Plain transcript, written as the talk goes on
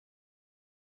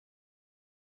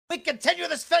We continue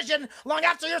this vision long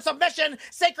after your submission.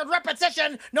 Sacred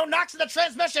repetition, no knocks in the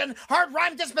transmission. Hard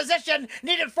rhyme disposition,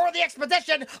 needed for the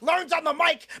expedition. Learns on the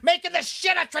mic, making this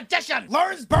shit a tradition.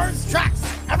 Learns, burns, tracks,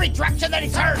 every direction that he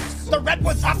turns. The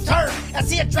redwood's upturned as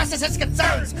he addresses his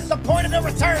concerns. The point of no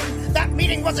return, that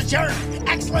meeting was adjourned.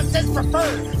 Excellence is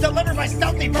preferred, delivered by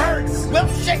stealthy birds. Will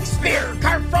Shakespeare,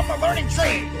 carved from a learning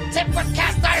tree. Tipped with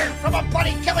cast iron from a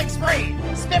bloody killing spree.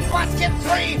 Spit blast kid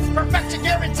 3, perfection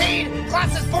guaranteed.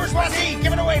 Classes bourgeoisie,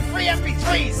 giving away free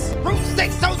MP3s. Roots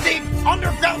sink so deep,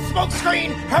 underground smoke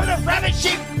screen. Herd of rabid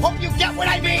sheep, hope you get what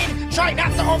I mean. Try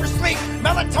not to oversleep,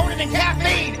 melatonin and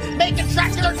caffeine. Making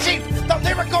tracks dirt cheap, the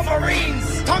lyrical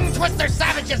marines. Tongue twister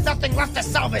savages, nothing left to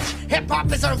salvage.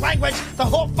 Hip-hop is our language, the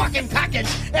whole fucking package.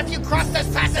 If you cross this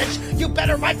passage, you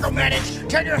better micromanage.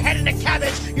 Turn your head into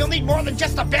cabbage, you'll need more than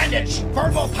just a bandage.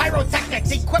 Verbal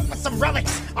pyrotechnics, equipped with some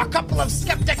relics. A couple of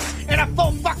skeptics, and a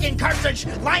full fucking cartridge.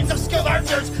 Lines of skilled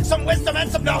archers, some wisdom and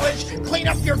some knowledge. Clean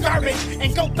up your garbage,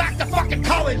 and go back to fucking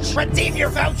college. Redeem your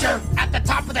voucher, at the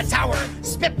top of the tower.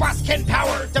 Spit boss kin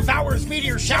power, devours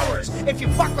meteor showers. If you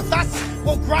fuck with us,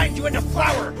 we'll grind you into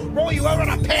flour. Roll you out on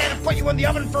a pan and put you in the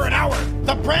oven for an hour.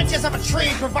 The branches of a tree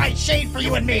provide shade for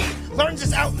you and me. Learns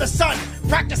us out in the sun,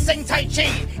 practicing Tai Chi.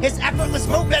 His effortless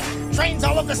movement trains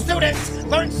all of the students.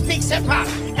 Learns, speaks hip-hop,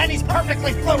 and he's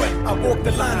perfectly fluent. I walk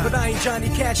the line, but I ain't Johnny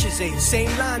Cash's age.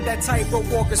 Same line that tightrope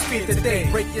walkers fear today.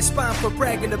 Break your spine for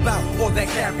bragging about all that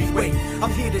carry weight.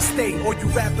 I'm here to stay. All you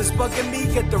rappers bugging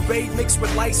me, get the raid mixed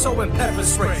with Lysol and pepper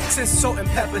spray. Since salt and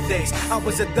pepper days, I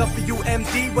was a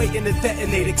WMD waiting to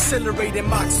detonate, accelerating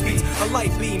mock speeds. A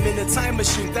light beam in a time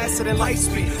machine faster than light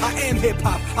speed. I am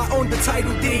hip-hop, I own the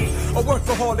title deed. A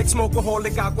workaholic,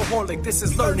 smokeaholic, alcoholic. This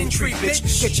is learning tree,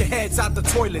 bitch. Get your heads out the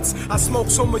toilets. I smoke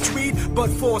so much weed, but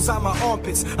falls out my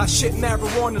armpits. I shit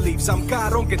marijuana leaves. I'm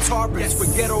God on guitar riffs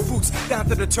with ghetto roots down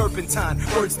to the turpentine.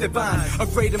 Words divine. A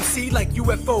great MC like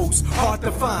UFOs, hard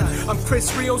to find. I'm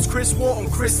Chris Rios, Chris Wall,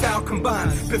 and Chris Al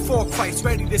combined. Before Christ,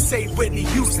 ready to save Whitney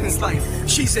Houston's life.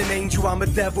 She's an angel, I'm a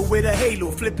devil with a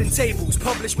halo. Flipping tables,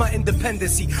 publish my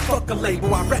independency. Fuck a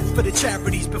label, I rap for the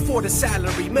charities before the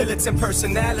salary. Militant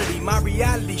personality, my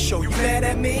reality show. You mad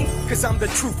at me? Cause I'm the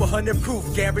truth, 100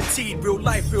 proof, guaranteed. Real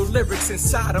life, real lyrics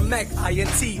inside a Mac,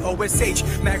 INT, OSH,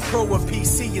 Mac Pro or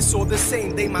PC. It's all the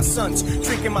same, they my sons,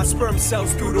 drinking my sperm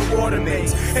cells through the water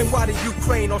maze. And why the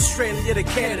Ukraine, Australia to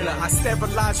Canada? I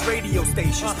sterilize radio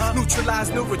stations,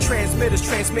 neutralize neurotransmitters,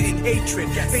 transmitting hatred.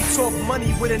 They talk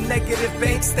money with a negative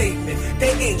bank statement.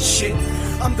 They ain't shit.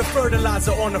 I'm the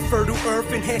fertilizer on a fertile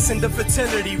earth, enhancing the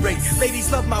fertility rate.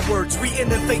 Ladies love my words,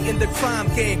 re-innovating the crime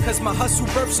game. Cause my hustle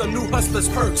births are new hustlers'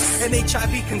 perks. And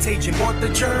HIV contagion, want the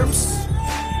germs?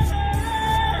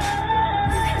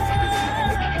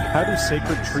 How do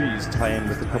sacred trees tie in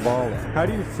with the Kabbalah? How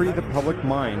do you free the public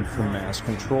mind from mass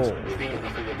control?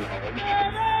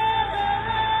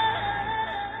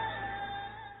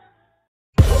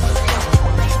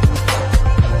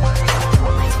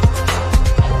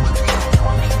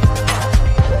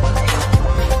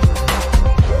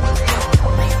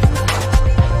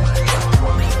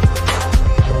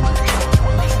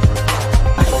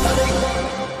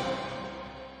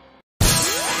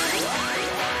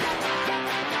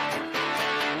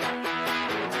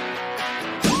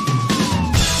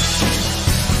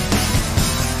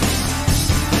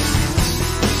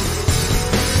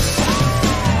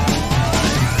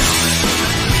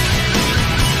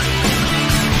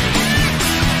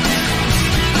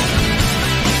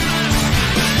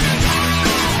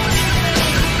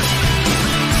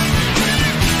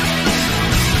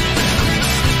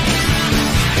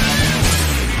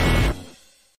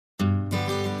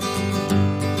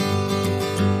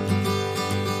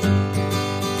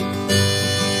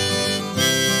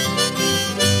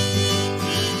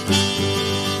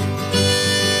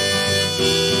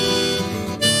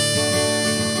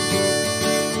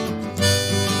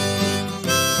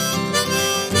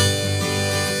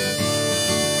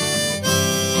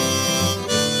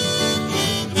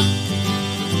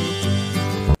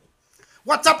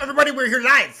 What's up, everybody? We're here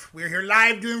live. We're here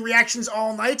live doing reactions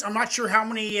all night. I'm not sure how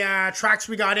many tracks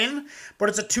we got in, but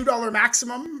it's a $2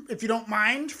 maximum, if you don't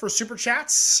mind, for super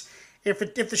chats. If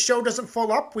the show doesn't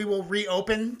fill up, we will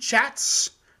reopen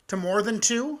chats to more than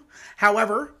 2.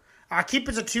 However, keep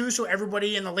it to 2 so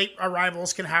everybody in the late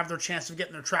arrivals can have their chance of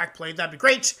getting their track played. That'd be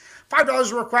great.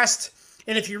 $5 a request.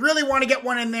 And if you really want to get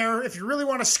one in there, if you really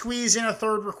want to squeeze in a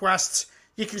third request,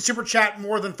 you can super chat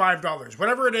more than $5.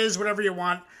 Whatever it is, whatever you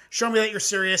want. Show me that you're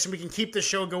serious, and we can keep this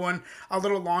show going a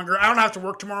little longer. I don't have to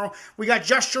work tomorrow. We got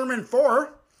Just Sherman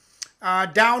 4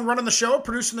 down running the show,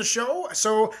 producing the show.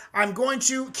 So I'm going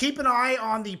to keep an eye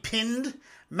on the pinned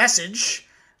message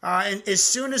And as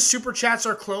soon as super chats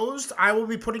are closed, I will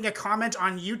be putting a comment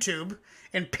on YouTube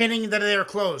and pinning that they are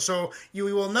closed. So you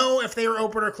will know if they are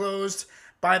open or closed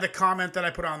by the comment that I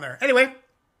put on there. Anyway,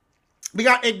 we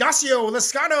got Ignacio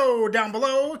Liscano down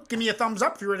below. Give me a thumbs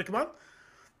up if you're ready to come up.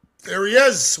 There he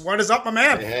is. What is up, my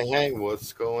man? Hey,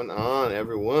 what's going on,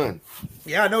 everyone?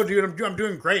 Yeah, no, dude, I'm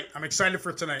doing great. I'm excited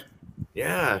for tonight.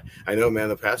 Yeah, I know, man.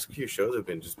 The past few shows have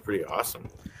been just pretty awesome.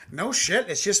 No shit.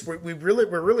 It's just we're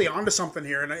really onto something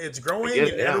here, and it's growing.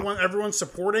 And everyone's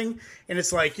supporting, and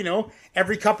it's like, you know,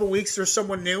 every couple weeks there's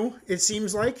someone new. It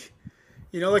seems like,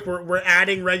 you know, like we're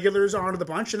adding regulars onto the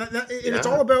bunch, and it's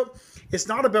all about. It's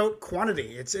not about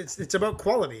quantity. It's about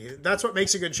quality. That's what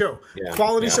makes a good show. Yeah,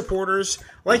 quality supporters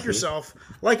like yourself,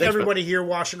 like Thanks, everybody here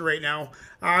watching right now.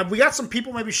 We got some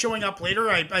people maybe showing up later.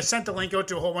 I sent the link out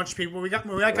to a whole bunch of people. We got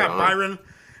Byron.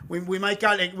 We might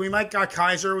got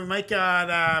Kaiser. We might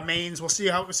got Mains. We'll see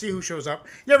who shows up.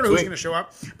 You never know who's going to show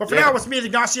up. But for now, it's me and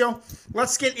Ignacio.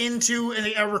 Let's get into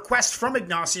a request from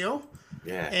Ignacio.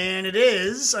 Yeah. And it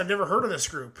is, I've never heard of this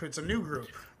group. It's a new group.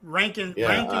 Rankin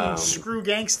Screw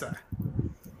Gangsta.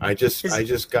 I just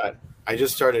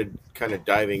started kind of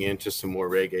diving into some more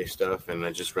reggae stuff, and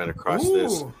I just ran across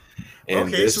this. And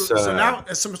okay, so now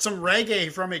some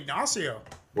reggae from Ignacio.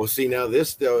 Well, see, now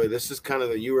this is kind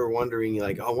of you were wondering,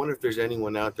 like, I wonder if there's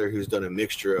anyone out there who's done a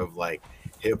mixture of like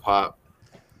hip hop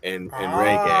and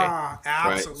reggae.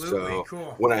 Absolutely, right? So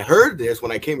cool. When I heard this,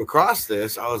 when I came across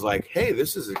this, I was like, hey,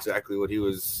 this is exactly what he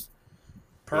was.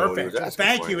 Perfect.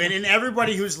 Thank you. And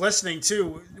everybody who's listening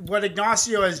too, what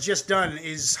Ignacio has just done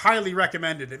is highly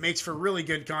recommended. It makes for really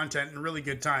good content and really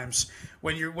good times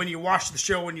when you watch the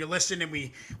show, when you listen, and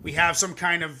we have some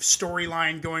kind of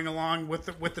storyline going along with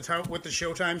the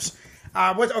show times.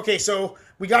 Okay, so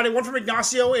we got one from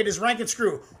Ignacio. It is Rank and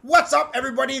Screw. What's up,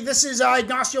 everybody? This is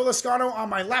Ignacio Liscano on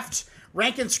my left.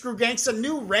 Rank and Screw Gangsta,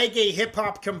 new reggae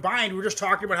hip-hop combined. We were just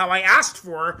talking about how I asked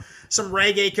for some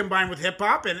reggae combined with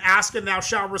hip-hop, and ask and thou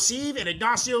shalt receive. And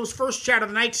Ignacio's first chat of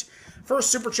the night, first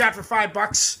super chat for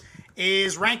 $5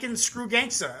 is Rank and Screw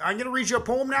Gangsta. I'm going to read you a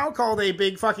poem now called A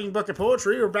Big Fucking Book of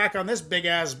Poetry. We're back on this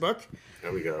big-ass book.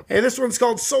 There we go. Hey, this one's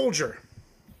called Soldier.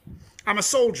 I'm a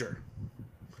soldier.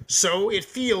 So it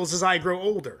feels as I grow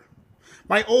older.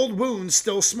 My old wounds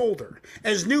still smolder,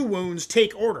 as new wounds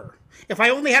take order. If I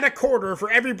only had a quarter for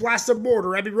every blast of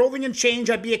mortar, I'd be rolling in change,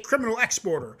 I'd be a criminal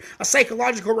exporter, a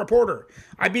psychological reporter.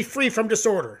 I'd be free from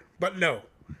disorder. But no,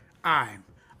 I'm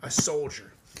a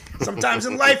soldier. Sometimes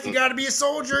in life, you gotta be a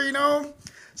soldier, you know?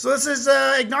 So this is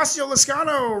Ignacio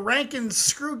Liscano, Rank and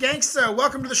Screw Gangsta.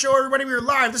 Welcome to the show, everybody. We are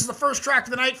live. This is the first track of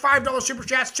the night. $5 super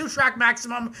chats, 2-track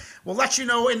maximum. We'll let you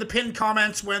know in the pinned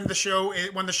comments when the show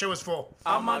is full.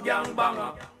 I'm a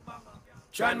gangbanger.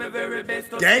 Trying my very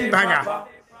best to gangbanger.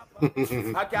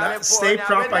 Stay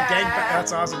prop by gang.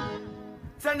 That's awesome.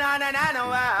 I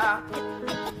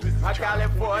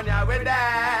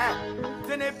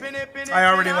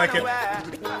already like it.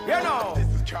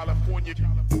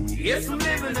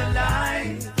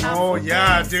 Oh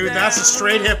yeah, dude, that's a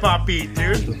straight hip hop beat,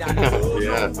 dude.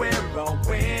 Yeah.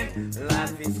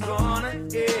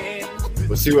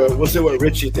 We'll see what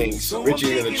Richie thinks.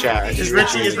 Richie's in the chat. Is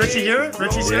Richie here?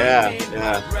 Richie's here?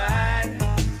 Yeah.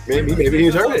 Maybe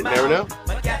he's heard it. Never know.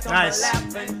 Nice.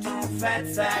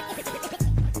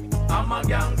 I'm a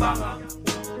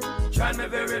gangbanger, trying my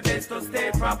very best to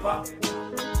stay proper.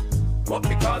 But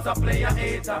because I play a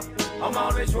hater, I'm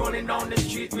always rolling down the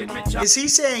street with me. Is he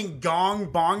saying gong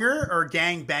bonger or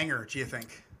gang banger? Do you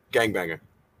think? Gang banger.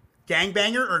 Gang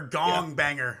banger or gong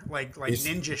banger, like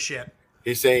ninja shit.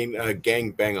 He's saying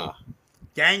gang banger.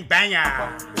 Gang banger.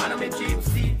 And I'm a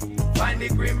gypsy. Find the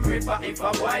grim reaper. If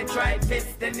a boy try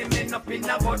test, then him end up in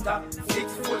the gutter.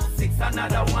 6'6",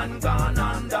 another one gone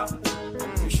under.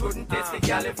 You shouldn't test the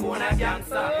California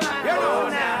gangster. You know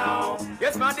now.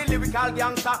 Yes, man, the lyrical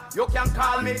gangster. You can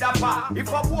call me Dapper. If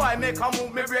a boy make a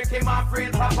move, me break him off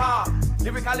real papa.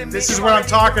 This is what I'm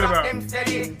talking about.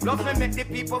 Love me make the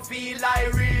people feel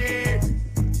irate.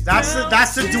 That's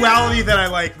the duality that I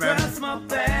like, man.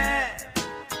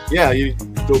 Yeah, you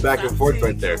go back and forth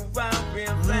right there.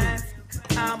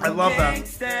 I love that.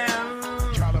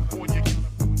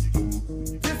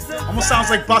 Almost sounds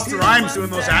like Busta Rhymes doing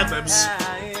those ad-libs.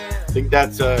 I think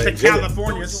that's the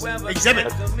California's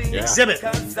Exhibit. Yeah. Exhibit.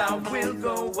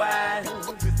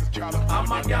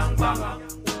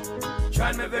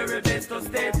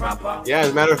 Yeah, as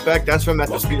a matter of fact, that's from At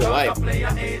the Speed of Light.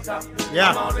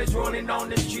 Yeah. I'm always rolling down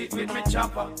the street with me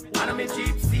chopper. And I'm a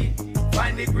gypsy.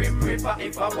 Find the grim reaper.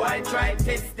 If a boy try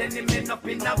test, then him end up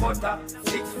in the gutter.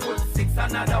 6'6",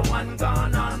 another one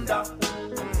gone under.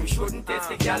 You shouldn't test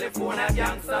the California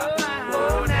gangster.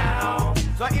 Oh, now.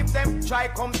 So if if them try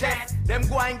come test, them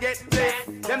go and get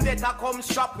blessed. Them better come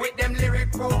shop with them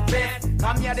lyric proof best.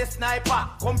 Come here the sniper,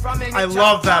 come from any I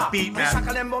love that beat, man. I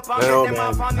know, man.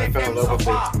 I fell in love with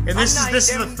it. And this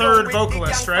is the third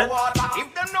vocalist, right?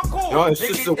 No, it's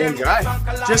just the one guy.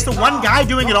 Just the one guy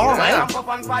doing it all, right?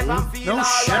 No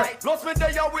shit. Lost me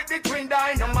there with the twin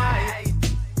dynamite.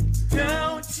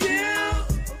 Don't you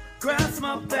cross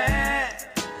my path.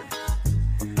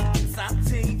 I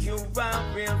take you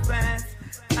out real fast.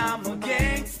 I'm a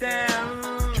gangster.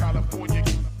 California.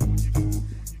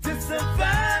 To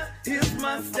survive is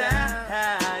my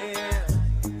style.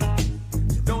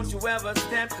 Don't you ever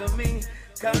step to me,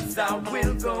 cause I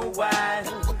will go wild.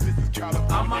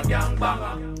 I'm a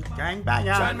gangbanger.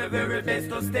 Gangbanger. Trying my very best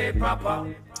to stay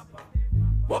proper.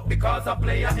 But because I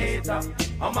play a hater,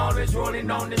 I'm always rolling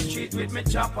down the street with me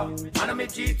chopper. And I'm a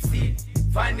Jeep seat.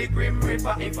 Find the Grim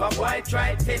Reaper. If a boy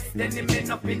try test, then him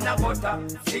end up in the gutter.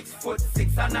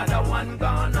 6'6", another one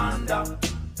gone under.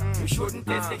 You shouldn't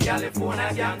test the California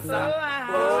gangster.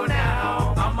 Oh,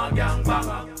 now I'm a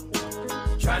gangbanger.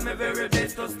 Try my very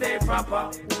best to stay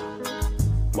proper.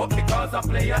 But because I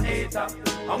play a hater,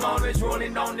 I'm always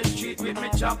rolling down the street with me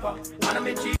chopper. And I'm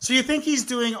a Jeep. So you think he's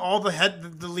doing all the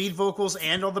lead vocals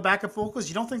and all the backup vocals?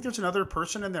 You don't think there's another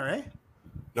person in there, eh?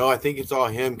 No, I think it's all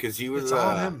him because he was. It's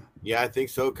all him. Yeah, I think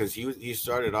so because he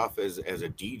started off as a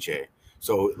DJ,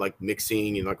 so like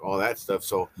mixing and like all that stuff.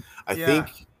 So I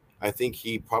think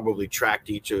he probably tracked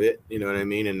each of it. You know what I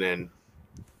mean? And then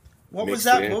what was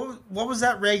that? What was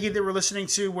that reggae they were listening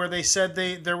to where they said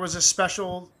there was a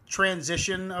special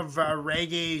transition of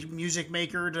reggae music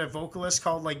maker to vocalist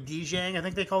called like DJing? I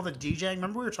think they called it DJing.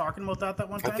 Remember we were talking about that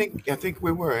one time? I think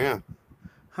we were. Yeah.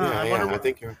 Huh, I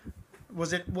think.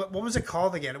 Was it what was it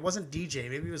called again? It wasn't DJ.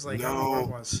 Maybe it was like I don't know what it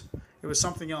was. It was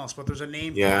something else, but there's a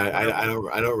name. Yeah, I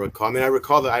don't recall. I mean, I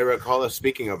recall us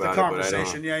speaking about the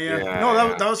conversation.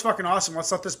 No, that was fucking awesome.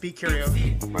 Let's let this beat carry out.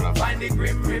 Find the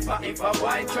Grim Reaper. If a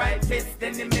boy try test,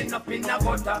 then him end up in the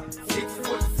gutter.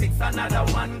 6'6", another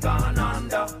one gone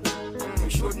under. You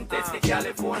shouldn't test the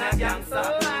California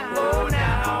gangster. Oh,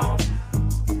 now.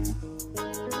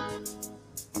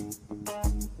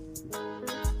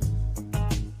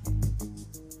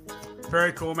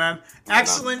 Very cool, man.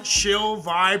 Excellent chill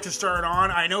vibe to start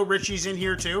on. I know Richie's in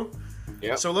here too.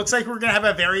 Yeah. So it looks like we're going to have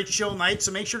a very chill night.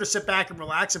 So make sure to sit back and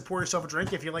relax and pour yourself a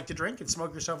drink if you like to drink and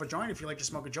smoke yourself a joint if you like to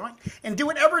smoke a joint. And do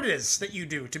whatever it is that you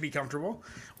do to be comfortable.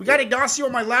 We got Ignacio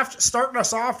on my left starting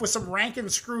us off with some Rankin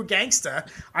Screw Gangsta.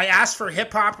 I asked for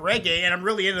hip-hop reggae and I'm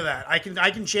really into that. I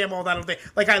can jam all that all day.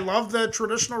 Like I love the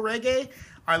traditional reggae.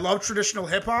 I love traditional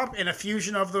hip hop, and a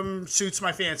fusion of them suits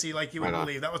my fancy, like you would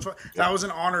believe. That was an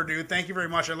honor, dude. Thank you very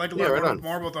much. I'd like to learn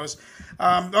more about those.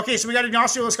 Okay, so we got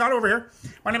Ignacio Lascano over here.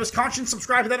 My name is Conshinz.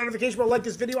 Subscribe to that notification bell. Like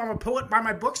this video. I'm a poet. Buy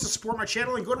my books to support my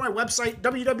channel, and go to my website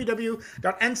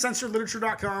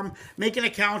www.uncensoredliterature.com. Make an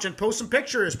account and post some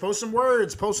pictures, post some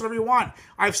words, post whatever you want.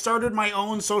 I've started my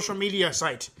own social media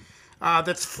site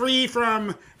that's free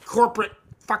from corporate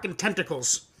fucking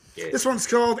tentacles. Yeah. This one's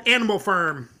called Animal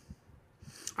Farm.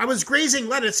 I was grazing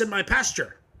lettuce in my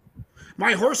pasture.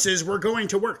 My horses were going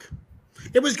to work.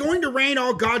 It was going to rain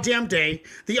all goddamn day.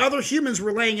 The other humans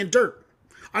were laying in dirt.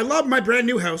 I love my brand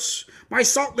new house. My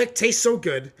salt lick tastes so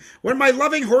good. When my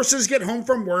loving horses get home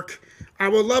from work, I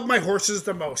will love my horses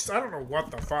the most. I don't know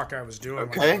what the fuck I was doing.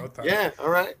 Okay. When I wrote that. Yeah.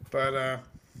 All right. But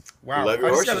wow. You love your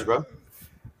horses, bro.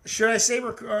 Should I say?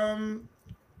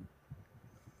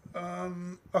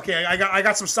 Okay, I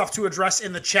got some stuff to address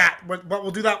in the chat, but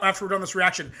we'll do that after we're done this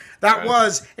reaction. That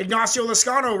was Ignacio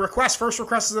Lascano. First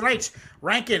request of the night.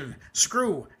 Rankin,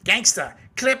 Screw, Gangsta,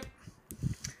 Clip.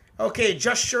 Okay,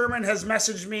 Just Sherman has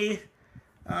messaged me.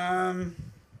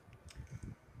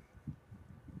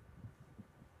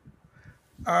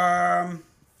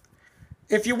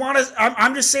 If you want to,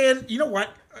 I'm just saying, you know what?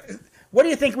 What do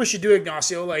you think we should do,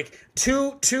 Ignacio? Like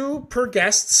two per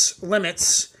guests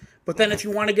limits. But then if you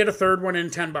want to get a third one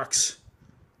in, $10.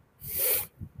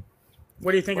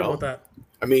 What do you think about that?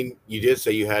 I mean, you did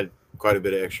say you had quite a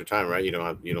bit of extra time, right?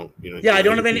 Yeah, I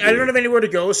don't have anywhere to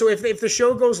go. So if the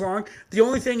show goes long, the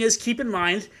only thing is keep in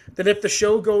mind that if the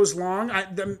show goes long,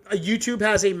 YouTube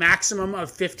has a maximum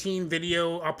of 15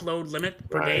 video upload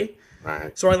limit per day.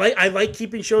 Right. So I like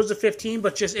keeping shows to 15,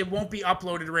 but just it won't be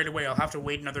uploaded right away. I'll have to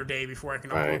wait another day before I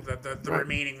can upload the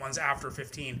remaining ones after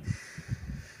 15.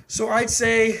 So I'd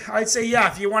say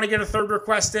yeah, if you want to get a third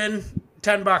request in,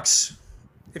 $10.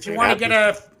 If you want to get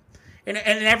and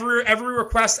every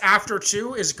request after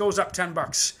 2 goes up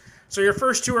 $10. So your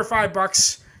first 2 are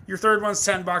 $5, your third one's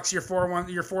 $10, your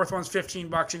fourth one's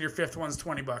 $15, and your fifth one's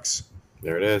 $20.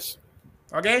 There it is.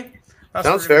 Okay?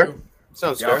 Sounds fair.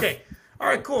 Sounds fair. Okay. All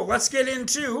right, cool. Let's get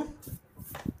into.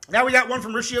 Now we got one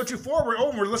from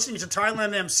Richie024. We're listening to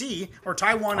Taiwan MC,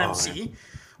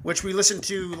 which we listened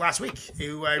to last week,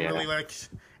 who I really liked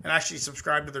and actually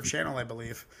subscribed to their channel, I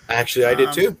believe. Actually, I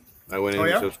did too. I went in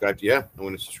and subscribed. I went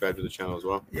and subscribed to the channel as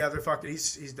well. Yeah, they're fucking.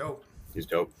 He's dope. He's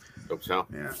dope. Dope sound.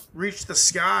 Yeah. Reach the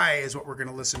Sky is what we're going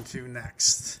to listen to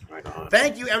next. Right on.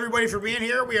 Thank you, everybody, for being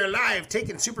here. We are live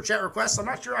taking super chat requests. I'm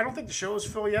not sure. I don't think the show is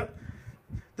full yet.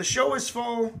 The show is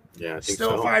full. Yeah, I think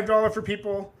Still so. $5 for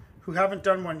people who haven't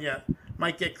done one yet.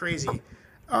 Might get crazy.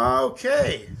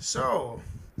 Okay, so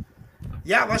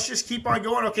yeah, let's just keep on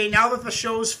going. Okay, now that the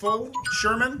show is full,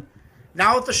 Sherman.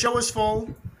 Now that the show is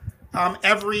full,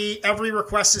 every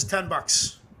request is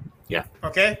 $10. Yeah.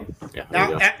 Okay. Yeah.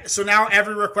 Now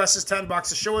every request is $10.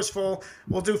 The show is full.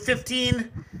 We'll do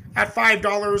 15 at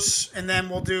 $5, and then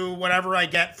we'll do whatever I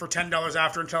get for $10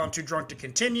 after until I'm too drunk to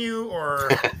continue, or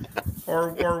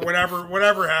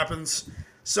whatever happens.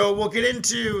 So we'll get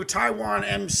into Taiwan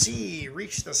MC.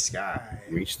 Reach the Sky.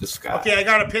 Reach the Sky. Okay, I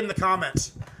gotta pin the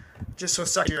comments. Just a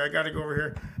second here. I gotta go over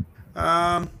here.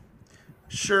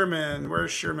 Sherman,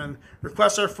 where's Sherman?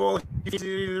 Requests are full.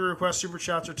 Request super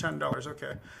chats are $10.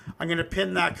 Okay, I'm gonna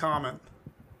pin that comment.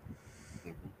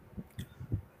 You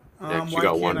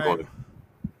got one going.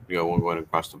 You got one going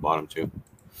across the bottom too.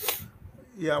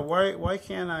 Yeah. Why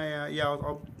can't I?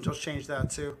 I'll just change that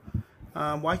too.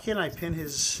 Why can't I pin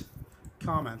his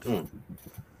comment?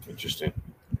 Interesting.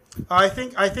 I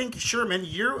think Sherman,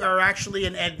 you are actually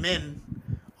an admin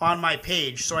on my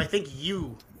page, so I think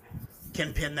you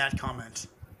can pin that comment,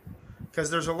 because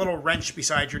there's a little wrench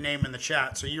beside your name in the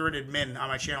chat. So you're an admin on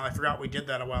my channel. I forgot we did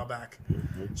that a while back.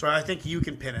 So I think you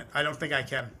can pin it. I don't think I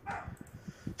can.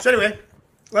 So anyway,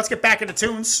 let's get back into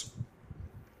tunes.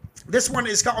 This one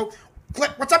is called...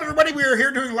 What's up, everybody? We are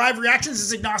here doing live reactions. This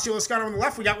is Ignacio Escano on the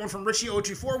left. We got one from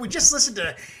Richie024. We just listened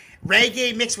to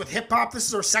reggae mixed with hip-hop. This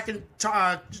is our second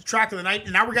track of the night.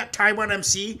 And now we got Taiwan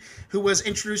MC, who was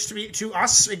introduced to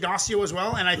us, Ignacio as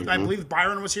well. And I believe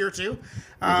Byron was here too.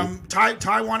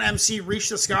 Taiwan MC reached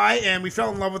the sky, and we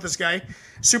fell in love with this guy.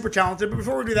 Super talented. But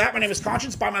before we do that, my name is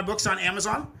Conshinz. Buy my books on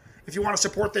Amazon. If you want to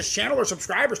support this channel or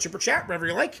subscribe or super chat, whatever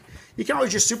you like, you can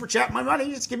always just super chat my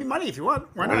money. Just give me money if you want.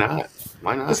 Why not?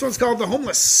 Why not? This one's called The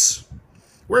Homeless.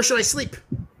 Where should I sleep?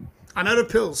 I'm out of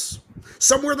pills.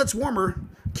 Somewhere that's warmer.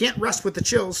 Can't rest with the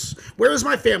chills. Where is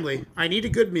my family? I need a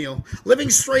good meal. Living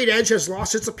straight edge has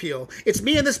lost its appeal. It's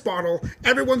me and this bottle.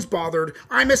 Everyone's bothered.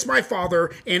 I miss my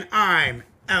father, and I'm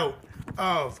out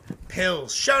of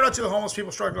pills. Shout out to the homeless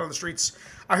people struggling on the streets.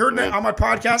 I heard that on my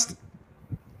podcast.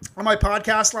 On my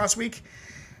podcast last week,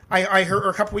 I heard, or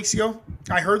a couple weeks ago,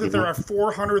 I heard that there are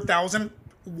 400,000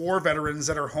 war veterans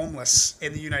that are homeless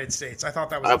in the United States. I thought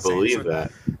that was insane. I believe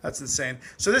that. That's insane.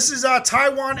 So this is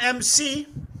Taiwan MC,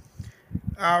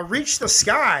 Reach the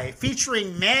Sky,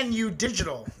 featuring Manu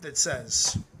Digital, that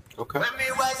says. Okay. When me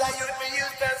was a youth, me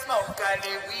used to smoke all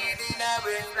the weed in a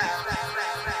wind.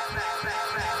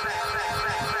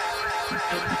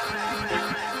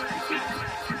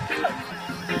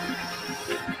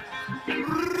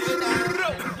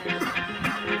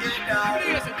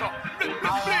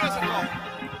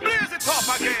 Blaze it up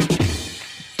again.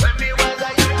 When me was a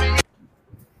youth, me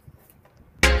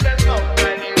used to smoke all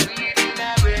the weed in a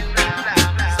wind.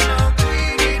 Smoke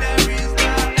weed in a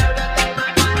wind. Now that I'm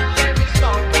a man, let me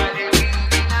smoke all the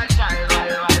weed in a child.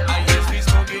 I used to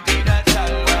smoke it in a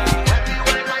child. When me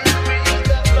was a youth, me used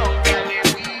to smoke all the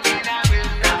weed in a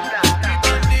wind.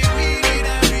 On the weed in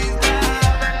a wind.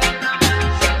 Now that I'm a man,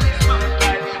 let me smoke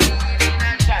all the weed in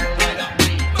a child.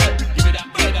 Give me that,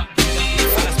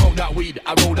 I smoke that weed, I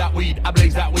roll that weed, I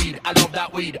blaze that weed, I love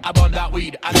that weed, I burn that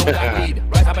weed, I love that weed.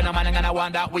 Right up in the morning and I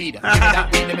want that weed. Give me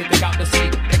that weed, let me take out the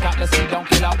seed, don't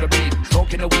kill out the breed.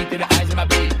 Smoking the weed to the eyes of my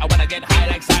beat. I wanna get high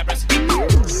like Cypress. Top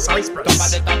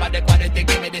of the quality,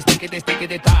 give me the sticky,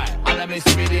 the tie. On me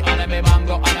speedy, on me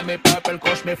mango, on me purple,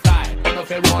 kush me fly. One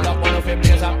of it roll up, one of it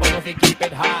blaze up, one of it keep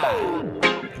it high.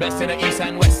 Best in the east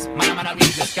and west, man, I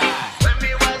reach the sky. When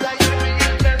me was a youth, me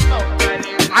used to smoke all the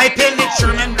weed. I pinned it,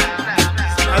 Sherman.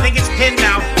 I think it's pinned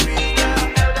now.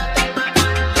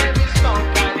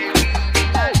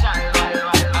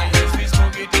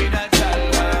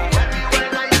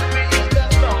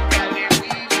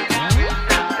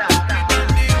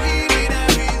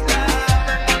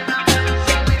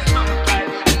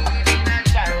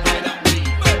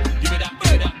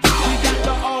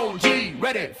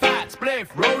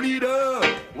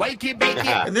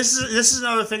 And this is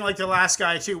another thing like the last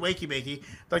guy too, Wakey Bakey,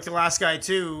 like the last guy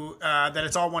too, that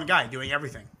it's all one guy doing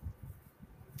everything.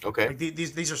 Okay. Like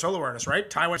these are solo artists, right?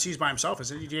 Taiwan C's by himself.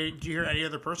 Is it? Did you hear any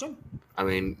other person? I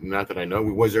mean, not that I know.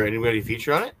 Was there anybody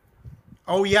featured on it?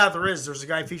 Oh yeah, there is. There's a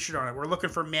guy featured on it. We're looking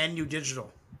for Manu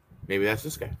Digital. Maybe that's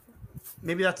this guy.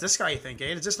 Maybe that's this guy. You think?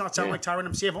 Eh? Does this not sound like Tyrone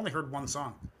MC? I've only heard one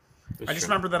song. I just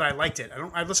remember that I liked it.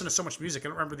 I listened to so much music. I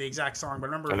don't remember the exact song, but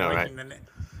I remember liking the name.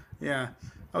 Yeah.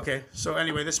 Okay. So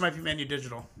anyway, this might be Manu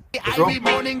Digital. Or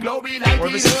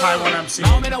this is Taiwan MC.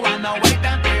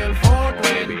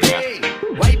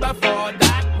 Way before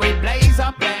that, we blaze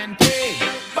up and kick.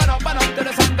 But up till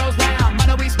the sun goes down.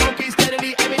 Man, we smoking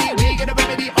steadily every day. We get a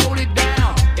remedy, hold it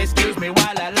down. Excuse me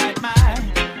while I light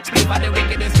my split by the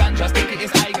wickedest ganja. Stick it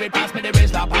is high grade. Pass me the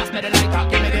wrist, pass me the light.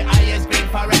 Give me the highest grade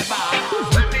forever.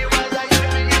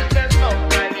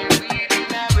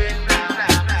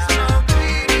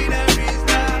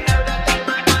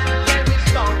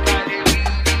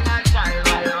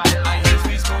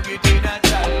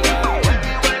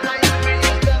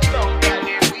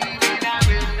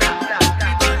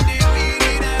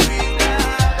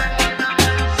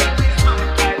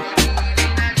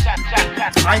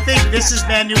 I think this is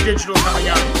Manu Digital coming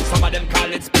out. Some of them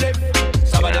call it split,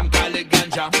 some of them call it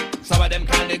ganja, some of them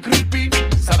call it creepy,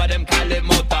 some of them call it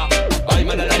mota.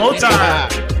 Regular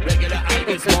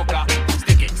idle smoker,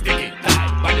 stick it tight,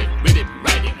 ride it with it,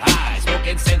 riding high,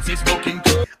 smoking senses, smoking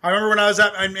good. I remember when I was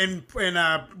up in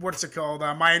what's it called,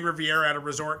 Mayan Riviera at a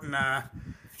resort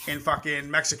in fucking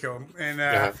Mexico, and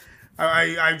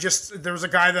I just, there was a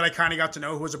guy that I kind of got to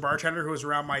know who was a bartender who was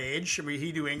around my age. I mean,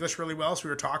 he knew English really well, so we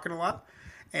were talking a lot.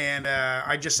 And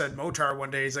I just said Motar one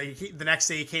day. He's like, the next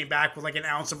day he came back with like an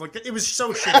ounce of like, it was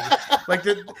so shitty, like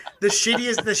the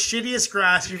shittiest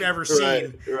grass you've ever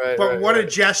seen. But what a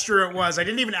gesture it was! I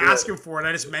didn't even ask him for it.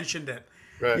 I just mentioned it.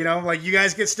 Right. You know, like you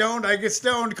guys get stoned, I get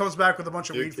stoned. Comes back with a bunch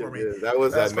of weed for me. That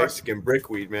was that Mexican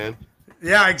brickweed, man.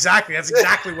 Yeah, exactly. That's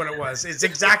exactly what it was. It's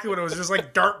exactly what it was. It was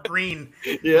like dark green,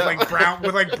 with like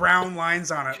brown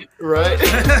lines on it. Right.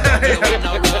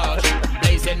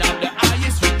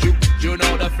 You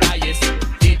know the flyest,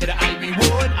 into the ivy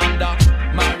wood, and the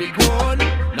marigold.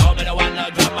 No me no wanna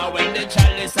drama when the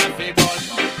chalice have a gun.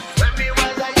 When we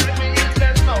was a youth, we used to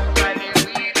smoke while the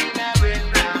weed in every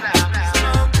smoke.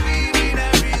 Smoke weed in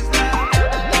every smoke.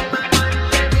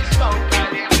 Let me smoke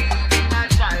while the weed in a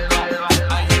child.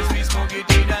 I used to smoke it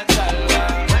in a child.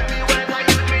 When we was a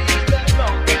youth, we used to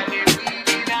smoke while the weed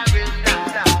in every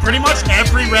smoke. Pretty much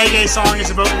every reggae song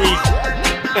is about weed.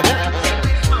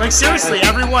 Like seriously,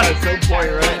 everyone. At some point,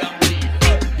 right?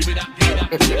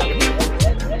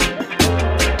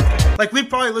 Like we've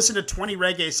probably listened to 20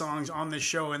 reggae songs on this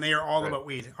show, and they are all about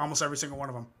weed. Almost every single one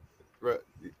of them. Right.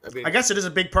 I guess it is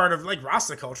a big part of like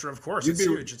Rasta culture, of course. It's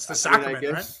huge. It's the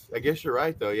sacrament, right? I guess you're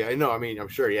right, though. Yeah, I know. I mean, I'm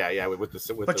sure. Yeah. With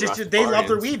but just they love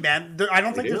their weed, man. I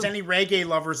don't think there's any reggae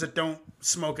lovers that don't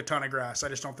smoke a ton of grass. I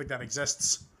just don't think that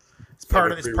exists. It's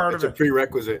part of it. It's a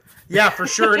prerequisite. Yeah, for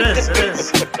sure it is. It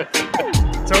is.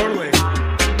 Totally.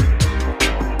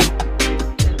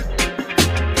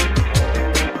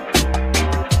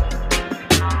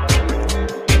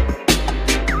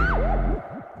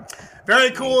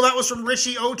 Very cool. That was from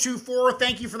Richie024.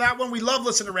 Thank you for that one. We love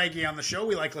listening to reggae on the show.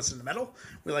 We like listening to metal.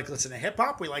 We like listening to hip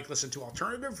hop. We like listening to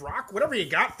alternative rock, whatever you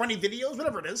got, funny videos,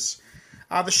 whatever it is.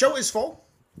 The show is full.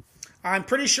 I'm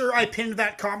pretty sure I pinned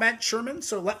that comment, Sherman,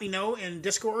 so let me know in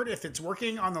Discord if it's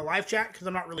working on the live chat, because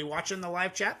I'm not really watching the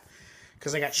live chat,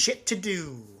 because I got shit to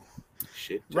do.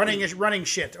 Running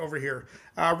shit over here.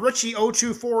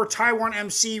 Richie024, Taiwan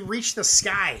MC, Reach the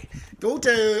Sky. Go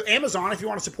to Amazon if you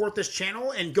want to support this channel,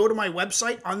 and go to my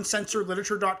website,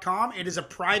 uncensoredliterature.com. It is a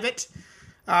private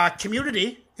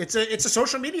community. It's a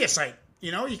social media site.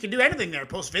 You know, you can do anything there.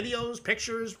 Post videos,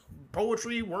 pictures,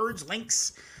 poetry, words,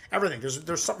 links, everything.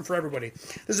 There's something for everybody.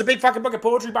 This is a big fucking book of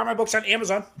poetry. Buy my books on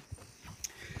Amazon.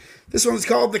 This one's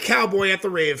called The Cowboy at the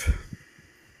Rave.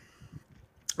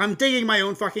 I'm digging my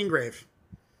own fucking grave.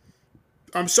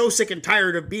 I'm so sick and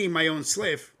tired of being my own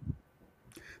slave.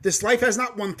 This life has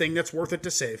not one thing that's worth it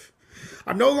to save.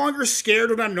 I'm no longer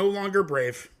scared and I'm no longer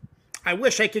brave. I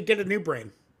wish I could get a new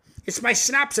brain. It's my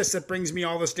synapses that brings me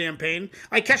all this damn pain.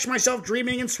 I catch myself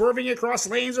dreaming and swerving across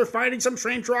lanes or finding some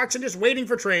train tracks and just waiting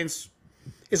for trains.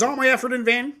 Is all my effort in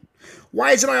vain?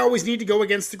 Why is it I always need to go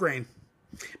against the grain?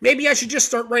 Maybe I should just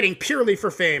start writing purely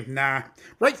for fame. Nah.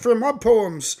 Write for love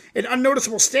poems and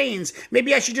unnoticeable stains.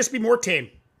 Maybe I should just be more tame.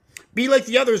 Be like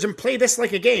the others and play this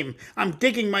like a game. I'm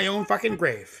digging my own fucking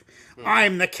grave.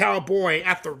 I'm the cowboy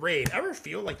at the rave. Ever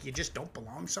feel like you just don't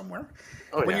belong somewhere?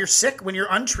 When you're sick, when you're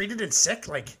untreated and sick,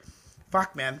 like,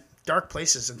 fuck, man. Dark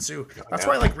places ensue. That's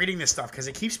why I like reading this stuff, because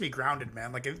it keeps me grounded,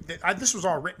 man. Like, this was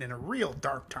all written in a real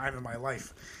dark time in my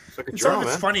life. It's like a some trauma,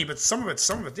 of it's funny, but some of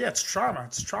it, yeah, it's trauma.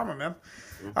 It's trauma, man.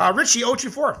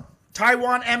 Richie024,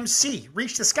 Taiwan MC,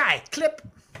 Reach the Sky, clip.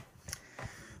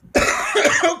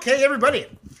 Okay, everybody.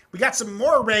 We got some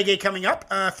more reggae coming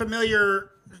up.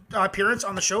 Familiar appearance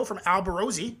on the show from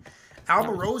Alberosi.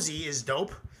 Alberosi is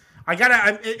dope.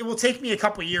 It will take me a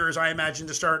couple years, I imagine,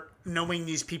 to start knowing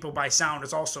these people by sound.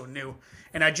 It's also new.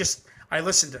 And I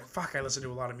listen to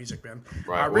a lot of music, man.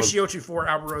 Right. Richie 024,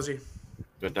 Alberosi.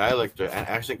 The dialect, the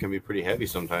accent can be pretty heavy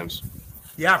sometimes.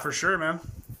 Yeah, for sure, man.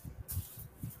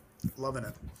 Loving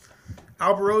it.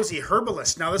 Alberosi,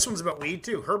 Herbalist. Now this one's about weed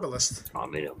too. Herbalist. I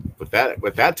mean, with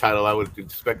that title, I would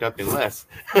expect nothing less.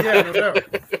 Yeah, no doubt.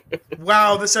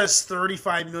 Wow, this has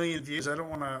 35 million views. I don't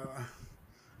want to.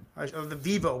 The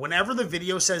Vivo. Whenever the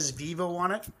video says Vivo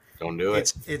on it, don't do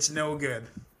it. It's no good.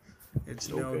 It's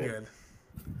no good.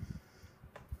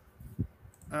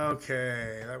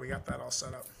 Okay, we got that all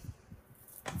set up.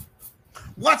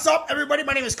 What's up, everybody?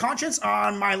 My name is Conshinz.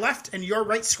 On my left and your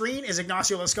right screen is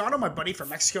Ignacio Lascano, my buddy from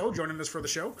Mexico, joining us for the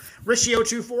show.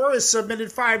 Richie024 has submitted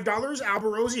 $5.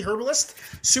 Alberosi, Herbalist.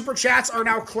 Super chats are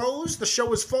now closed. The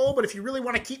show is full, but if you really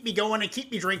want to keep me going and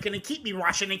keep me drinking and keep me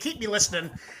watching and keep me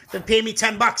listening, then pay me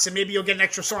 $10 and maybe you'll get an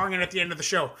extra song in at the end of the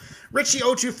show.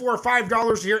 Richie024,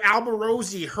 $5 to hear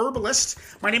Alberosi, Herbalist.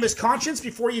 My name is Conshinz.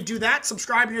 Before you do that,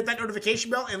 subscribe and hit that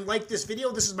notification bell and like this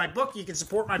video. This is my book. You can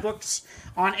support my books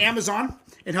on Amazon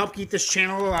and help keep this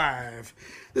channel alive.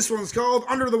 This one's called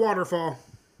Under the Waterfall.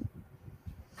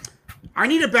 I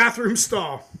need a bathroom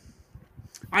stall.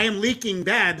 I am leaking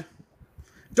bad.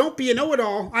 Don't be a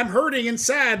know-it-all. I'm hurting and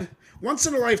sad. Once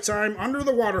in a lifetime, under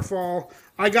the waterfall.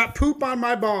 I got poop on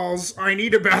my balls. I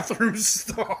need a bathroom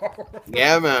stall.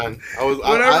 Yeah, man.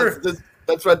 Whatever.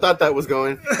 That's where I thought that was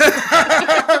going.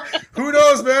 Who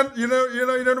knows, man? You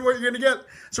don't know what you're gonna get.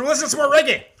 So we're listening to some more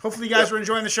reggae. Hopefully you guys are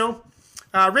enjoying the show.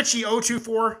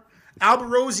 Richie024,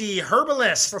 Alberosi,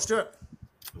 Herbalist. Let's do it.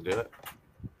 Do it.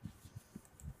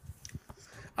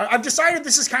 I've decided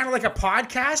this is kind of like a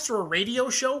podcast or a radio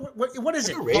show. What is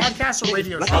it? Podcast or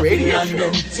radio like show? A radio show.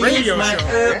 Radio show.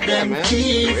 Yeah,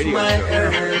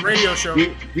 man. Radio show.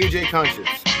 DJ Conshinz.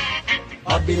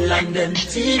 Babylon them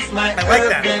teeth, my I like herb,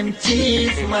 that. them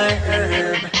teeth, my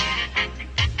herb.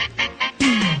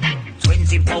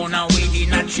 20 pound of weed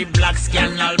in a chip black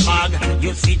scannel bag.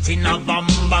 You sit in a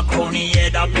bamba coney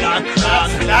head a black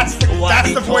crag. That's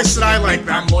the voice that I like,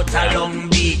 man. But a Long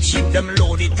Beach, them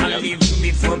load it and live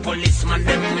before policeman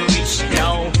them rich.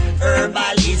 Yo,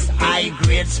 herbalist, high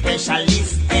grade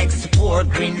specialist, export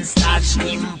green stash,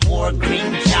 import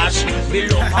green cash.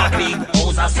 Build up a big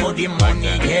house so the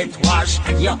money get washed.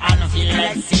 Your hand feel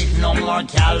like sick, no more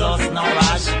callous, no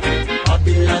rush.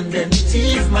 Babylon them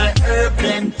teeth, my herb,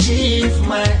 them teeth,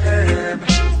 my herb.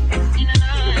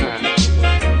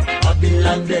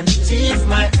 Babylon them teeth,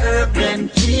 my herb, them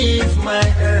teeth, my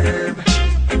herb.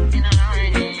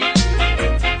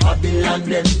 Babylon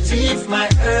them teeth, my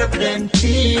herb, them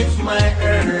teeth, my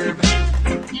herb.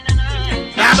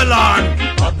 Babylon.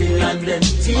 Babylon them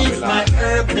teeth, my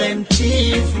herb, them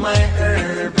teeth, my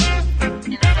herb.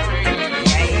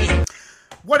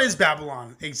 What is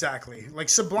Babylon exactly? Like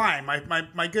Sublime,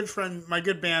 my good friend, my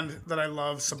good band that I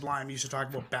love, Sublime, used to talk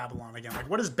about Babylon again. Like,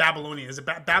 what is Babylonian? Is it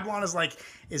Babylon?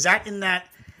 Is that in that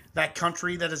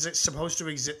country that is supposed to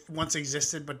once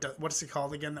existed, but what's it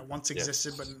called again? That once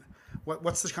existed, but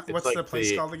what's the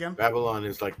place called again? Babylon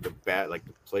is like the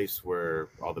place where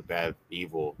all the bad,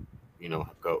 evil,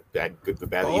 go. The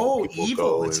bad, evil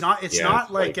people go. It's not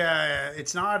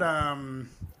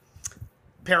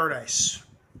paradise.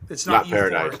 It's not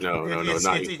paradise. euphoric. No,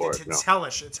 not euphoric. It's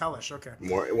hellish. It's hellish. Okay.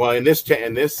 More well in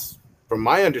this, from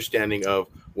my understanding of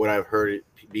what I've heard it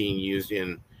being used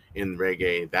in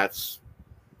reggae, that's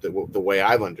the way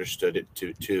I've understood it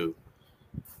to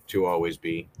always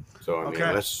be. So I mean,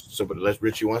 unless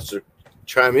Richie wants to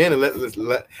chime in and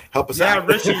let help us out.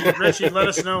 Yeah, Richie, let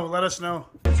us know. Let us know.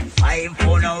 5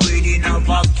 pound of weed in a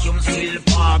vacuum seal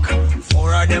park.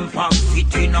 4 of them pack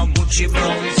fit in a Gucci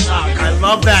brown sack. I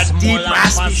love that deep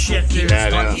raspy shit, dude.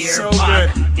 Yeah, so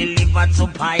good. Delivered to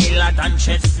pilot and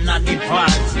chestnut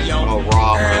depart. Yo,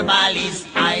 raw. Herbalist,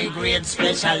 high grade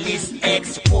specialist,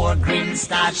 export green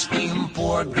stash,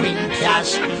 import green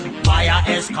cash. Buy a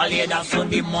escalator so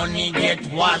the money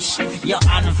get washed. Your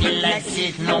hand feel like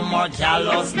sick, no more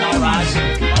callous, no rush.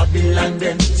 Babylon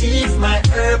them teeth, my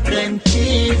herb, them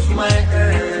teeth, my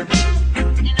herb.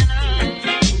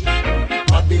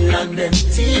 Babylon them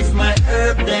teeth, my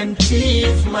herb, them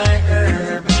teeth, my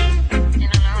herb.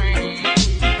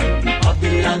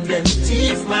 Babylon them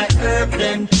teeth, my herb,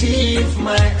 them teeth,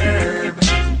 my herb.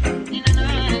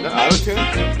 auto-tune?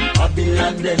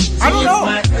 I don't know.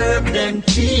 My herb, then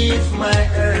thief my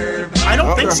herb. I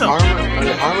don't think so. Are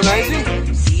they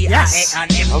harmonizing? Yes.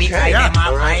 Okay. Yeah.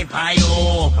 All right. I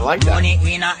like that. Money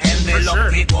in a envelope,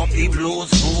 sure. pick up the blue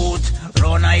suit.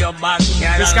 Run on your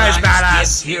backyard. This guy's and badass.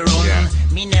 skip the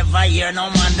run. Me never hear no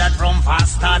man that run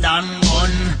faster than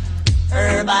gun.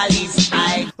 Herbalist,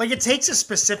 Like, it takes a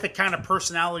specific kind of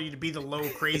personality to be the low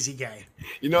crazy guy.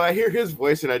 You know, I hear his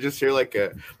voice and I just hear like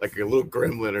a little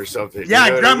gremlin or something. Yeah,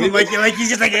 you know what I gremlin, mean? like he's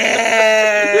just like,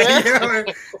 yeah.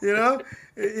 you know.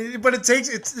 But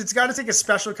it's got to take a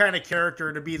special kind of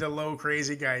character to be the low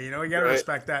crazy guy. You know, you got to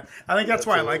respect that. I think that's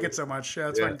why I like it so much. Yeah,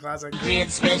 it's fucking classic.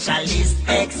 great specialist,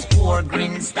 export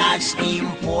green stash,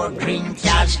 import green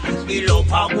cash. The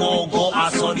local go,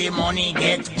 so the money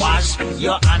get washed.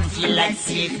 Your hand feel like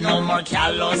silk, no more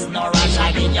callous, no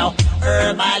rash. Again, your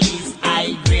herbalist,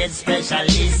 high grade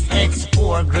specialist,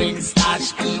 export green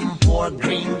stash, import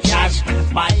green cash.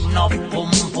 Buy enough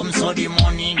pum so the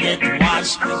money get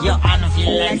washed. Your hand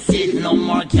feel like silk, no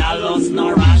more callous,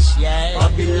 no rash. Yeah,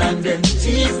 Babylon then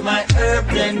thief my herb,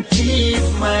 then thief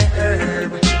my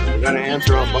herb. You got an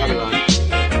answer on Babylon.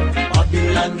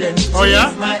 Babylon then Oh, yeah?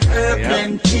 thief my herb,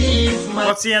 then thief my.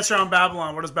 What's the answer on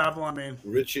Babylon? What does Babylon mean?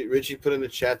 Richie put in the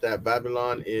chat that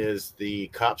Babylon is the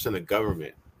cops and the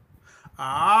government.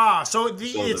 Ah, so it's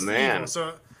the man. evil.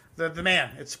 So the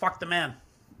man. It's fuck the man.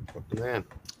 Fuck the man.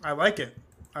 I like it.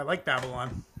 I like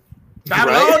Babylon.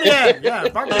 Babylonian! Yeah,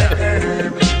 fuck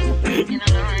yeah.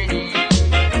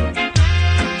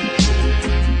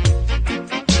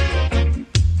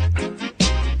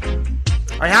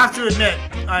 I have to admit,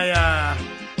 I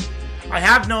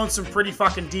have known some pretty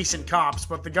fucking decent cops,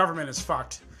 but the government is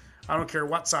fucked. I don't care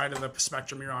what side of the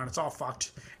spectrum you're on; it's all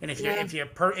fucked. And if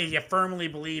you firmly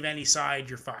believe any side,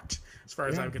 you're fucked. As far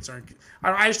as I'm concerned,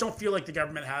 I just don't feel like the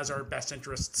government has our best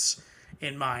interests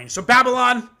in mind. So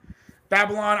Babylon,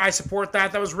 I support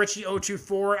that. That was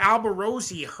Richie024,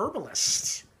 Alberosi,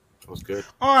 Herbalist. That was good.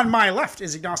 On my left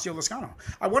is Ignacio Lascano.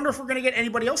 I wonder if we're going to get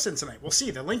anybody else in tonight. We'll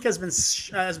see. The link has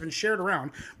been shared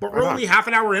around, but we're only half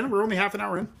an hour in.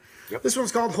 Yep. This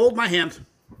one's called Hold My Hand.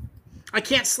 I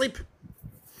can't sleep.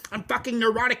 I'm fucking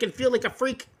neurotic and feel like a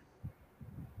freak.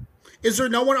 Is there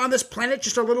no one on this planet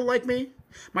just a little like me?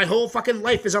 My whole fucking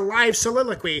life is a live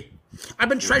soliloquy. I've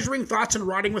been treasuring thoughts and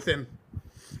rotting within.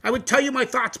 I would tell you my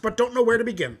thoughts, but don't know where to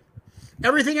begin.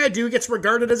 Everything I do gets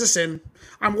regarded as a sin.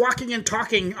 I'm walking and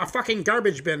talking a fucking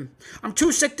garbage bin. I'm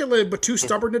too sick to live, but too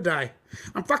stubborn to die.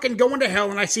 I'm fucking going to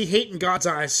hell and I see hate in God's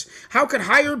eyes. How could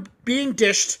higher being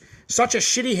dished such a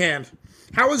shitty hand?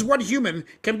 How is one human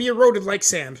can be eroded like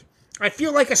sand? I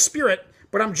feel like a spirit,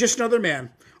 but I'm just another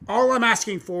man. All I'm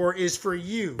asking for is for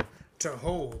you to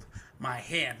hold my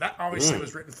hand. That obviously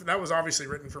was written. That was obviously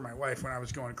written for my wife when I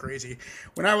was going crazy.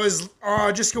 When I was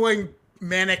just going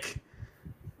manic,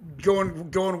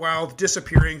 going wild,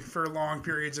 disappearing for long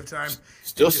periods of time.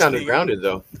 Still sounded grounded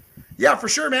though. Yeah, for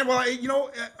sure, man. Well,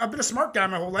 I've been a smart guy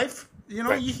my whole life. You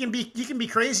know, Right. you can be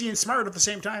crazy and smart at the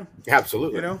same time.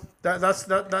 Absolutely. You know, that's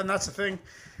the thing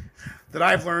that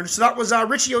I've learned. So that was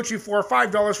Richie024,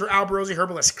 $5 for Alberosi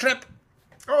Herbalist. Clip.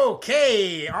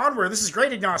 Okay, onward. This is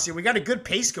great, Ignacio. We got a good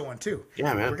pace going too.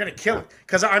 Yeah, man. We're gonna kill it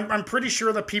because I'm pretty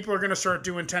sure that people are gonna start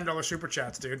doing $10 super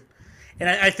chats, dude. And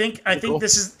I think Cool.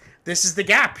 this is the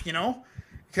gap, you know,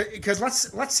 because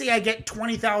let's say I get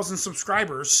 20,000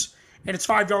 subscribers and it's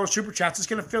 $5 super chats. It's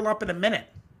gonna fill up in a minute.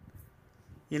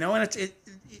 You know, and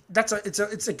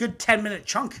it's a good 10-minute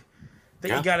chunk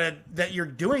that you're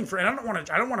doing for. And I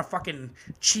don't want to fucking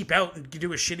cheap out and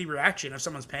do a shitty reaction if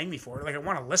someone's paying me for it. Like I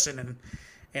want to listen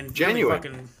and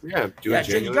Genuine. Really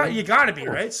Genuine. you got to be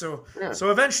right. So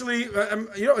eventually,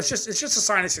 you know, it's just a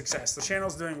sign of success. The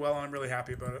channel's doing well, and I'm really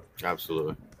happy about it.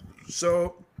 Absolutely.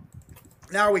 So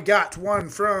now we got one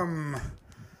from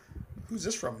who's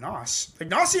this from? Nos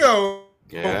Ignacio.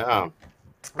 Yeah.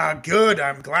 Good.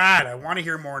 I'm glad. I want to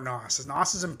hear more Nos.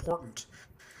 Nos is important.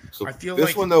 So I feel this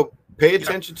like- one though, pay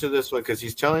attention to this one because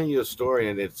he's telling you a story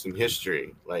and it's some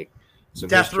history, like some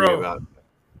Death history row. about.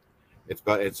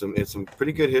 It's some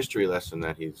pretty good history lesson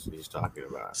that he's talking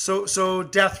about. So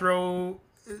Death Row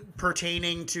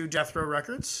pertaining to Death Row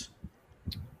Records?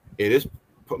 It is.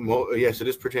 Yes, it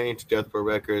is pertaining to Death Row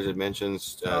Records. It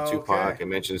mentions Tupac. Okay. It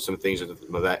mentions some things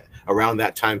that around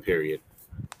that time period.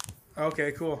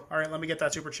 Okay, cool. All right, let me get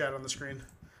that super chat on the screen.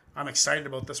 I'm excited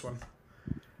about this one.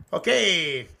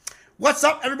 Okay. What's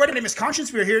up, everybody? My name is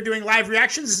Conshinz. We are here doing live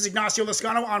reactions. This is Ignacio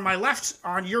Lascano on my left,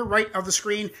 on your right of the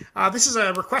screen. This is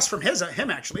a request from him,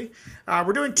 actually.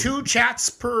 We're doing 2 chats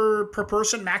per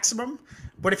person maximum.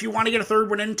 But if you want to get a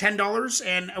third one in, $10.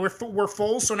 And we're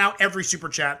full, so now every super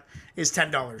chat is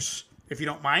 $10. if you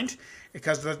don't mind,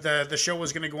 because the show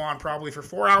was going to go on probably for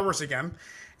 4 hours again.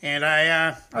 And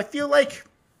I feel like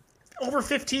over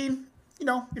 15, you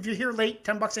know, if you're here late,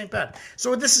 $10 ain't bad.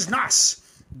 So this is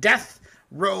NOS, Death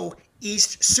Row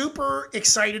East. Super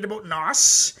excited about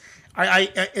NOS.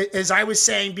 As I was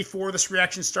saying before this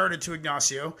reaction started to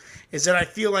Ignacio, is that I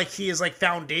feel like he is like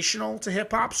foundational to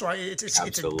hip hop. So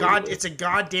it's a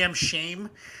goddamn shame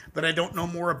that I don't know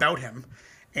more about him.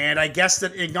 And I guess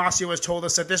that Ignacio has told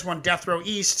us that this one, Death Row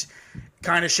East,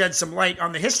 kind of shed some light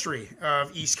on the history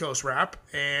of East Coast rap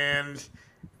and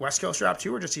West Coast rap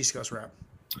too, or just East Coast rap.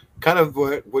 Kind of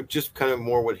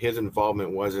what his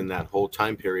involvement was in that whole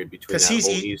time period between that whole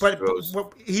East Coast.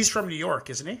 But he's from New York,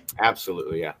 isn't he?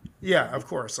 Absolutely, yeah. Yeah, of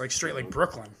course, like straight like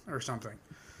Brooklyn or something.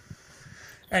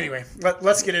 Anyway,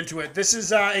 let's get into it. This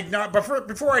is but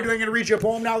before I do, I'm going to read you a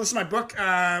poem now. This is my book,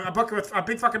 a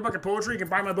big fucking book of poetry. You can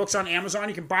buy my books on Amazon.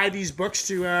 You can buy these books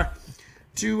to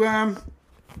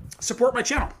support my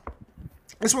channel.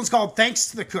 This one's called "Thanks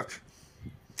to the Cook."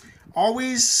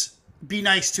 Always be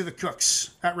nice to the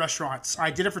cooks at restaurants.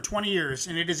 I did it for 20 years,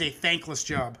 and it is a thankless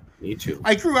job. Me too.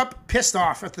 I grew up pissed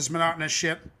off at this monotonous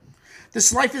shit.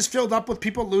 This life is filled up with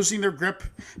people losing their grip.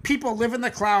 People live in the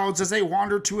clouds as they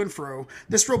wander to and fro.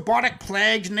 This robotic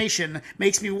plagued nation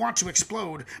makes me want to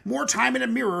explode. More time in a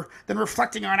mirror than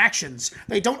reflecting on actions.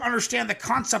 They don't understand the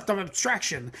concept of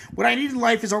abstraction. What I need in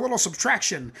life is a little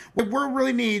subtraction. What the world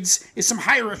really needs is some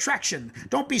higher attraction.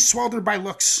 Don't be sweltered by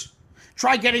looks.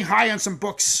 Try getting high on some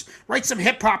books. Write some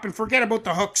hip-hop and forget about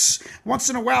the hooks. Once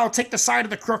in a while, take the side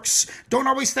of the crooks. Don't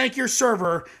always thank your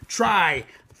server. Try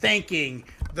thanking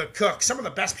the cook. Some of the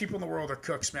best people in the world are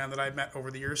cooks, man, that I've met over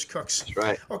the years. Cooks. That's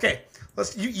right. Okay,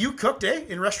 you cooked,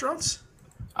 in restaurants?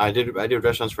 I did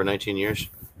restaurants for 19 years.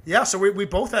 Yeah, so we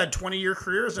both had 20-year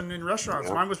careers in restaurants.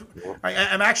 Yeah. Mine was.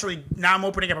 I'm actually now I'm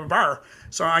opening up a bar,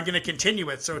 so I'm going to continue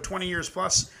it. So 20 years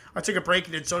plus. I took a break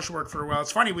and did social work for a while.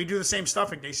 It's funny, we do the same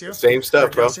stuff, Ignacio. Same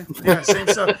stuff, bro. Yeah, same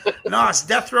stuff. No, it's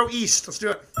Death Row East. Let's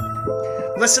do it.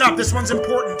 Listen up. This one's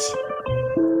important.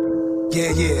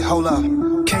 Yeah, hold up.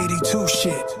 KD2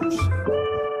 shit.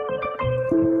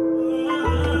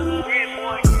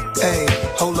 Hey,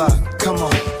 hold up. Come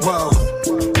on. Whoa.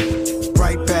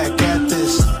 Right back at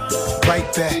this. Right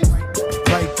back.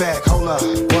 Hold up.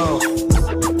 Whoa.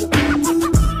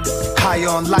 High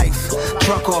on life.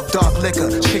 Drunk off dark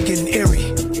liquor, chicken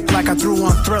eerie. Like I threw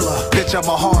on Thriller. Bitch, I'm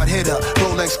a hard hitter.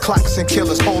 Rolex clocks and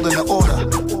killers holding the order.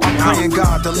 I'm praying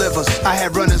God delivers. I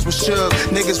had runners with Suge.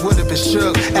 Niggas would have been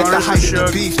shook. At the height of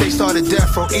the beef, they started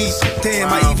Death Row East.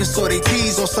 Damn, I even saw they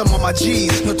tease on some of my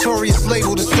G's. Notorious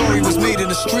label, the story was made in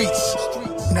the streets.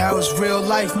 Now it's real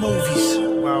life movies.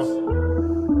 Wow.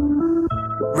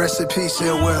 Rest in peace,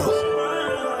 Ill Will.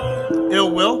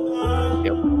 Ill Will?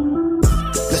 Yep.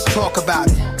 Let's talk about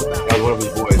it. That was one of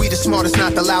his boys. We the smartest,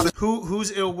 not the loudest.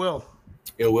 Who's Ill Will?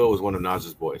 Ill Will was one of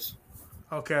Nas's boys.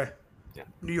 Okay. Yeah.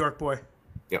 New York boy.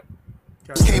 Yep.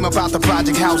 Came about the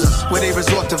project houses where they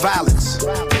resort to violence.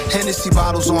 Hennessy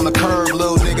bottles on the curb,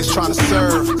 little niggas trying to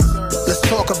serve. Let's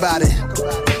talk about it.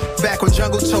 Back when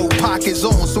Jungle told pockets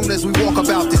on, soon as we walk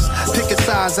about this. Picket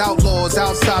signs, outlaws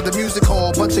outside the music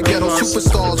hall. Bunch of ghetto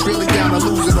superstars really down to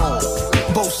lose it all.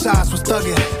 Both sides was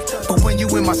thugging, but when you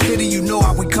in my city, you know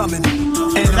how we coming.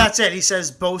 And that's it. He says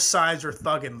both sides are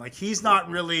thugging. Like, he's not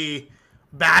really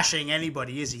bashing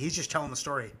anybody, is he? He's just telling the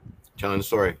story. Telling the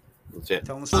story. That's it.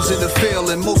 Telling the story. In the field,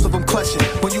 and most of them clutching.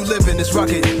 When you live in this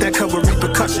rugged, that come with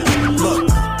repercussions. Look,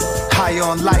 high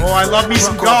on life. Oh, I love me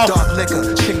some golf. Dark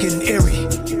liquor, chicken eerie.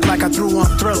 Like I threw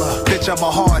on Thriller. Bitch, I'm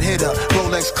a hard hitter.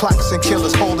 Rolex clocks and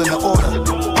killers holding the order.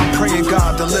 I'm praying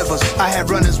God delivers. I had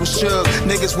runners with Suge.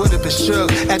 Niggas would have been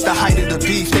shook. At the height of the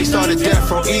beef, they started Death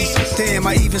Row East. Damn,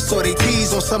 I even saw they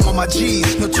tease on some of my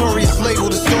G's. Notorious label,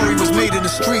 the story was made in the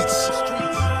streets.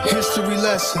 History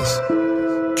lessons.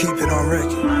 Keep it on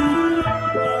record.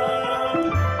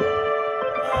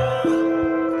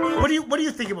 What do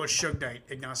you think about Suge Knight,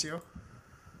 Ignacio?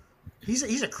 He's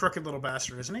a crooked little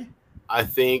bastard, isn't he? I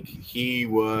think he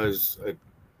was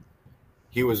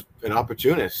an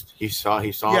opportunist. He saw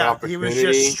an opportunity. He was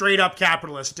just straight up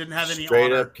capitalist. Didn't have any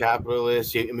straight honor. Up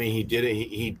capitalist. He did it.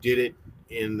 He did it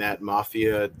in that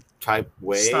mafia type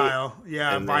way. Style.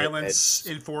 Yeah. And violence,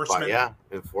 enforcement.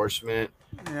 Enforcement.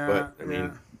 Yeah. But I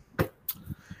mean,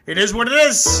 it is what it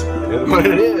is. It is what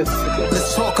it is.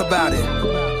 Let's talk about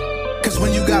it. Cause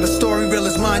when you got a story real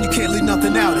as mine, you can't leave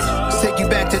nothing out it. Take you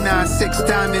back to 9-6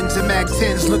 diamonds and Mag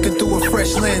 10s, looking through a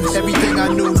fresh lens. Everything I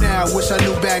knew now, wish I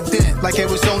knew back then. Like it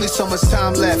was only so much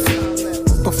time left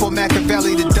before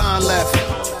Machiavelli the Don left.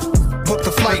 Booked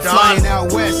the flight flying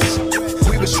out west.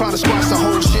 We was trying to squash the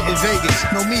whole shit in Vegas.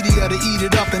 No media to eat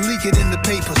it up and leak it in the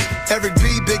papers. Eric B,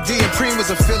 Big D, and Preem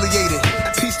was affiliated.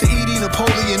 Peace to Edie,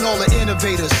 Napoleon, all the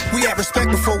innovators. We had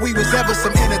respect before we was ever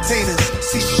some entertainers.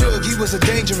 See Suge, he was a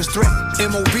dangerous threat.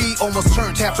 M.O.B. almost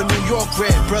turned half of New York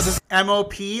red. Brothers.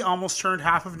 M.O.P. almost turned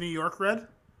half of New York red?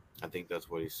 I think that's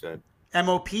what he said.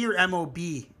 M.O.P. or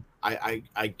M.O.B.? I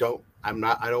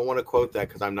don't want to quote that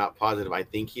because I'm not positive. I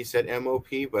think he said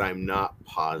M.O.P., but I'm not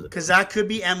positive. Because that could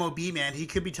be M.O.B., man. He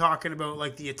could be talking about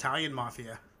like the Italian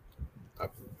mafia.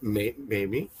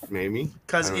 Maybe.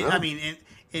 Because I mean,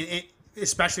 in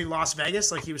especially Las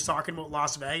Vegas, like he was talking about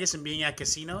Las Vegas and being at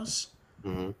casinos.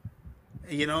 Mm-hmm.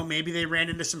 You know, maybe they ran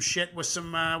into some shit with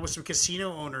some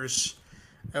casino owners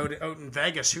out in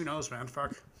Vegas. Who knows, man?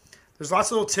 Fuck. There's lots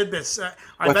of little tidbits.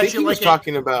 I think he was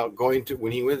talking about going to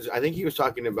when he was. I think he was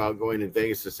talking about going to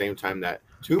Vegas the same time that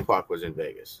Tupac was in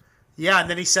Vegas. Yeah, and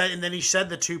then he said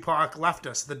that Tupac left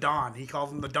us. The Don. He called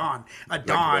him the Don. A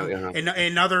Don.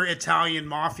 Another Italian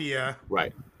mafia.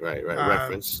 Right.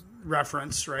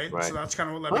 Reference, right? So that's kind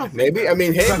of what led me. Maybe. I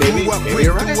mean, hey, maybe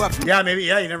you're right. Yeah, maybe.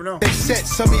 Yeah, you never know. They said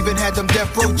some even had them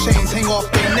death row chains hang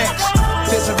off their necks.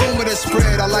 There's a rumor that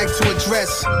spread I like to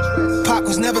address. Pac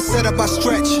was never set up by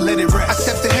Stretch. Let it rest. I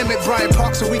stepped to him at Bryant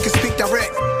Park so we could speak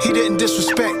direct. He didn't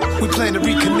disrespect. We plan to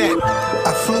reconnect.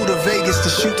 I flew to Vegas to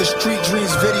shoot the Street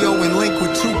Dreams video and link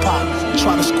with Tupac.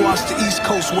 Try to squash the East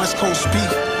Coast, West Coast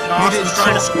beef. He didn't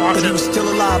talk, but he was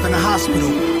still alive in the hospital.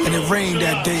 And it rained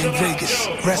that day in Vegas.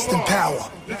 Rest in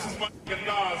power. This is Mike and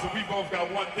Nas, and we both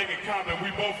got one thing in common.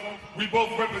 We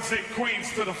both represent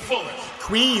Queens to the fullest.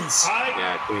 Queens. Right?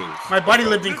 Yeah, Queens. My buddy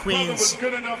lived in This Queens. brother was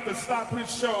good enough to stop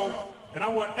his show, and I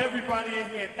want everybody in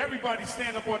here, everybody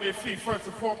stand up on their feet first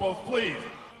and foremost, please.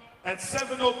 At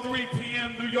 7:03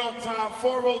 p.m. New York time,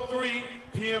 4:03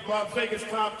 p.m. Las Vegas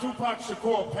time, Tupac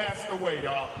Shakur passed away,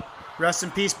 y'all. Rest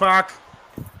in peace, Pac.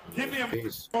 Give me a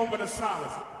moment of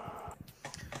silence.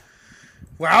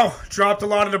 Wow, dropped a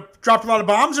lot of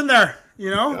bombs in there. You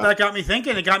know, that got me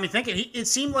thinking. It got me thinking. It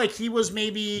seemed like he was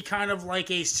maybe kind of like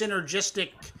a synergistic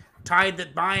tide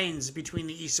that binds between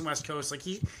the East and West Coast. Like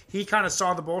he kind of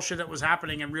saw the bullshit that was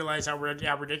happening and realized how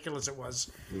ridiculous it was.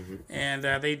 Mm-hmm. And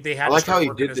they had. I like how he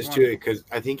did this too, because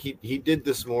I think he did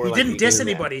this more. He didn't diss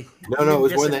anybody. No, it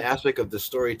was more in the aspect of the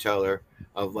storyteller.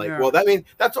 Of like, well, I mean,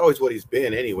 that's always what he's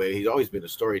been anyway. He's always been a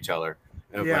storyteller.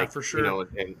 Of like, for sure. You know,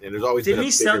 and there's always been a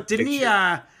bigger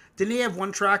picture. Didn't he have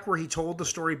one track where he told the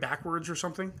story backwards or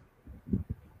something?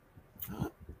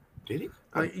 Did he?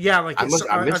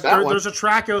 There's a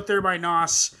track out there by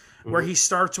Nas where he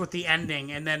starts with the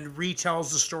ending and then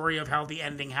retells the story of how the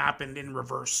ending happened in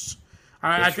reverse.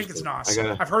 I think it's Nas.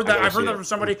 I've heard that from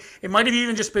somebody. It might have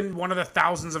even just been one of the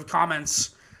thousands of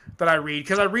comments that I read,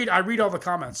 because I read all the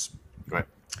comments. Right.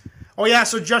 Oh yeah,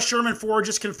 so Just Sherman 4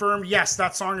 just confirmed. Yes,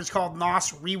 that song is called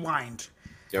Nos Rewind.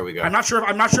 There we go. I'm not sure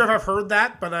if I've heard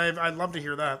that, but I'd love to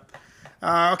hear that.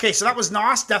 Okay, so that was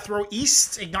Nos, Death Row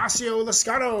East, Ignacio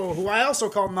Lascato, who I also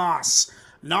call Nos.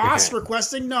 Nos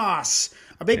requesting Nos.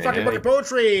 A big fucking book of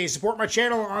poetry. Support my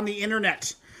channel on the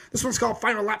internet. This one's called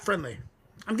Final Lap Friendly.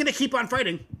 I'm gonna keep on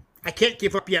fighting. I can't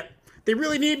give up yet. They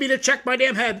really need me to check my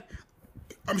damn head.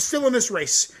 I'm still in this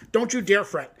race. Don't you dare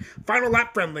fret. Final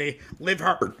Lap Friendly. Live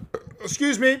hard.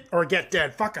 Excuse me, or get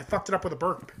dead. Fuck, I fucked it up with a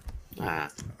burp. I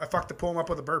fucked the poem up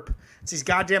with a burp. It's these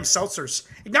goddamn seltzers.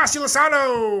 Ignacio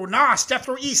Lozano, Nos, Death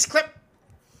Row East, clip.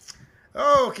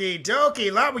 Okay,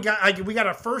 dokie. We got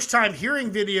a first time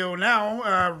hearing video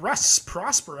now. Russ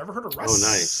Prosper. Ever heard of Russ? Oh,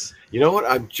 nice. You know what?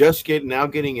 I'm just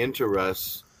getting into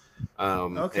Russ.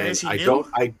 Okay, is he new?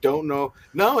 I don't know.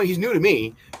 No, he's new to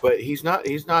me, but he's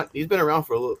been around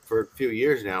for a few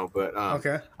years now. But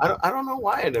okay, I don't know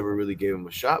why I never really gave him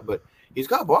a shot. But he's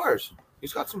got bars.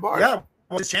 He's got some bars. Yeah.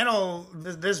 Well, his channel,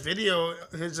 this video,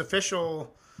 his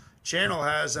official channel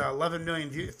has 11 million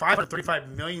views, 535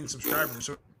 million subscribers.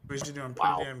 So he's doing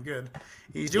pretty damn good.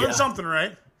 He's doing something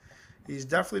right. He's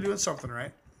definitely doing something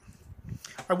right.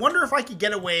 I wonder if I could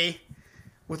get away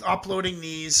with uploading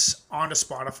these onto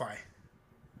Spotify.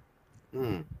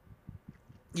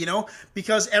 You know,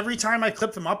 because every time I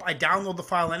clip them up, I download the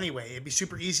file anyway. It'd be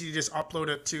super easy to just upload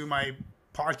it to my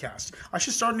podcast. I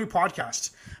should start a new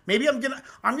podcast. Maybe I'm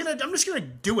just gonna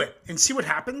do it and see what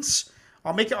happens.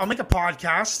 I'll make a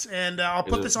podcast and I'll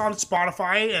put this on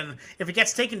Spotify, and if it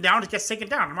gets taken down, it gets taken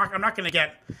down. I'm not gonna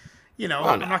get,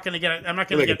 I'm not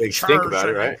gonna get charged about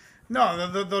it, right?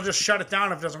 No, they'll just shut it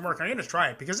down if it doesn't work. I'm gonna try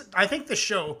it because I think the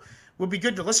show would be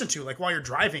good to listen to, like while you're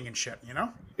driving and shit. You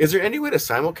know? Is there any way to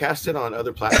simulcast it on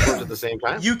other platforms at the same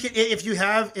time? You can, if you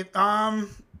have it.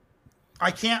 I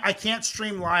can't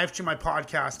stream live to my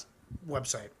podcast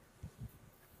website.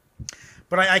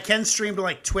 but I can stream to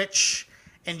like Twitch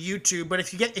and YouTube. But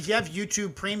if you have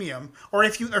YouTube Premium, or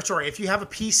if you have a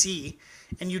PC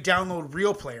and you download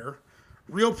Real Player,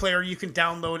 you can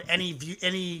download any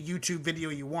YouTube video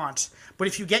you want. But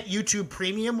if you get YouTube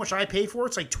Premium, which I pay for,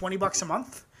 it's like $20 a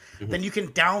month, then you can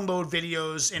download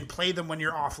videos and play them when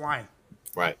you're offline.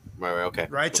 Right. Okay.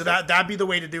 Right. So that'd be the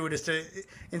way to do it, is to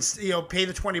pay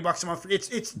the $20 a month.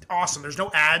 It's awesome. There's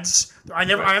no ads. I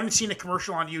haven't seen a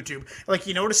commercial on YouTube. Like,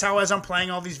 you notice how as I'm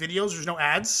playing all these videos, there's no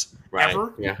ads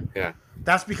ever. Yeah.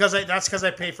 That's because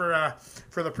I pay for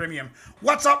the premium.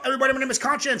 What's up, everybody? My name is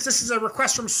Conshinz. This is a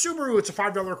request from Subaru. It's a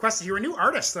 $5 request to hear a new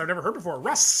artist that I've never heard before.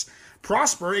 Russ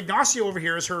Prosper. Ignacio over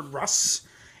here has heard Russ.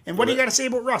 And what do you got to say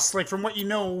about Russ? Like, from what you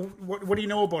know, what do you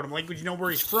know about him? Like, would you know where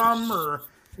he's from, or?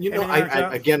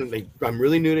 I'm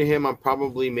really new to him. I'm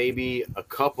probably maybe a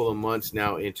couple of months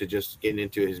now into just getting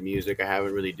into his music. I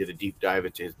haven't really did a deep dive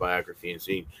into his biography and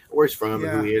seeing where he's from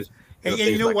and who he is. And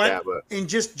you know what? And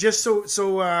just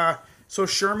so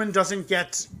Sherman doesn't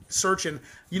get searching.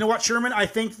 You know what, Sherman? I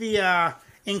think the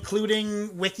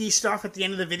including wiki stuff at the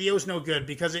end of the video is no good,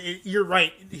 because you're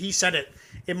right. He said it.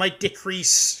 It might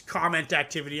decrease comment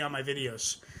activity on my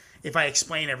videos if I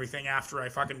explain everything after I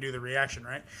fucking do the reaction,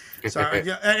 right? So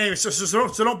anyway,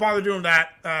 so don't bother doing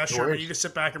that, Sherman. You just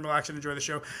sit back and relax and enjoy the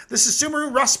show. This is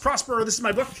Subaru Russ Prosper. This is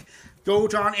my book. Go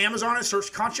on Amazon and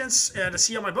search Conshinz to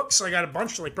see all my books. I got a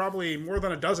bunch, like probably more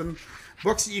than a dozen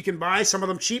books that you can buy. Some of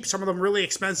them cheap, some of them really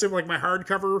expensive. Like my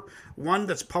hardcover one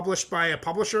that's published by a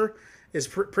publisher is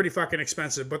pretty fucking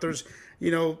expensive. But there's,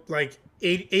 like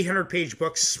 800-page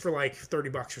books for like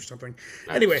 $30 or something.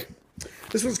 Nice. Anyway,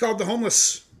 this one's called The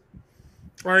Homeless.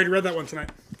 I already read that one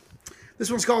tonight.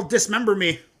 This one's called Dismember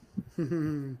Me.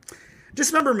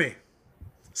 Dismember me.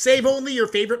 Save only your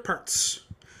favorite parts.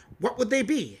 What would they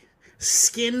be?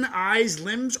 Skin, eyes,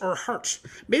 limbs, or heart?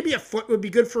 Maybe a foot would be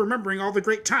good for remembering all the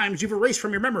great times you've erased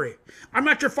from your memory. I'm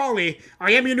not your folly.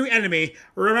 I am your new enemy.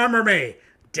 Remember me.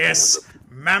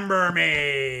 Dismember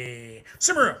me.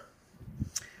 Subaru.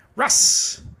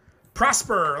 Russ.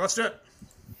 Prosper. Let's do it.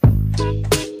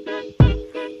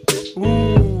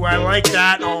 Ooh, I like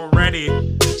that already.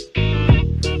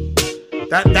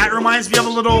 That reminds me of a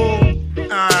little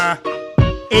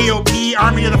AOP,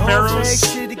 Army of the Pharaohs.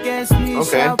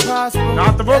 Okay.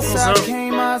 Not the vocals, though.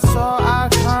 I saw, I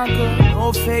conquered.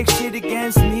 No fake shit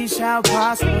against me shall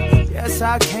prosper. Yes,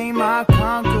 I came, I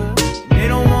conquered. They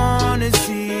don't wanna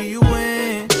see you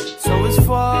win, so it's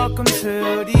fuck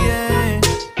until the end.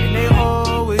 And they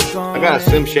always gonna. I got a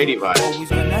Slim Shady vibe.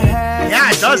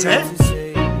 Yeah, it does, eh?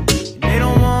 They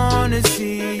don't wanna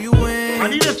see you win.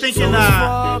 I'm even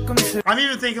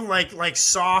thinking like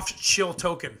soft chill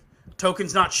Token.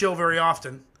 Token's not chill very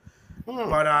often.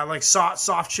 But like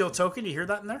soft chill Token, you hear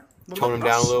that in there? Tone him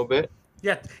down a little bit.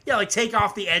 Yeah, like take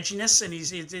off the edginess, and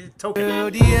he's Token.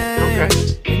 Okay.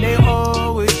 And they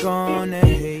always gonna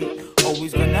hate,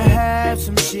 always gonna have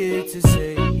some shit to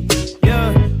say.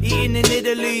 Yeah, eating in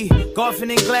Italy,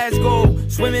 golfing in Glasgow,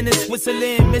 swimming in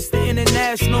Switzerland, Mr.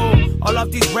 International. All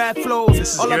of these rap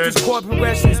flows, all of these chord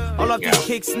progressions, all of these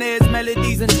kick snares,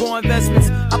 melodies, and core investments.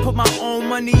 I put my own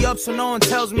money up so no one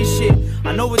tells me shit.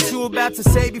 I know what you about to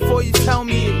say before you tell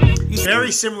me it.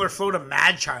 Very similar flow to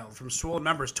Mad Child from Swollen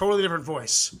Members. Totally different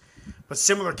voice, but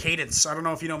similar cadence. I don't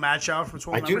know if you know Mad Child from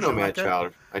Swollen Members. I do know Mad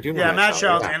Child. Yeah, Mad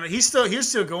Child, and he's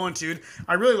still going, dude.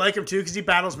 I really like him too because he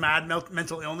battles mad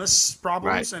mental illness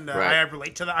problems, and I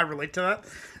relate to that.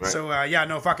 Right. So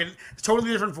fucking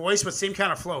totally different voice, but same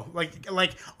kind of flow,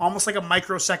 like almost like a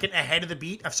microsecond ahead of the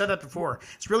beat. I've said that before.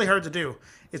 It's really hard to do.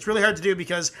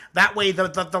 Because that way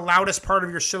the loudest part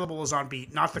of your syllable is on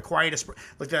beat, not the quietest.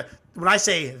 Like when I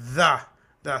say the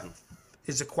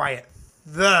is the quiet,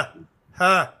 the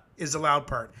is the loud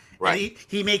part. Right.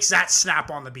 He makes that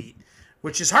snap on the beat,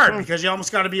 which is hard because you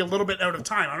almost got to be a little bit out of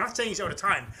time. I'm not saying he's out of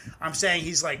time. I'm saying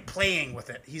he's like playing with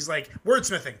it. He's like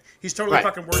wordsmithing. He's totally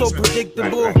fucking wordsmithing. So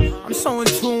predictable. I'm so in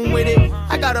tune with it.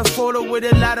 I got a photo with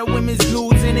a lot of women's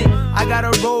nudes in it. I got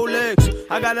a Rolex.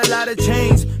 I got a lot of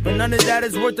chains, but none of that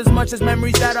is worth as much as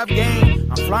memories that I've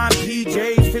gained. I'm flying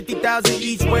PJs, 50,000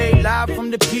 each way, live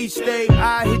from the Peach State.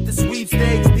 I hit the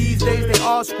sweepstakes. These days they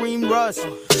all scream Russ.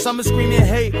 Some are screaming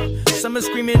hate, some are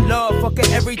screaming love. Fuck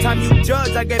it, every time you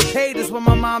judge, I get paid. That's what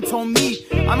my mom told me.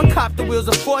 I'ma cop the wheels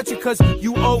of fortune, cause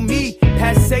you owe me.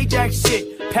 That Sajak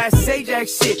shit. Past Sajak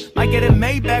shit. Might get a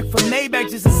Maybach from Maybach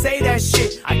just to say that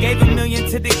shit. I gave $1 million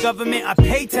to the government, I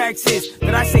pay taxes.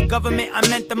 Did I say government? I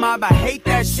meant the mob, I hate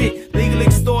that shit. Legal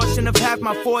extortion of half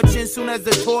my fortune. Soon as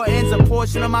the tour ends, a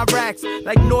portion of my racks.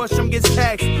 Like Nordstrom gets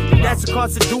taxed. That's the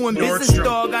cost of doing business,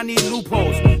 dog. I need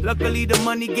loopholes. Luckily, the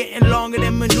money getting longer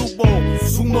than Manubo.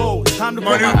 Sumo, time to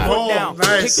put my foot down.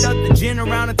 Nice. Picked up the gin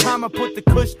around the time I put the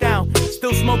kush down.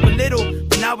 Still smoke a little,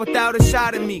 but not without a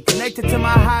shot of me. Connected to my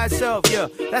higher self, yeah,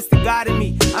 that's the God in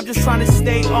me. I'm just trying to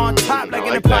stay on top like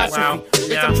an apostrophe. Wow.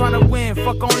 Bitch, I'm trying to win,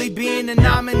 fuck only being a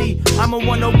nominee. I'm a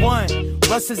 101,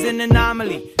 Russ is an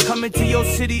anomaly. Coming to your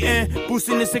city and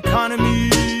boosting this economy.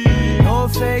 No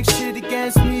fake shit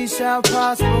against me shall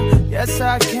prosper. Yes,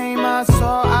 I came, I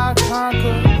saw, I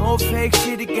conquered. No fake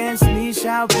shit against me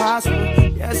shall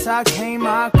prosper. Yes, I came,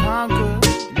 I conquered.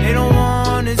 They don't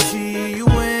wanna see you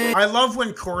win. I love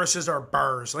when choruses are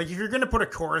bars. Like if you're gonna put a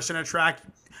chorus in a track,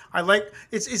 I like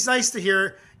it's nice to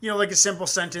hear, you know, like a simple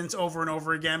sentence over and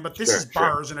over again. But this is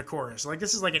bars in a chorus. Like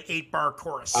this is like an 8-bar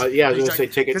chorus. Yeah, I was gonna say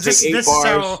take 8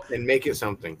 bars and make it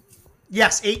something.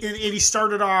 Yes, 8, and he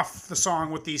started off the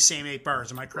song with these same 8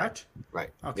 bars. Am I correct? Right.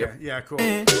 Okay. Yep. Yeah. Cool.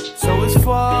 So it's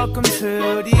fuck 'em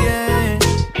till the end,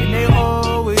 and they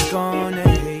always gonna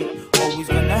hate, always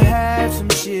gonna have some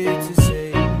shit to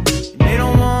say. And they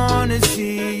don't wanna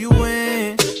see you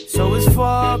win. So it's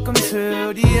fuck 'em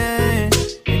till the end,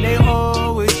 and they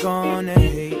always gonna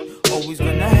hate, always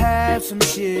gonna have some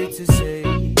shit to say.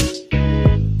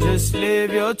 Just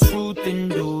live your truth and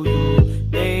do you.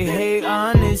 They hate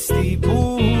honesty,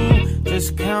 boo.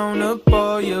 Just count up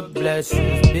all your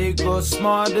blessings. Big or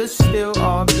small, they're still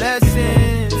all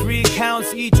blessings. 3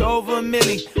 counts each over a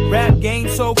milli. Rap game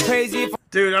so crazy.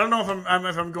 Dude, I don't know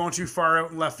if I'm going too far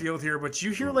out in left field here, but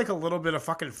you hear like a little bit of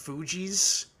fucking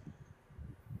Fugees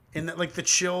in that, like the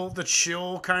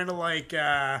chill kind of like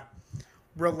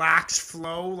relaxed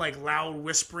flow, like loud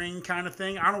whispering kind of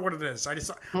thing. I don't know what it is. I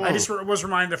just was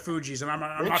reminded of Fugees, and I'm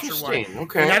not sure why.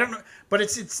 Okay. Like, I don't know, but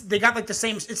it's they got like the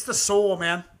same. It's the soul,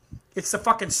 man. It's the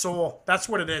fucking soul. That's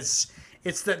what it is.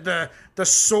 It's the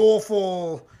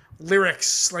soulful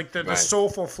lyrics, like the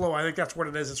soulful flow. I think that's what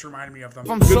it is. It's reminding me of them.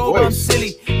 I'm sober, I'm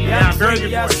silly. Yeah, very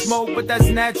good I voice. smoke, but that's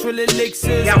natural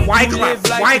elixir. Yeah, Wyclef.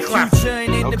 Like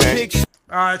Wyclef. Okay.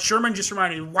 Sherman just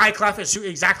reminded me. Wyclef is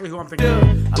exactly who I'm thinking.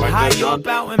 I'm high up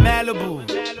out in Malibu.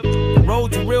 The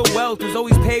road to real wealth is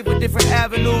always paved with different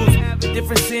avenues. The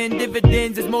difference in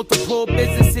dividends is multiple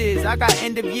businesses. I got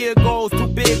end of year goals too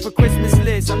big for Christmas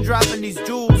lists. I'm dropping these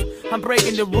jewels. I'm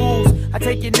breaking the rules. I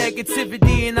take your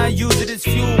negativity and I use it as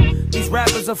fuel. These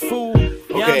rappers are fool.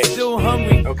 Yeah, I'm still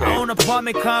hungry. I own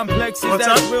apartment complexes.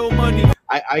 That's real money.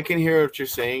 I can hear what you're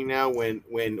saying now. When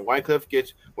Wyclef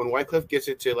gets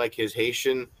into like his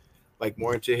Haitian, like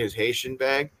more into his Haitian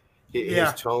bag,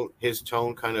 his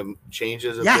tone kind of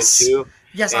changes a bit too.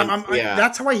 Yes,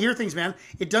 that's how I hear things, man.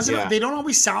 It doesn't. Yeah. They don't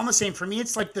always sound the same. For me,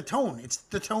 it's like the tone. It's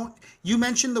the tone. You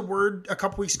mentioned the word a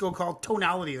couple weeks ago called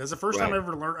tonality. That's the first time I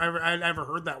ever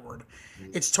heard that word.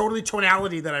 It's totally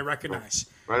tonality that I recognize.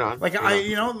 Right on. Like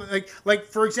like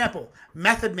for example,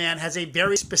 Method Man has a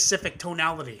very specific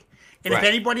tonality. And if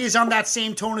anybody is on that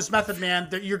same tone as Method Man,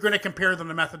 you're going to compare them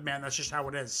to Method Man. That's just how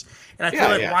it is. And I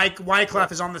feel like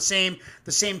Wyclef is on the same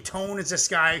tone as this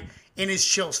guy in his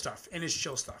chill stuff.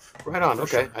 Right on.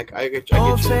 Okay. Sure. I get you.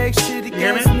 No fake shit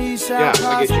against me shall prosper.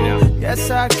 I get you now. Yes,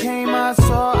 I came, I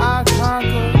saw, I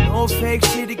conquered. No fake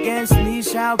shit against me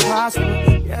shall prosper.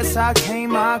 Yes, I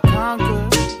came, I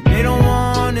conquered. They don't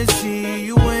wanna see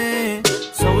you win,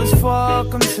 so it's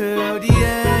fuck 'em till the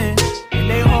end. And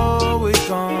they always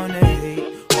gonna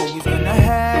hate, always gonna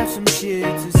have some shit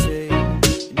to say.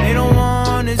 And they don't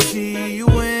wanna see you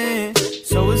win,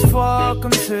 so it's fuck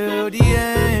 'em till the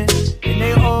end. And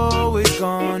they always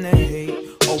gonna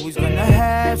hate, always gonna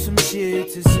have some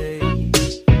shit to say.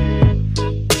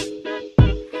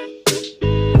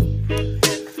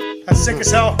 That's sick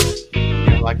as hell.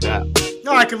 Yeah, I like that.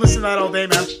 No, I could listen to that all day,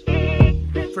 man.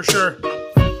 For sure.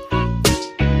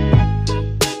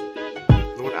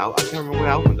 I can't remember what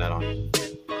album that on.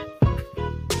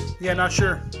 Yeah, not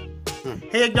sure.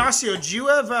 Hey Ignacio, do you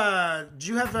have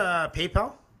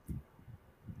PayPal?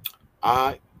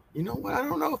 You know what? I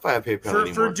don't know if I have PayPal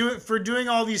anymore. For doing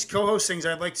all these co-host things,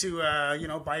 I'd like to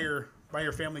buy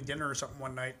your family dinner or something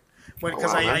one night.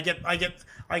 Because I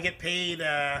get paid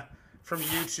from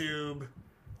YouTube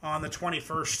on the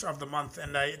 21st of the month,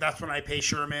 and that's when I pay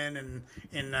Sherman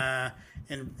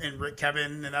and Rick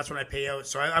Kevin, and that's when I pay out.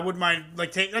 So I wouldn't mind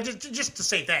just to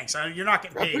say thanks. You're not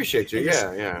getting paid. I appreciate you.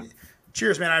 Yeah.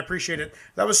 Cheers, man. I appreciate it.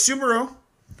 That was Sumeru.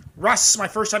 Russ, my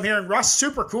first time hearing Russ.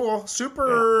 Super cool.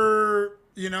 Super,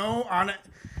 on it.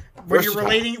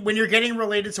 when you're getting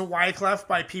related to Wyclef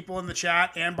by people in the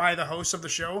chat and by the host of the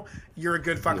show, you're a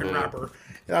good fucking rapper.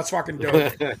 That's fucking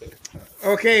dope.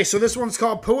 Okay, so this one's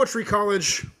called Poetry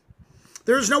College.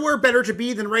 There's nowhere better to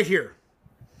be than right here.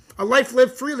 A life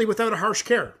lived freely without a harsh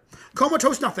care.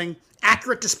 Comatose nothing,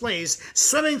 accurate displays,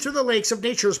 swimming through the lakes of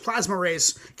nature's plasma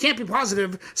rays. Can't be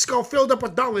positive, skull filled up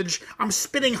with knowledge. I'm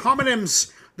spitting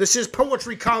homonyms. This is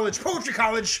Poetry College. Poetry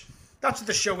College. That's what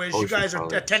the show is. You guys are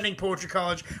attending Poetry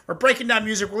College. We're breaking down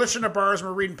music. We're listening to bars. And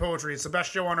we're reading poetry. It's the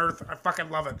best show on earth. I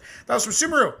fucking love it. That was from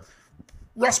Sumeru.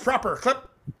 Russ Proper. Clip.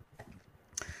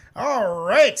 All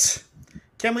right.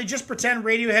 Can we just pretend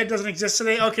Radiohead doesn't exist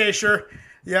today? Okay, sure.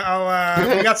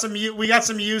 Yeah, we got some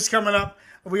Muse coming up.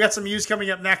 We got some Muse coming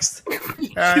up next.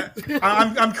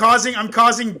 I'm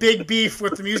causing big beef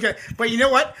with the Muse guy. But you know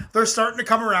what? They're starting to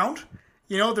come around.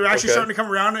 You know, they're actually starting to come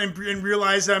around and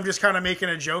realize that I'm just kind of making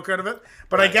a joke out of it.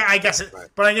 But I guess it. Right.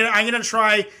 But I'm gonna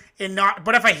try and not.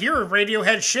 But if I hear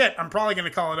Radiohead shit, I'm probably gonna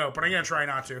call it out. But I'm gonna try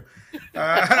not to,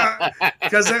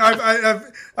 because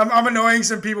I'm annoying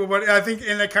some people. But I think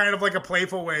in a kind of like a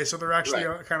playful way, so they're actually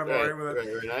kind of alright with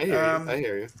it. Right. I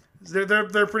hear you.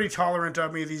 They're pretty tolerant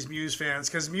of me, these Muse fans,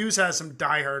 because Muse has some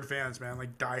diehard fans, man,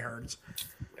 like diehards.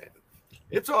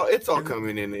 It's all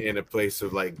coming in a place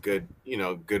of like good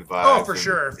vibes. Oh, for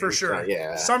sure.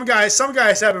 Yeah. Some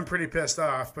guys have been pretty pissed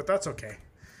off, but that's okay.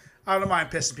 I don't mind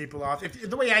pissing people off. If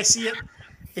the way I see it,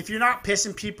 if you're not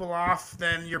pissing people off,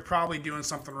 then you're probably doing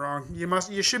something wrong.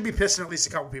 You should be pissing at least a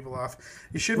couple people off.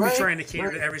 You shouldn't be trying to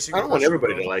cater to every single. I don't want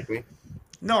everybody to like me.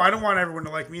 No, I don't want everyone to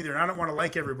like me either, and I don't want to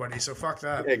like everybody, so fuck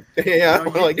that. Yeah, I don't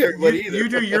want to like everybody either. You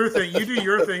do your thing. You do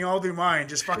your thing. I'll do mine.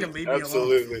 Just fucking leave me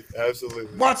alone. Absolutely.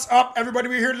 What's up, everybody?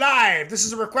 We're here live. This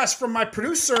is a request from my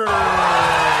producer.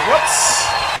 Whoops.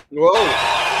 Whoa.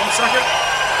 1 second.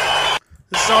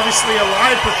 This is obviously a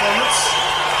live performance.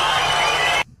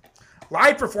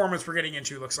 Live performance we're getting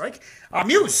into, looks like.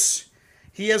 Muse.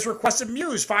 He has requested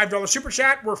Muse. $5 super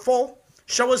chat. We're full.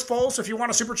 Show is full, so if you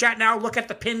want a super chat now, look at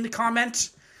the pinned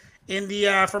comment in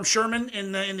the from Sherman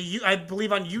in the I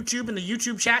believe on YouTube in the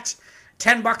YouTube chat.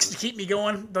 $10 to keep me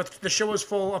going. The show is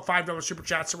full of $5 super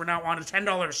chats, so we're now on to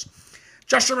 $10.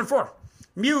 Just Sherman 4.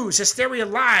 Muse Hysteria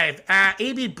Live.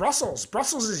 AB Brussels.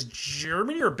 Brussels is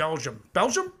Germany or Belgium?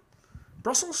 Belgium?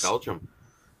 Brussels? Belgium.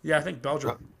 Yeah, I think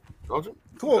Belgium. Belgium.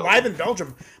 Cool. Belgium. Live in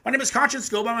Belgium. My name is Conshinz.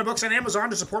 Go buy my books on Amazon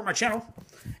to support my channel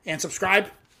and subscribe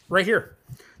right here.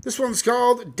 This one's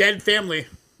called Dead Family.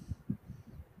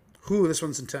 Ooh, this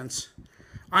one's intense.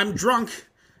 I'm drunk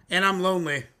and I'm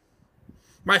lonely.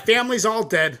 My family's all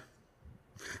dead.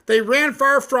 They ran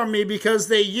far from me because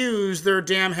they used their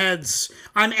damn heads.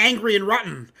 I'm angry and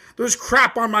rotten. There's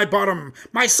crap on my bottom.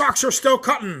 My socks are still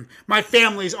cutting. My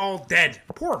family's all dead.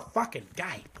 Poor fucking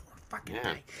guy.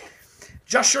 Guy.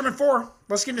 Just Sherman 4.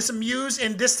 Let's get into some Muse.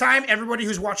 And this time, everybody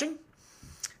who's watching,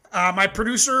 my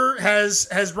producer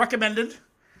has recommended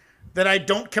that I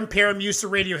don't compare Muse to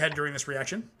Radiohead during this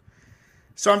reaction.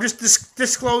 So I'm just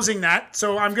disclosing that.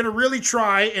 So I'm going to really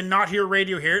try and not hear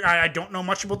Radiohead. I don't know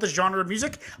much about this genre of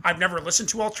music. I've never listened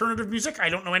to alternative music. I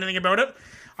don't know anything about it.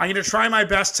 I'm going to try my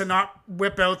best to not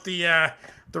whip out the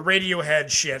Radiohead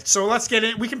shit. So let's get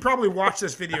in. We can probably watch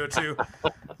this video too.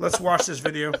 Let's watch this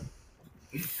video.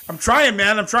 I'm trying,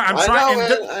 man. I'm trying. I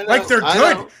know. Like, they're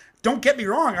good. Don't get me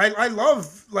wrong. I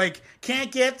love, like,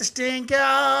 can't get the stink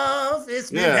off. It's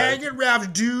been hanging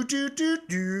around.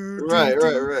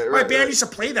 Right. My band used to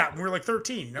play that when we were like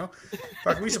 13, you know?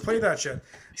 Like, we used to play that shit.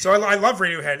 So I love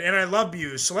Radiohead and I love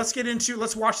Muse. So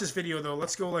let's watch this video though.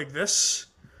 Let's go like this.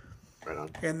 Right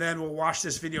on. And then we'll watch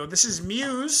this video. This is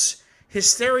Muse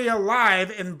Hysteria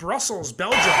Live in Brussels,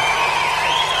 Belgium.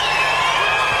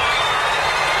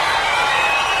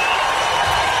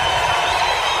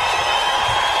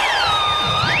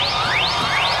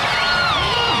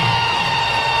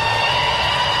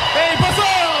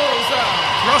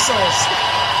 Brussels.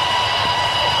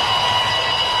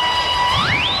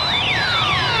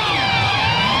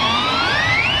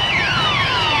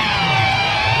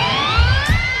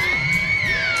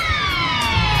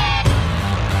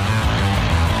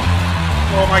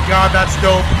 Oh my God, that's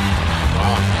dope.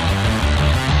 Wow.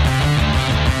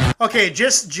 Okay,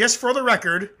 just for the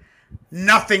record,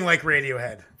 nothing like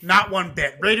Radiohead. Not one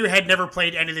bit. Radiohead never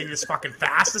played anything this fucking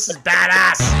fast. This is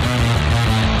badass.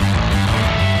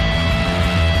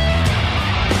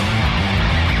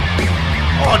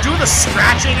 Oh, do the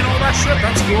scratching and all that shit?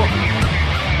 That's cool.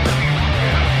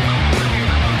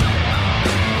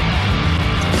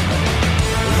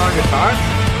 Was it on guitar?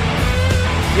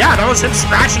 Yeah, that was him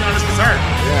scratching on his guitar.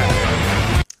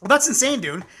 Yeah. Well, that's insane,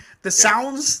 dude. The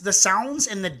sounds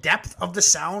and the depth of the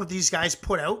sound these guys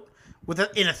put out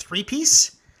in a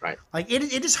 3-piece. Right. Like it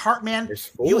is hard, man. It's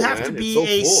full, you have man. to be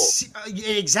It's so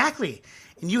exactly,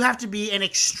 and you have to be an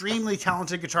extremely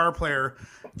talented guitar player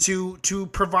to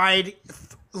provide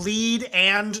lead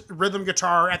and rhythm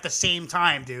guitar at the same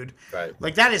time, dude. Right.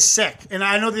 Like that is sick. And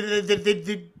I know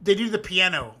they do the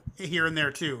piano here and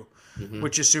there too,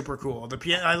 which is super cool. The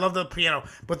piano, I love the piano.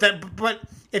 But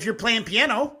if you're playing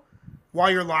piano while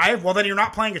you're live, well then you're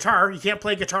not playing guitar. You can't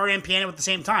play guitar and piano at the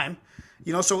same time.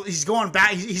 You know, so he's going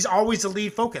back. He's always the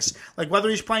lead focus. Like whether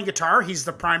he's playing guitar, he's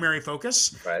the primary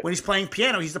focus. Right. When he's playing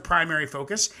piano, he's the primary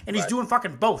focus, and he's Right. doing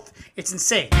fucking both. It's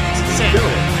insane. It's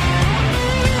insane.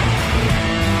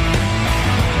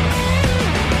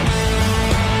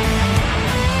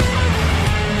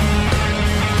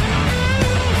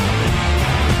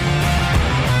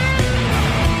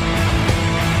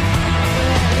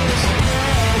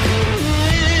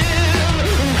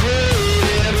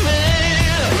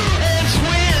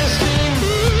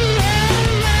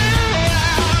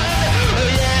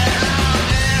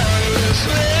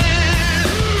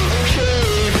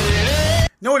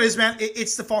 No, it is, man.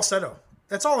 It's the falsetto.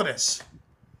 That's all it is.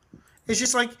 It's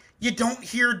just like you don't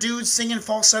hear dudes singing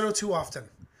falsetto too often.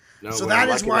 No, So we're that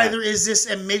not is liking why that. there is this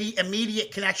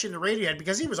immediate connection to Radiohead,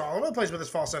 because he was all over the place with his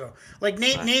falsetto. Like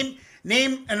name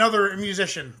another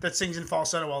musician that sings in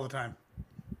falsetto all the time,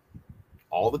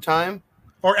 all the time,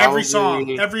 or every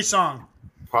Probably- song.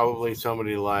 Probably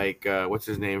somebody like what's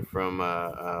his name from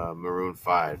Maroon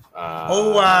 5.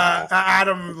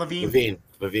 Adam Levine.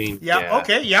 Levine. Yeah.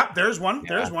 Okay. Yeah. There's one.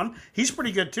 Yeah. There's one. He's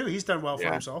pretty good too. He's done well for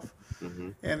Yeah. himself. Mm-hmm.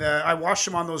 And I watched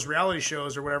him on those reality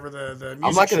shows or whatever the music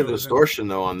I'm liking the shows. distortion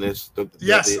though on this.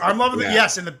 Yes, I'm loving yeah. it.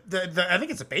 Yes, and the I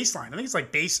think it's a bass line. I think it's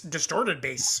like distorted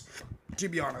bass. To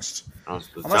be honest, It sounds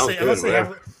good,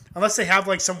 unless they have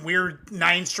like some weird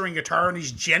 9-string guitar and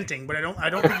he's genting, but I don't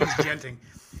think he's genting.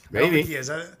 I don't Maybe. think he is.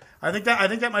 I think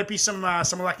that might be some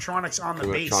electronics on the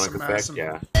bass. Electronic effect,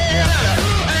 yeah. Like,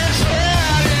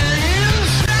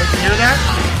 you hear that?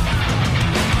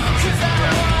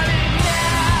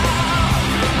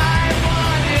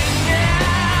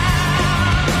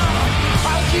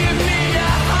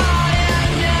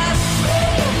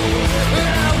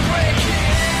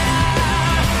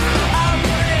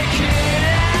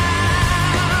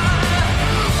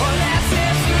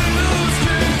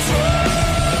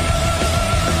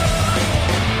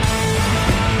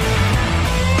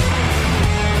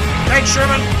 Thanks,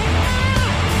 Sherman.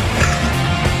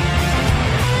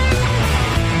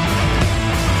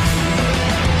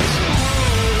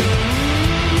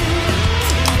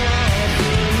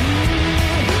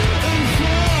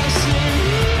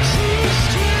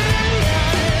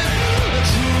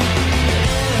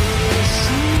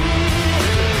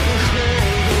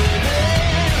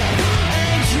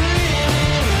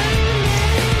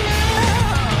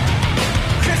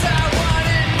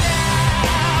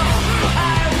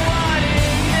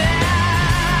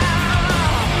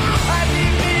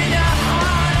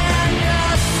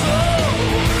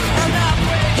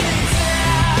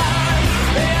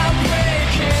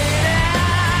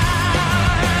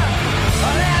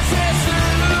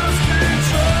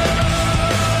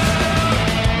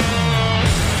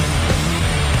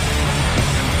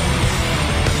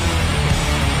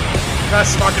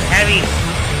 That's fucking heavy.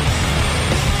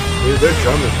 Dude, their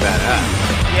drum is badass.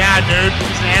 Yeah, dude,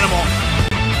 he's an animal.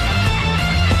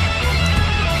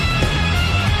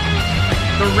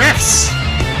 The riffs.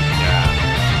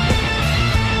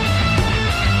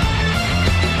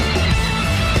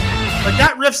 Like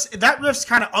that riff's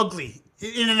kind of ugly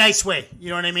in a nice way. You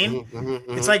know what I mean?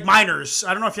 It's like minors.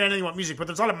 I don't know if you know anything about music, but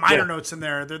there's a lot of minor notes in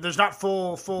there. There's not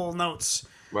full notes.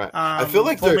 Right. I feel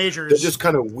like full they're majors. just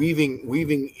kind of weaving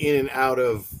in and out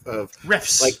of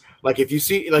riffs. Like if you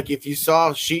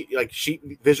saw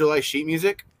visualize sheet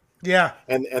music. Yeah.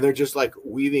 And they're just like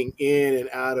weaving in and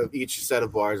out of each set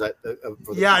of bars.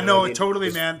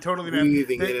 Totally, man.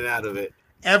 Weaving in and out of it.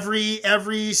 Every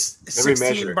 16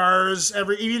 measure. bars,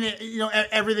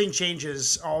 everything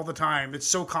changes all the time. It's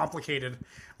so complicated.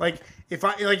 Like if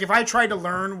I tried to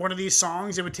learn one of these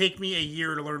songs, it would take me a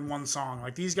year to learn one song.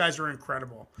 Like these guys are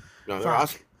incredible. No, they're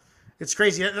awesome. It's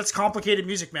crazy. That's complicated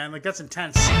music, man. Like that's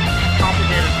intense.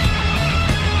 Complicated.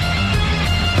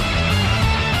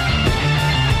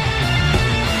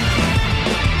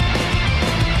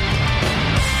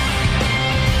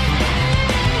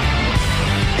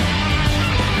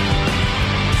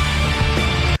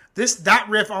 That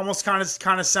riff almost kind of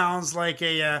sounds like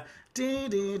a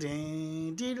what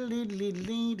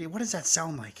does that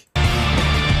sound like?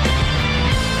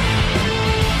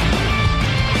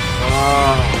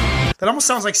 That almost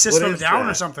sounds like System of a Down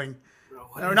or something.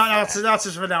 No, not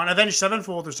just for down. Avenged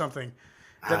Sevenfold or something.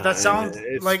 That sounds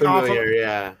it's like familiar, awful.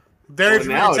 yeah. Very well,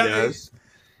 now familiar. it does.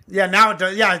 Yeah, now it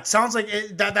does. Yeah, it sounds like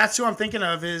that's who I'm thinking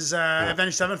of is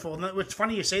Avenged Sevenfold. It's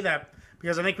funny you say that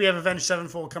because I think we have Avenged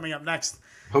Sevenfold coming up next.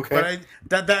 Okay.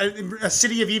 But a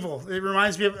City of Evil. It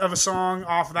reminds me of a song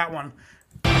off of that one.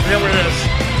 I forget what it is.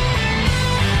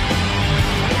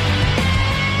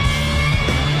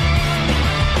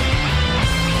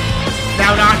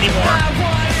 Now not anymore.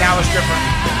 Now it's different.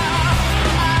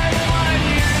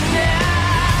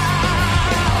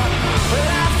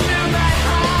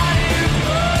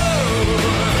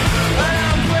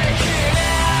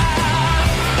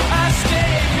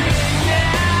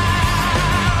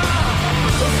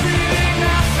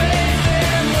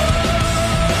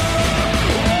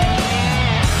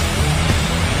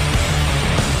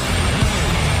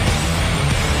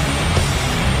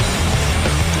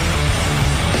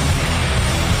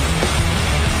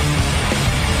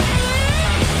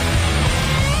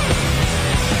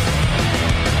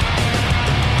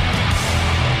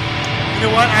 You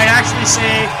know what? I'd actually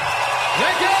say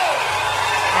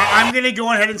I'm going to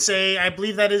go ahead and say I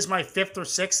believe that is my 5th or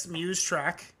 6th Muse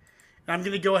track. And I'm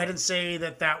going to go ahead and say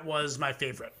that was my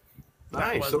favorite.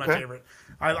 That was my favorite.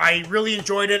 I really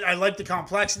enjoyed it. I liked the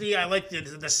complexity. I liked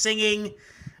the singing.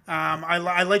 I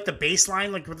like the bass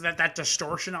line, like with that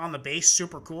distortion on the bass.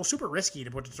 Super cool. Super risky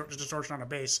to put distortion on a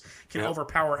bass. Can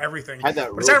overpower everything. Had that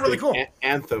but it's really cool.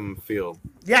 Anthem feel.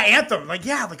 Yeah, Anthem. Like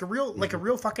a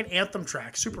real fucking Anthem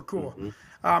track. Super cool.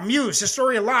 Muse,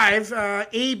 Historia Live,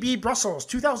 A.B. Brussels,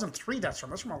 2003. That's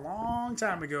from a long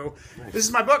time ago. Nice. This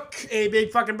is my book, A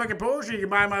Big Fucking Book of Poetry. You can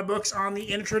buy my books on the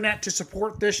internet to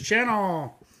support this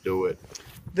channel. Do it.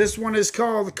 This one is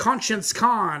called Conshinz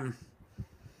Con.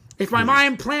 If my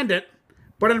mind planned it,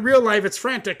 but in real life it's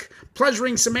frantic.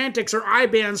 Pleasuring semantics or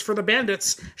I-bands for the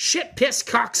bandits. Shit, piss,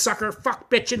 cocksucker, fuck,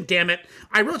 bitch, and damn it.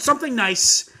 I wrote something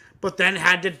nice, but then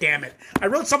had to damn it. I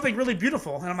wrote something really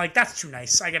beautiful, and I'm like, that's too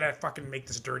nice. I gotta fucking make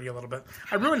this dirty a little bit.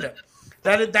 I ruined it.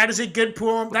 That is a good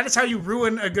poem. That is how you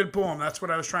ruin a good poem. That's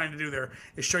what I was trying to do there,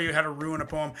 is show you how to ruin a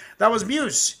poem. That was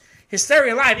Muse.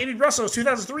 Hysteria Live, A.B. Brussels,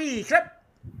 2003. Clip.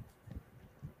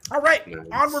 All right, nice.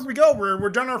 Onward we go. We're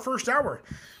done our first hour.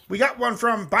 We got one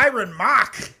from Byron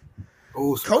Mock.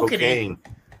 Oh, cocaine.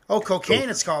 Oh, cocaine.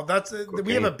 It's called. That's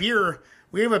we have a beer.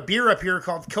 We have a beer up here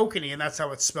called Kokanee, and that's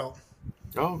how it's spelled.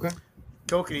 Oh, okay.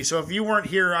 Kokanee. So if you weren't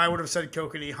here, I would have said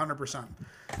Kokanee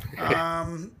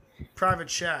 100%. Private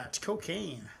chat.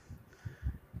 Cocaine.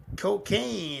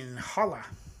 Holla.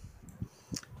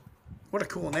 What a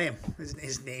cool name.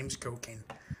 His name's Cocaine.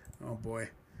 Oh boy.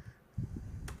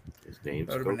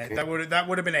 That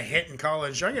would have been a hit in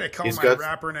college. I'm gonna call my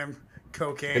rapper name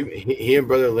Cocaine. He and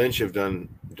Brother Lynch have done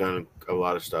a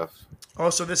lot of stuff.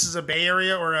 Oh, so this is a Bay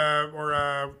Area or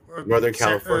a Northern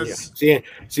California. See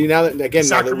now that again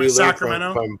now that we learn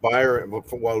from Byron.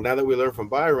 Well, now that we learn from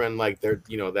Byron, like they're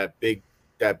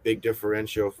that big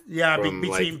differential. Yeah,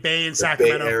 between Bay and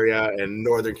Sacramento, Bay Area and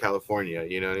Northern California.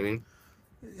 You know what I mean?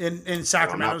 In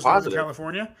Sacramento, Northern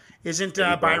California, isn't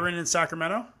Byron in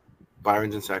Sacramento?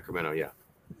 Byron's in Sacramento, yeah.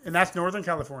 And that's Northern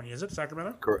California, is it?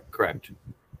 Sacramento? Correct.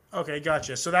 Okay,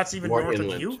 gotcha. So that's even more north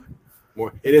inland. of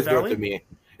you? It is north of me.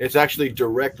 It's actually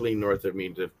directly north of me.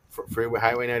 The freeway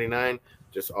Highway 99,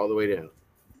 just all the way down.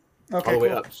 Okay, all the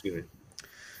way up, excuse me.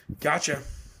 Gotcha.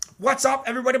 What's up,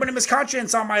 everybody? My name is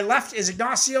Conshinz. On my left is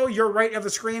Ignacio. Your right of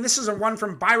the screen. This is a one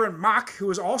from Byron Mock,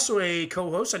 who is also a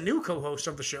co-host, a new co-host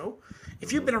of the show.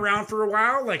 If you've been around for a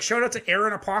while, like shout out to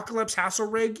Aaron Apocalypse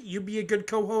Hasselrig. You'd be a good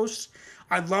co-host.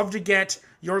 I'd love to get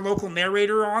your local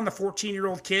narrator on, the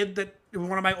 14-year-old kid that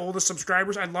one of my oldest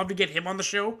subscribers. I'd love to get him on the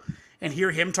show and hear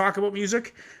him talk about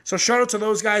music. So shout out to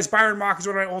those guys. Byron Mock is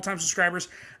one of my old-time subscribers.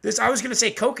 I was going to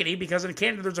say Kokanee because in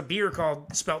Canada there's a beer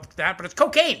spelled that, but it's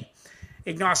cocaine.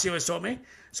 Ignacio has told me.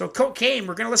 So cocaine,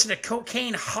 we're going to listen to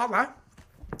Cocaine Holla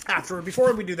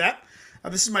before we do that.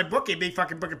 This is my book, A Big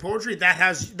Fucking Book of Poetry.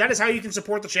 That is how you can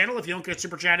support the channel if you don't get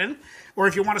super chat in. Or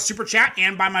if you want to super chat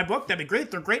and buy my book, that'd be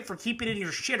great. They're great for keeping in your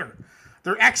shitter.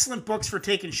 They're excellent books for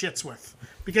taking shits with.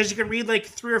 Because you can read like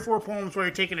 3 or 4 poems while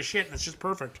you're taking a shit, and it's just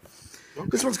perfect. Okay.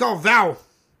 This one's called Vow.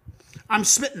 I'm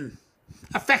smitten.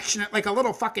 Affectionate like a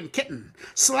little fucking kitten.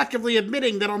 Selectively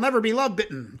admitting that I'll never be love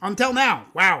bitten. Until now.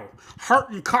 Wow. Heart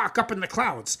and cock up in the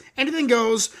clouds. Anything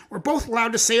goes. We're both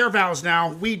allowed to say our vows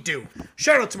now. We do.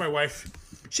 Shout out to my wife.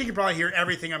 She can probably hear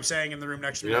everything I'm saying in the room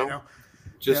next to me right now.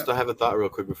 Just to have a thought real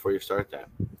quick before you start that.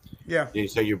 Yeah. You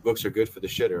say your books are good for the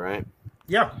shitter, right?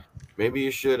 Yeah. Maybe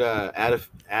you should add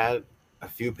a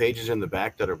few pages in the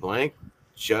back that are blank.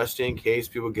 just in case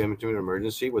people get into an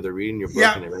emergency where they're reading your book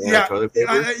and they ran out of toilet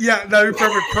paper? That'd be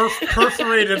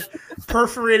perfect.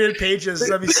 Perforated pages.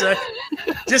 That'd be sick.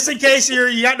 Just in case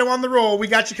you got no on the roll, we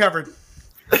got you covered.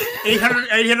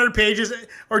 800 pages,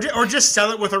 or just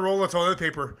sell it with a roll of toilet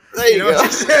paper. There you go.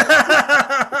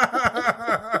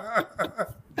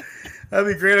 That'd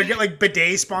be great. I'll get like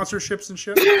bidet sponsorships and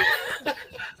shit.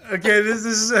 Okay, this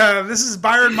is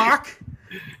Byron Mock.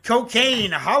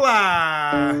 Cocaine,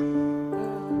 holla.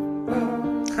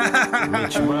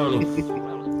 Mitch Brownie.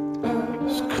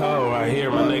 It's cold right here,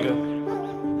 my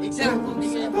nigga. Exactly,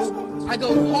 nigga. I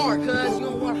go hard, cuz you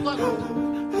don't want to fuck with me.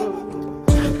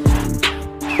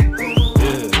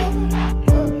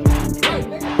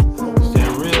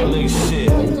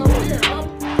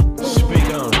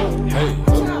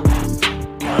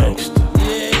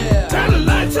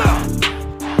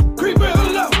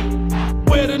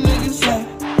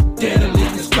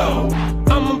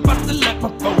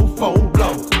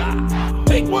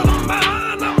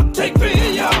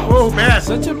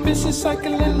 Such a vicious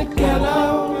cycle in the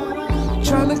ghetto,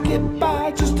 trying to get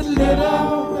by just a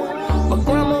little. My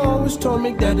grandma always told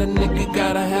me that a nigga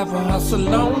gotta have a hustle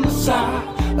on the side,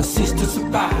 a cease to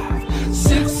survive.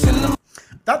 6 in the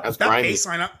that bass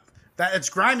line up. That it's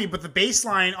grimy, but the bass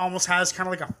line almost has kind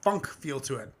of like a funk feel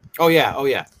to it. Oh yeah.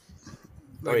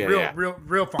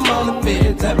 Real funk. I'm on the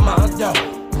bed at my door,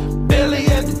 barely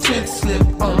had the chick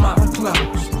slip on my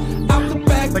clothes.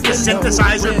 Like a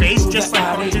synthesizer bass, just like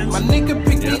Conshinz. My nigga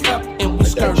picked me up and we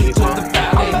skirted to the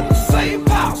valley. I'm at the same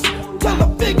house till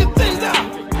I figure things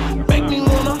out. Make me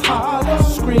wanna holler,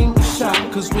 scream, shout.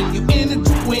 Cause when you in it,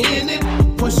 you win it.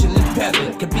 Pushing and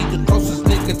peddling can be the closest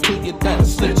nigga to you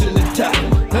that's snitching and telling.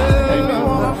 Make me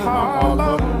wanna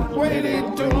holler,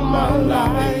 waiting through my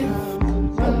life.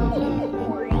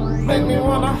 Make me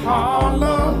wanna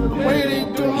holler,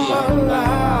 waiting through my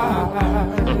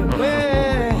life.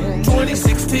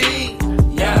 2016,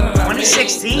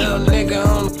 2016. Little nigga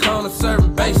on the corner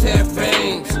serving bass head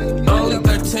fiends. Only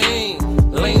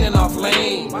 13, leaning off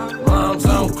lean. Mom's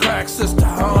on crack, sister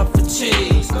hard for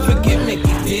cheese. Forget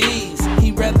Mickey D's,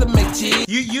 he rather make cheese.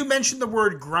 You mentioned the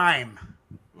word grime,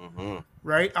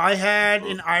 right? I had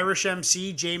an Irish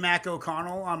MC, J Mac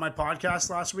O'Connell, on my podcast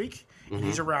last week. And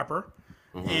he's a rapper,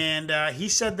 and he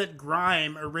said that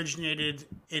grime originated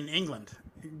in England.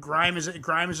 Grime is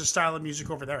a style of music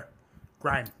over there.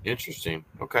 Grime. Interesting.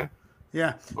 Okay.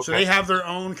 Yeah. Okay. So they have their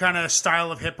own kind of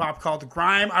style of hip hop called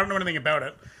grime. I don't know anything about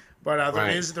it, but there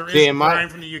is grime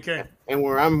from the UK. And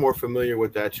where I'm more familiar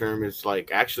with that term is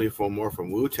like actually more from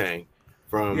Wu-Tang,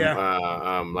 from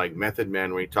like Method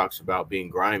Man, where he talks about being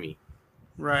grimy.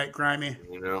 Right, grimy.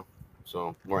 You know,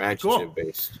 so more adjective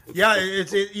based. Yeah,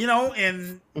 it's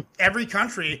in every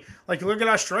country. Like look at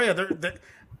Australia,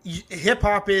 hip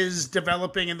hop is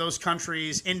developing in those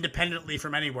countries independently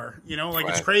from anywhere.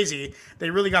 It's crazy. They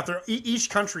really got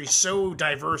each country so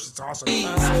diverse. It's awesome.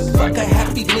 Like a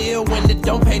happy meal when they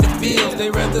don't pay the bills. They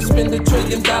rather spend $1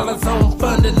 trillion on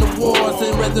funding the wars.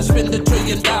 They rather spend $1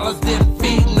 trillion than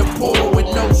feeding the poor with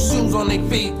no shoes on their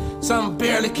feet. Some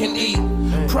barely can eat.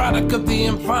 Product of the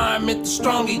environment, the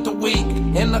strong eat the weak.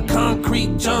 In a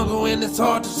concrete jungle and it's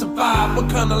hard to survive.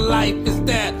 What kind of life is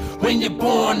that when you're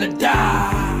born to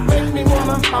die? Make me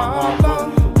wanna holler,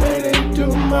 waiting to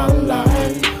my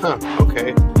life.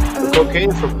 Okay. The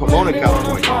cocaine from Pomona,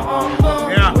 California.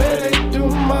 Yeah.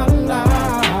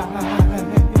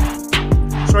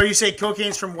 So you say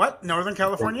cocaine's from what? Northern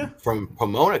California? From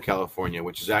Pomona, California,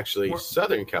 which is actually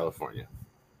Southern California.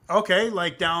 Okay,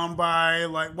 like down by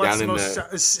what's the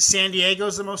most San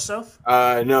Diego's the most south?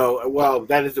 No, well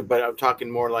that is, but I'm talking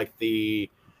more like the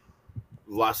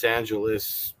Los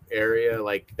Angeles area,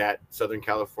 like that Southern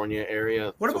California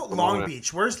area. What about Long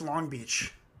Beach? Where's Long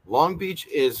Beach? Long Beach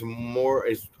is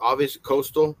obviously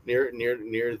coastal, near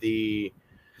the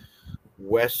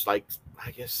west, like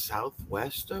I guess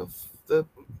southwest of the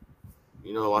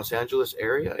Los Angeles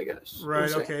area, I guess. Right.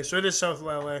 Okay. So it is south of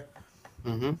LA.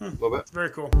 Mm-hmm. A little bit.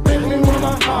 Very cool. Make me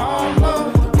wanna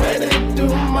holler, waiting through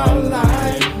my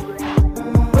life.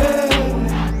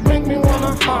 Make me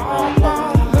wanna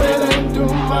holler, waiting through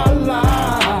my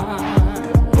life.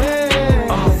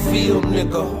 I'm a field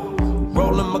nigga,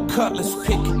 rolling my cutlass,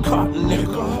 picking cotton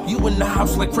nigga. You in the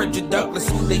house like Frederick Douglass.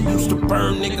 They used to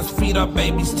burn niggas, feed our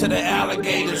babies to the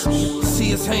alligators.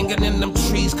 See us hanging in them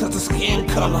trees cause of skin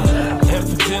color. And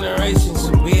for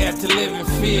generations, we had to live in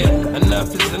fear.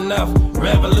 Enough is enough,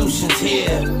 revolution's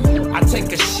here. I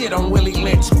take a shit on Willie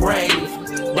Lynch's grave.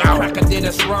 Now cracker did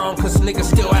us wrong cause niggas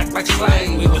still act like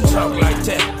slaves. We would talk like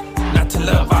that, not to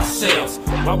love ourselves.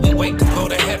 While we wait to go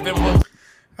to heaven,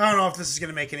 I don't know if this is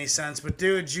gonna make any sense, but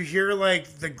dude, did you hear like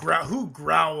who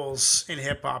growls in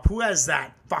hip hop? Who has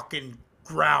that fucking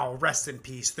growl? Rest in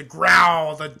peace. The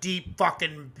growl, the deep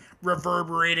fucking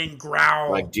reverberating growl.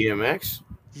 Like DMX?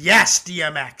 Yes,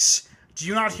 DMX. Do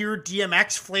you not hear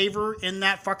DMX flavor in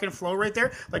that fucking flow right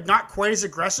there? Like, not quite as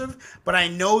aggressive, but I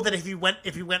know that if you went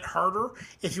harder,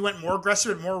 if you went more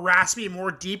aggressive and more raspy and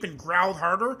more deep and growled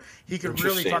harder, he could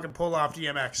really fucking pull off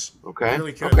DMX. Okay.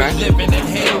 Really could. Okay. Living in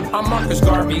hell, I'm Marcus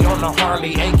Garvey on the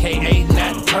Harley, aka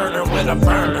Nat Turner with a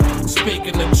burner.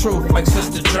 Speaking the truth like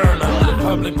Sister Journer. The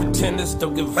public pretenders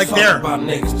don't give a fuck about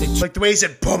niggas. Like the way he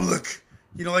said public.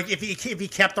 You know, like if he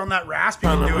kept on that rasp, he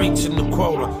Trying could to do reach it. in the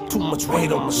quota, too much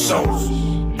weight on my shoulders.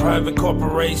 Private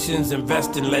corporations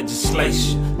invest in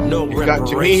legislation. No reparations.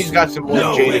 To me, he's got some more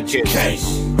Jada Kiss.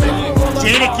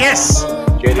 Jada Kiss.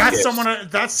 Kiss.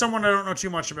 That's someone I don't know too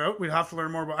much about. We'd have to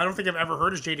learn more about. I don't think I've ever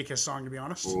heard his Jada Kiss song, to be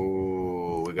honest.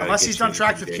 Ooh, unless he's done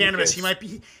tracks with Cannabis, he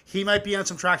might be on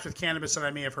some tracks with Cannabis that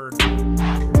I may have heard.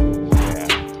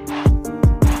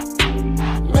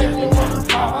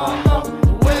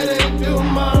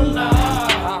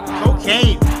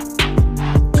 Cocaine.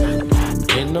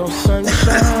 Ain't no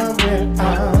sunshine where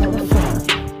I'm from.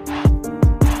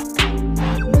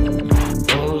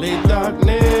 Only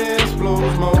darkness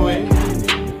blows my way.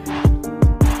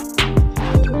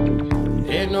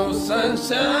 Ain't no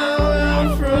sunshine where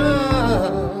I'm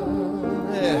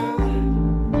from.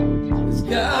 Yeah. It's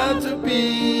got to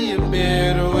be a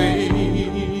better way.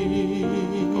 I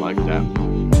like that.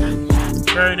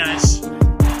 Very nice.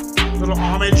 Little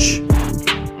homage.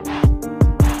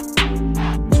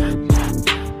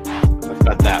 It's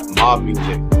got that mob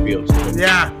music feel to it.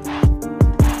 Yeah.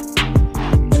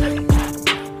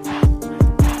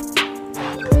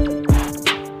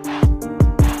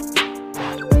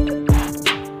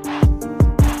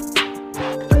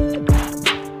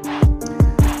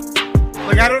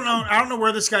 Like I don't know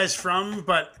where this guy's from,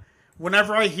 but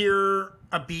whenever I hear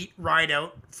a beat ride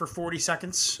out for 40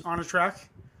 seconds on a track,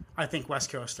 I think West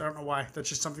Coast. I don't know why. That's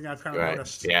just something I've kind of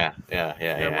noticed. Yeah.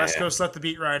 West Coast let the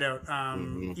beat ride out.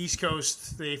 East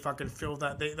Coast, they fucking filled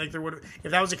that. They like there would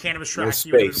if that was a Cannabis track,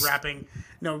 he would have been rapping.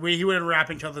 No, he would have been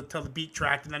rapping till the beat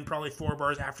tracked, and then probably 4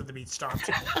 bars after the beat stopped.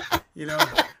 You know,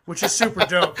 which is super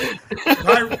dope.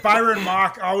 Byron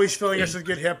Mock always filling us with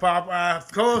good hip hop.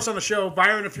 Co-host on the show,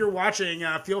 Byron. If you're watching,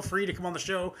 feel free to come on the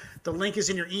show. The link is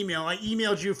in your email. I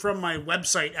emailed you from my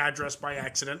website address by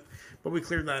accident, but we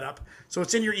cleared that up. So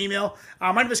it's in your email.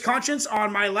 My name is Conshinz.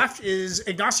 On my left is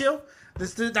Ignacio.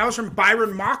 That was from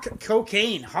Byron Mock,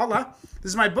 Cocaine. Holla.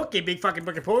 This is my book, a big fucking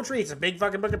book of poetry. It's a big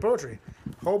fucking book of poetry.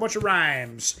 Whole bunch of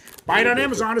rhymes. Buy it on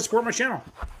Amazon to support my channel.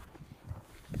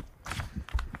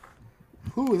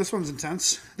 Ooh, this one's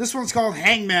intense. This one's called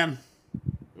Hangman.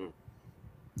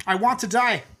 I want to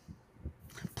die.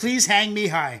 Please hang me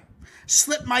high.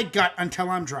 Slip my gut until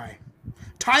I'm dry.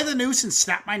 Tie the noose and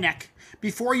snap my neck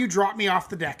before you drop me off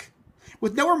the deck.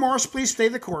 With no remorse, please stay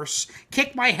the course.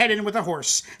 Kick my head in with a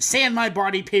horse. Sand my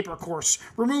body paper coarse.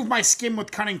 Remove my skin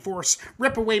with cunning force.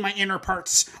 Rip away my inner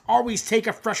parts. Always take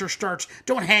a fresher start.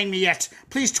 Don't hang me yet.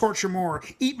 Please torture more.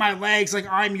 Eat my legs like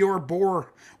I'm your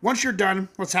boar. Once you're done,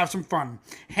 let's have some fun.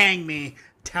 Hang me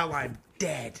till I'm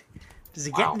dead. Does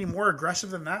it get any more aggressive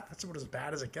than that? That's about as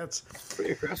bad as it gets.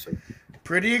 Pretty aggressive.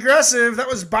 Pretty aggressive. That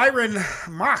was Byron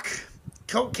Mock.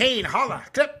 Cocaine. Holla.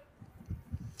 Clip.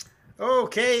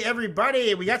 Okay,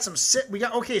 everybody, we got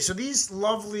okay, so these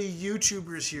lovely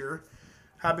YouTubers here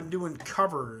have been doing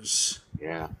covers.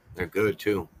 Yeah, they're good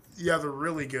too. Yeah, they're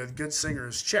really good. Good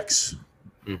singers. Chicks.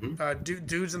 Mm-hmm.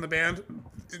 Dudes in the band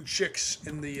and chicks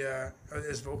in the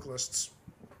as vocalists.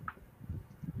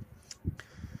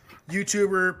 Pretty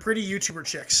YouTuber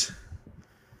chicks.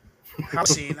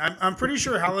 Halcyon. I'm pretty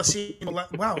sure Halcyon.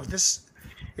 Wow, it is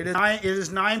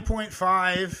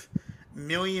 9.5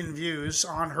 million views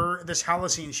on this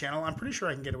Halcyon channel. I'm pretty sure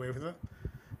I can get away with it.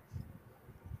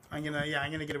 I'm gonna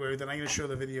get away with it. I'm gonna show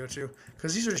the video too,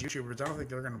 because these are just YouTubers. I don't think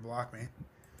they're gonna block me.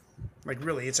 Like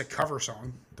really, it's a cover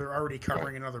song. They're already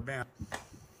covering another band.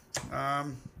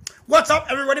 What's up,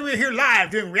 everybody? We're here live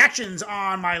doing reactions.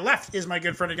 On my left is my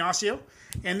good friend Ignacio,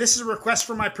 and this is a request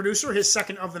from my producer, his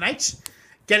second of the night.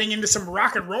 Getting into some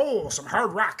rock and roll, some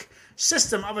hard rock.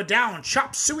 System of a Down,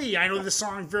 Chop Suey. I know this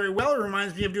song very well. It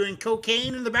reminds me of doing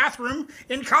cocaine in the bathroom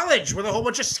in college with a whole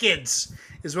bunch of skids,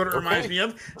 is what it reminds me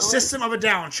of. System of a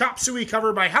Down, Chop Suey,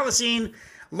 cover by Halcyon,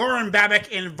 Lauren Babick,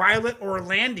 and Violet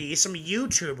Orlandi, some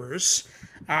YouTubers.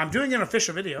 I'm doing an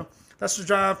official video. That's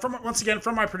once again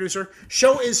from my producer.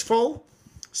 Show is full.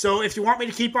 So if you want me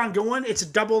to keep on going, it's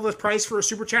double the price for a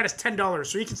super chat. It's $10.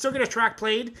 So you can still get a track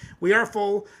played. We are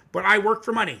full, but I work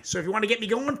for money. So if you want to get me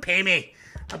going, pay me.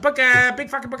 A book, a big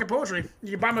fucking book of poetry.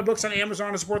 You can buy my books on Amazon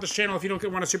and support this channel if you don't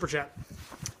want a super chat.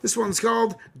 This one's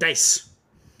called Dice.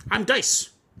 I'm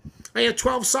Dice. I have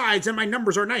 12 sides and my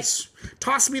numbers are nice.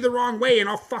 Toss me the wrong way and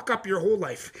I'll fuck up your whole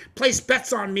life. Place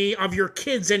bets on me of your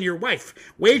kids and your wife.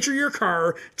 Wager your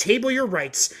car, table your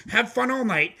rights. Have fun all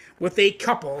night with a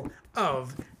couple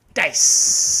of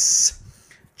dice.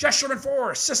 Just Sherman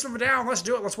 4, System of a Down. Let's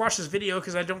do it. Let's watch this video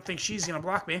because I don't think she's going to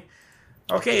block me.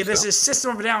 Okay, this is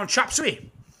System of a Down, Chop Suey.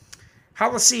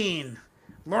 Holocene,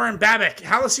 Lauren Babick.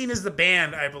 Holocene is the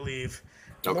band, I believe.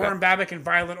 Okay. Lauren Babick and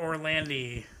Violet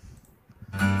Orlandi.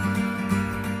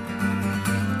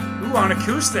 Ooh, on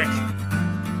acoustic.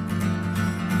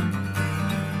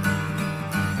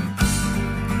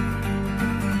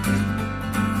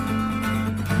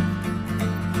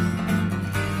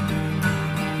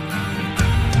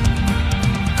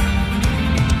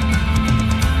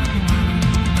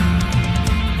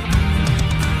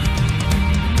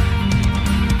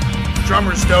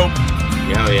 Drummer's dope.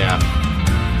 Hell yeah.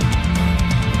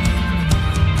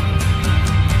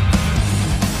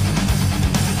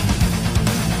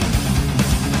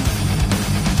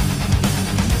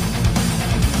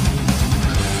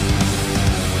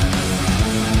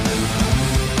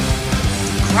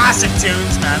 Classic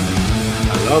tunes, man.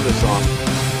 I love this song.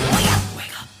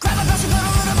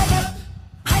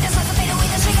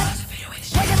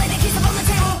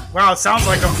 Wow, it sounds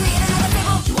like them.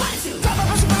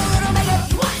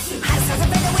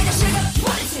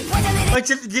 Like,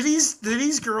 do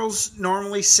these girls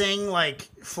normally sing like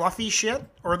fluffy shit,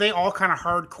 or are they all kind of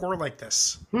hardcore like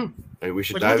this? Maybe we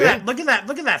should like, dive in. Look at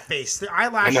that face. The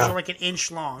eyelashes are like an inch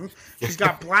long. She's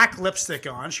got black lipstick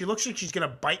on. She looks like she's gonna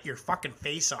bite your fucking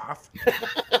face off.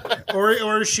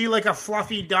 or is she like a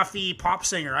fluffy duffy pop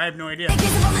singer? I have no idea. I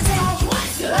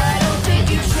don't think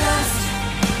you trust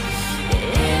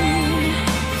in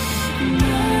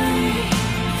my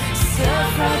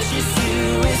self-righteous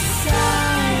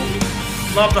suicide.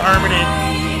 Love the harmony.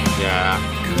 Yeah.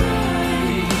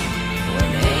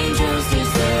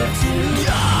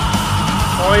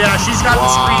 Oh yeah, she's got the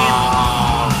scream.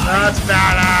 That's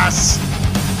badass.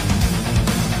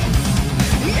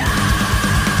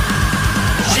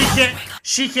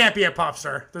 She can't be a pop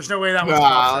star. There's no way that was a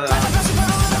pop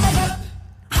star.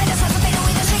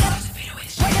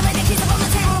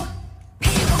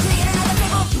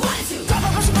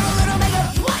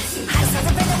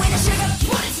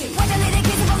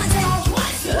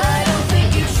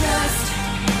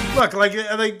 Look, like,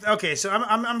 okay, so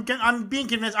I'm being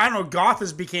convinced. I don't know. Goth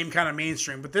has became kind of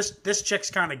mainstream, but this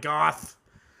chick's kind of goth.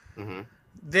 Mm-hmm.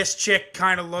 This chick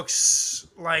kind of looks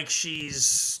like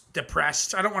she's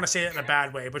depressed. I don't want to say it in a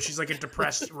bad way, but she's like a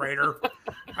depressed writer.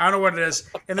 I don't know what it is.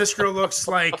 And this girl looks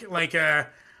like a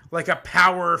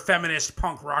power feminist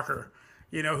punk rocker,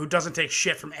 you know, who doesn't take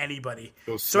shit from anybody.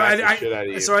 Shit out of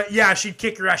you. Yeah, she'd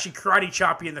kick your ass. She'd karate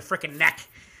chop you in the freaking neck.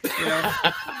 You know,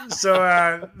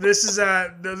 so this is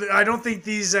I don't think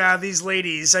these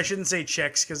ladies, I shouldn't say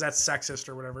chicks because that's sexist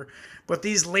or whatever, but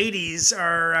these ladies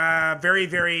are very,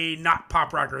 very not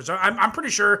pop rockers. I'm pretty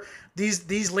sure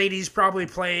these ladies probably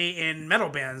play in metal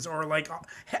bands or like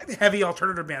heavy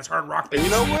alternative bands, hard rock bands.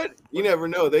 And you know what? You never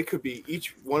know. They could be,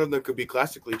 each one of them could be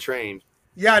classically trained.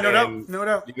 Yeah, no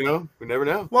doubt. You know, we never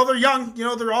know. Well, they're young. You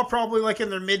know, they're all probably like in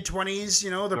their mid-20s. You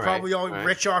know, they're probably all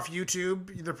rich off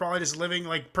YouTube. They're probably just living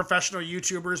like professional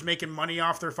YouTubers, making money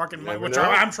off their fucking money, which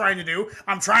I'm trying to do.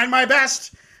 I'm trying my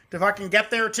best to fucking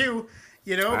get there too.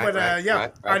 You know,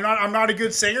 I'm not a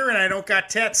good singer and I don't got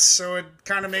tits, so it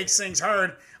kind of makes things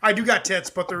hard. I do got tits,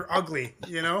 but they're ugly.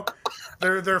 You know,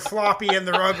 they're floppy and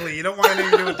they're ugly. You don't want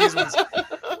anything to do with these ones.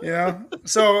 You know,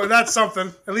 so that's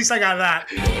something. At least I got that.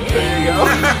 There you go.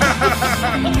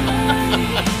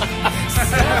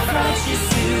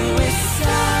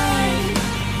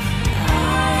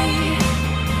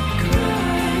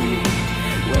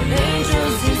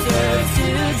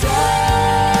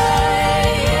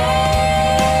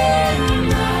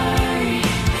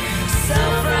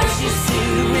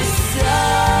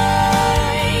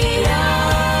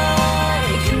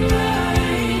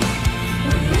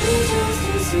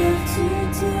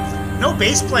 No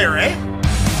bass player, eh?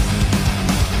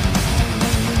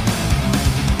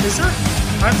 Is there?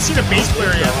 I haven't seen a bass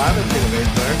player yet. I haven't seen a bass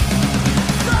player.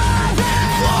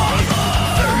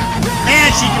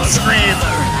 Man, she can scream.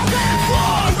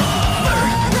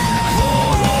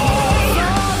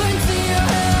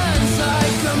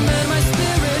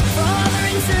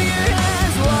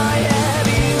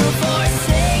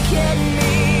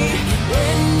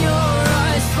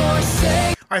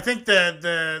 I think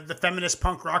the feminist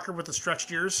punk rocker with the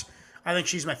stretched ears, I think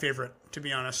she's my favorite, to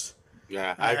be honest.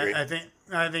 Yeah, I agree.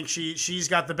 I think she's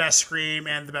got the best scream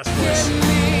and the best voice. Your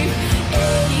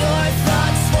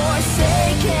thoughts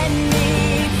forsaken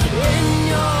me, in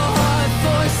your heart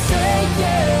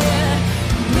forsaken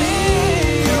me.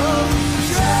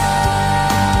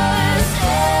 Trust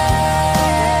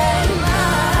in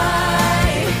my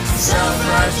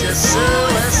self-righteous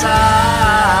suicide.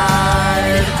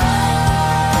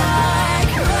 I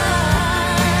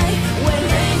cry when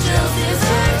angels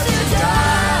deserve to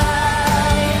die.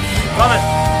 Love it.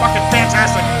 Fucking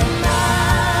fantastic.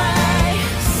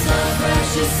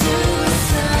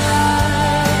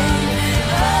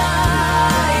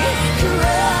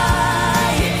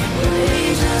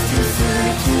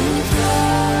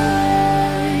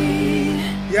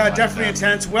 Yeah, definitely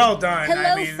intense. Well done.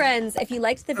 Hello, friends. If you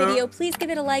liked the video, please give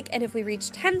it a like, and if we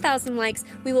reach 10,000 likes,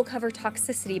 we will cover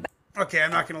toxicity. Okay,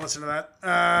 I'm not going to listen to that.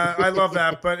 I love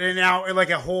that, but now, like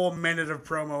a whole minute of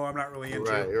promo, I'm not really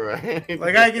into. Right, you're right.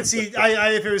 Like I can see,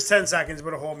 if it was 10 seconds,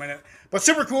 but a whole minute. But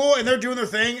super cool, and they're doing their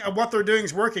thing. What they're doing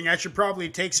is working. I should probably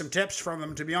take some tips from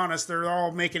them, to be honest. They're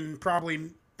all making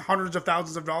probably hundreds of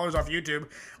thousands of dollars off YouTube,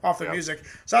 off their music.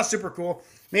 So that's super cool.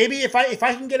 Maybe if I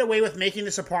can get away with making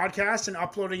this a podcast and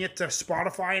uploading it to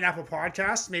Spotify and Apple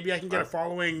Podcasts, maybe I can get a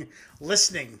following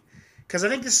listening. Because I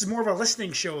think this is more of a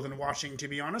listening show than watching, to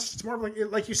be honest. It's more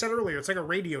of like you said earlier, it's like a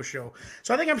radio show.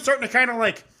 So I think I'm starting to kind of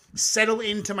like settle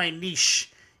into my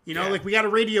niche. You know, like we got a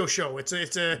radio show. It's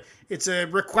a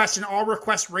request, an all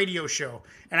request radio show,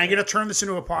 and I'm gonna turn this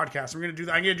into a podcast. I'm gonna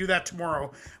do that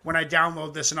tomorrow when I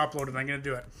download this and upload it. I'm gonna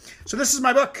do it. So this is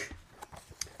my book.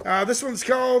 This one's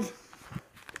called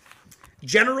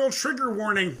General Trigger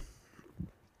Warning.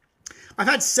 I've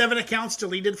had 7 accounts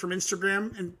deleted from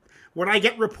Instagram, and what I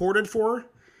get reported for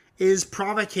is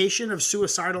provocation of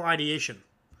suicidal ideation.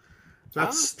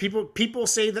 That's people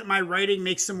say that my writing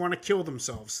makes them want to kill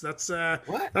themselves. That's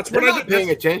what They're not paying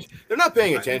attention. They're not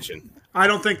paying attention. I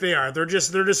don't think they are. They're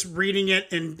just reading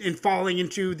it and falling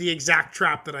into the exact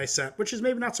trap that I set, which is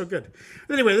maybe not so good.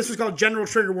 Anyway, this was called General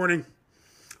Trigger Warning.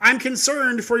 I'm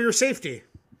concerned for your safety.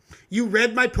 You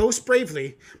read my post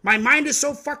bravely. My mind is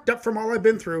so fucked up from all I've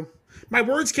been through. My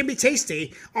words can be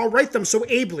tasty. I'll write them so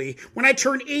ably. When I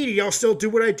turn 80, I'll still do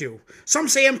what I do. Some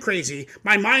say I'm crazy.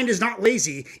 My mind is not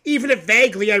lazy. Even if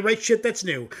vaguely I write shit that's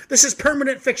new. This is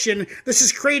permanent fiction. This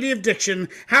is creative diction.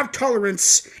 Have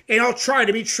tolerance, and I'll try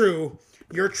to be true.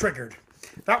 You're triggered.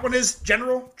 That one is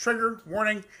General Trigger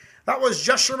Warning. That was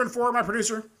Just Sherman 4, my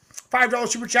producer. $5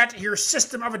 super chat to hear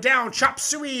System of a Down, Chop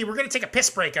Suey. We're going to take a piss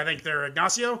break, I think, there,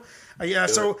 Ignacio.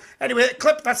 So, anyway,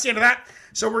 clip, that's the end of that.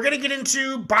 So, we're going to get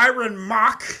into Byron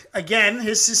Mock. Again,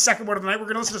 his second one of the night. We're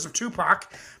going to listen to some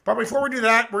Tupac. But before we do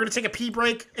that, we're going to take a pee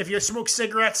break. If you smoke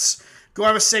cigarettes, go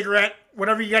have a cigarette.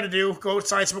 Whatever you got to do, go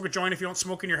outside, smoke a joint if you don't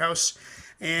smoke in your house.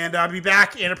 And I'll be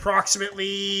back in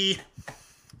approximately...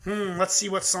 let's see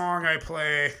what song I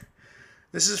play.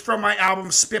 This is from my album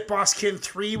Spit Boss Kin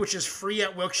 3, which is free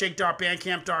at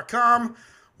wilkshake.bandcamp.com.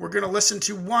 We're going to listen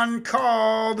to one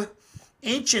called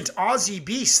Ancient Aussie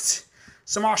Beast.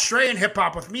 Some Australian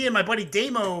hip-hop with me and my buddy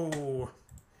Damo.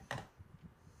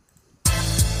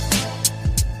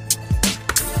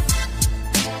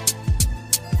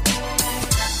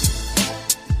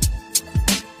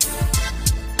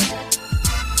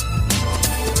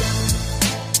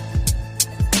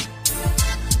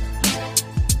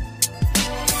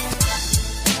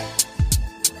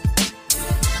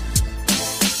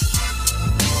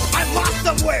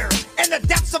 The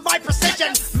depths of my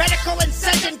precision, medical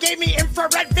incision gave me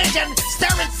infrared vision.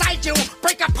 Stare inside you,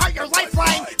 break apart your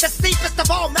lifeline. The steepest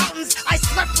of all mountains, I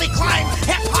swiftly climb.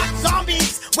 Hip-hop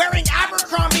zombies, wearing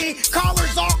Abercrombie,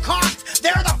 collars all cocked.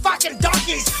 They're the fucking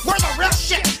donkeys. We're the real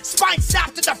shit. Spine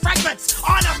snapped into fragments.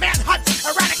 On a manhunt,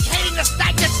 eradicating the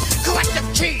stagnants. Collective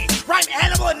chi, rhyme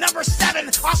animal in number 7.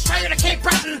 Australia to Cape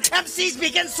Breton. MCs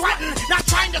begin sweating, not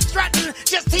trying to threaten,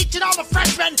 just teaching all the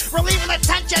freshmen, relieving the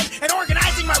tension and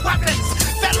organizing my weapons.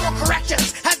 Federal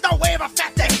corrections has no way of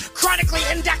affecting, chronically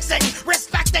indexing,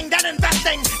 respecting, then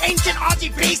investing. Ancient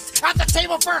Aussie beast at the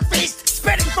table for a feast,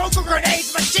 spitting vocal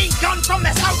grenades, machine gun from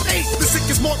the southeast. The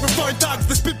sickest microphone thugs,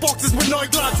 the spitboxes with no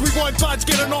gloves. We won't budge,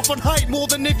 getting off on hate more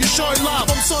than if you show love.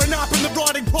 I'm sewn up in the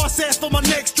writing process for my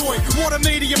next joint. What a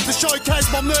medium to showcase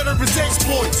my my murderous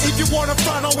exploits. If you wanna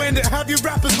front, I'll end it. Have your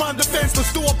rappers run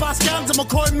defenseless. Do a bust guns, I'm a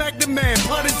clone Magnum man,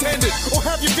 pun intended. Or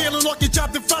have you feeling like you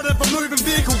jumped in front of a moving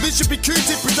vehicle? This should be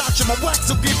Q-tip production, my wax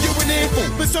will give you an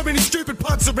earful. There's so many stupid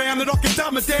punts around that I can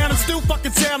dumb it down and still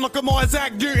fucking sound like I'm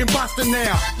Isaac Newton busting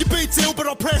now. Your beat's ill, but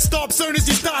I'll press stop soon as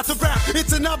you start to rap.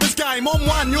 It's a numbers game, I'm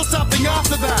one, you're something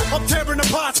after that. I'm tearing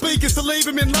apart speakers to leave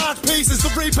them in large pieces. The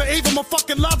Reaper, even my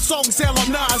fucking love songs sound like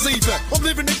Nas either. I'm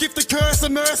living the gift of curse,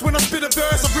 immersed when I spit a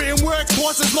verse. I've written works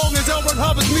twice as long as L. Ron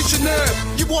Hubbard's missionary.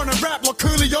 You wanna rap like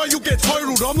Coolio, you'll get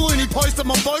totaled. I'm loony posting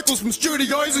my vocals from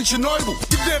studios in Chernobyl.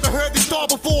 You've never heard this style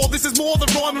before, this is more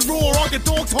than rhyme and raw. I get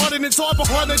dogs hiding inside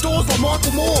behind their doors like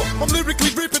Michael Moore. I'm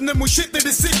lyrically ripping them with shit that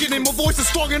is sickening. My voice is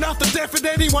strong enough to deafen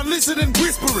anyone listening,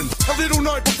 whispering. A little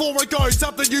note before I go,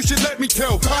 something you should let me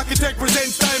tell. Architect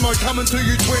presents Damo coming to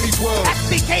you 2012.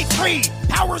 SBK3,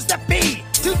 powers that be.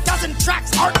 2,000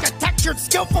 tracks architectured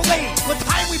skillfully. With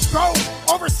time we've grown,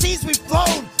 overseas we've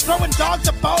flown, throwing dogs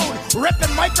a bone,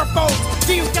 ripping microphones.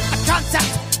 Do you get the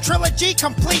concept? Trilogy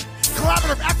complete.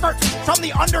 Collaborative effort from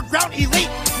the underground elite.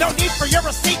 No need for your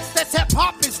receipts, this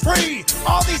hip-hop is free.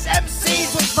 All these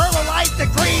MCs with verbalized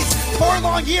degrees. 4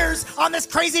 long years on this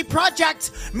crazy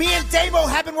project. Me and Damo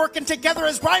have been working together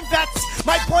as rhyme vets.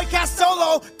 My boycast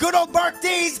solo, good old Mark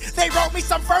D's. They wrote me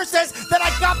some verses, then I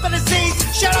got the disease.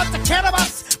 Shout out to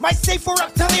Cannabis, my C4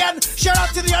 reptilian. Shout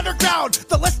out to the underground,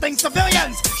 the listening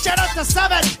civilians. Shout out to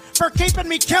Seven for keeping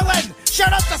me killing.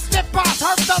 Shout out to Spit Boss,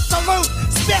 heartfelt salute.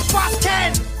 Spit Boss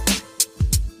Ken.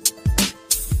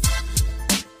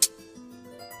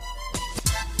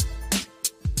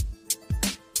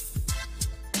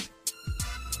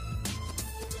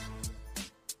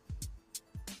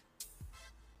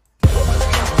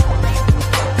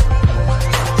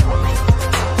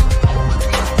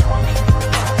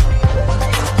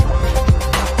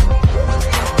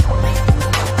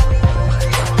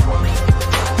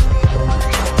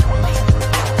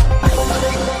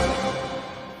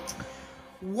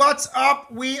 What's up?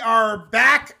 We are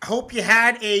back. Hope you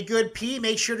had a good pee.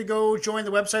 Make sure to go join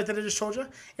the website that I just told you.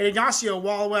 And Ignacio,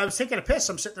 while I was taking a piss,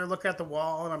 I'm sitting there looking at the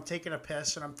wall and I'm taking a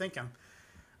piss and I'm thinking,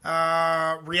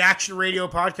 Reaction Radio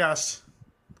Podcast.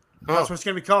 That's what it's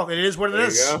going to be called. It is what it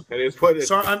is. There you go. It is what it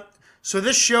is. So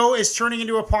this show is turning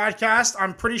into a podcast.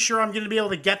 I'm pretty sure I'm going to be able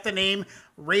to get the name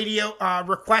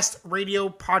Request Radio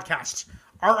Podcast.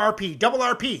 RRP. Double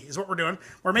RP is what we're doing.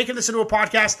 We're making this into a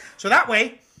podcast. So that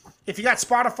way, if you got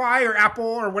Spotify or Apple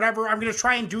or whatever, I'm going to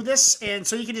try and do this, and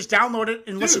so you can just download it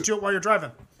and listen to it while you're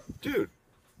driving. Dude.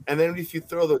 And then if you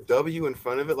throw the W in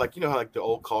front of it, like, you know how like the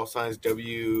old call signs,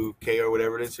 WK or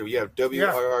whatever it is, so you have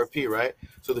WRRP, right?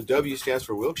 So the W stands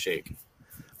for Wilkshake.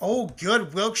 Oh, good.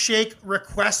 Wilkshake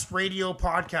Request Radio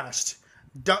Podcast.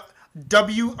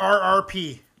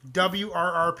 WRRP.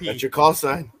 WRRP. That's your call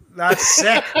sign. That's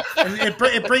sick. And it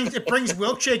brings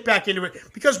Wilkshake back into it.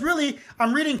 Because really,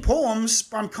 I'm reading poems.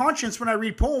 I'm Conshinz when I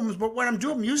read poems, but when I'm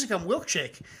doing music, I'm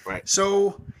Wilkshake. Right.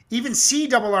 So even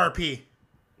CRRP.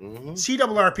 Mm-hmm.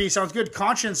 CRRP sounds good.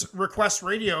 Conshinz Request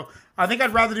Radio. I think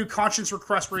I'd rather do Conshinz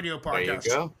Request Radio Podcast. There you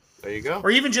go. There you go. Or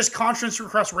even just Conshinz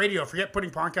Request Radio. Forget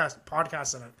putting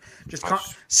podcasts in it. Just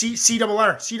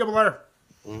CRR.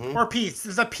 Mm-hmm. Or P.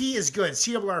 The P is good.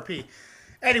 CRRP.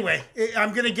 Anyway,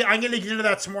 I'm gonna get into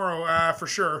that tomorrow for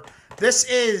sure. This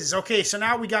is okay. So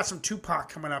now we got some Tupac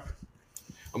coming up.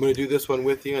 I'm gonna do this one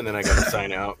with you, and then I gotta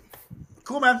sign out.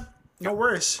 Cool, man. No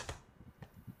worries.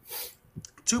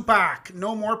 Tupac,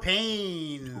 No More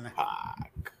Pain.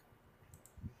 Tupac.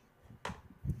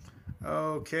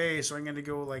 Okay, so I'm gonna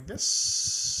go like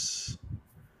this,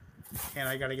 and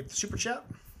I gotta get the super chat.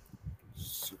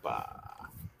 Super.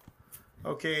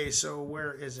 Okay, so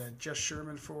where is it? Just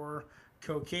Sherman for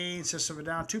Cocaine, System of a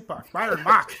Down, Tupac, Byron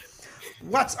Mock.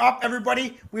 What's up,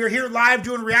 everybody? We are here live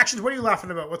doing reactions. What are you laughing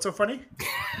about? What's so funny?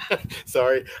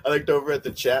 Sorry, I looked over at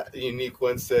the chat. Unique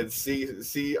one said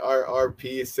CRRP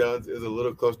is a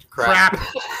little close to crap.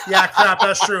 Yeah, crap.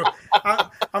 That's true.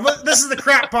 This is the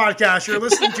crap podcast. You're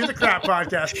listening to the crap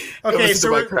podcast. Okay,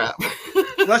 so crap.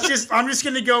 I'm just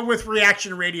going to go with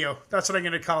reaction radio. That's what I'm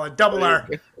going to call it. Double R.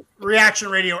 Reaction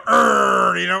radio.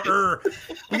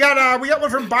 We got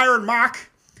one from Byron Mock.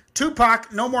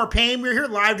 Tupac, No More Pain. We're here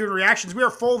live doing reactions. We are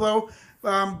full though.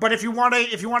 But if you want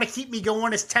to keep me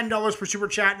going, it's $10 per super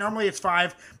chat. Normally it's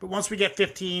 $5, but once we get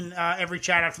 15, every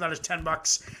chat after that is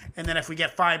 $10. And then if we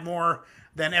get 5 more,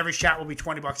 then every chat will be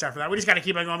 $20 after that. We just got to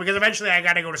keep on going because eventually I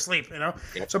got to go to sleep, you know?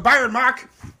 Yep. So Byron Mock,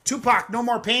 Tupac, No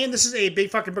More Pain. This is a big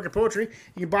fucking book of poetry.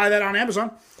 You can buy that on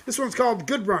Amazon. This one's called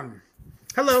Good Run.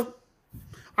 Hello.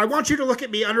 I want you to look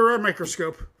at me under a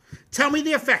microscope. Tell me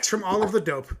the effects from all of the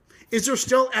dope. Is there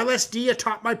still LSD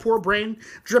atop my poor brain,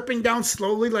 dripping down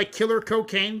slowly like killer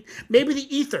cocaine? Maybe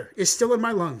the ether is still in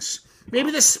my lungs. Maybe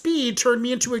the speed turned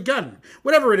me into a gun.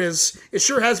 Whatever it is, it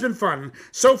sure has been fun.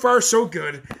 So far, so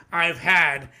good. I've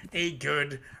had a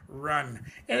good run.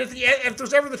 And if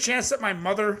there's ever the chance that my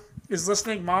mother is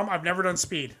listening, Mom, I've never done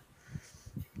speed.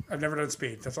 I've never done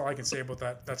speed. That's all I can say about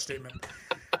that statement.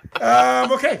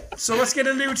 Okay, so let's get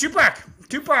into Tupac.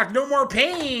 Tupac, No More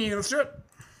Pain. Let's do it.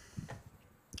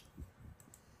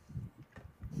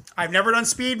 I've never done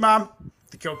speed, Mom.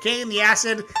 The cocaine, the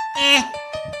acid,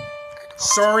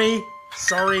 Sorry.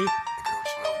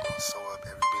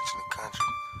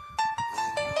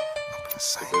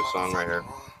 It's a good song right here.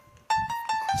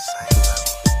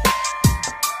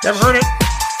 Never heard it.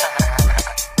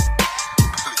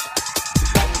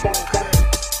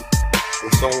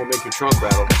 This song will make your trunk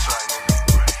rattle.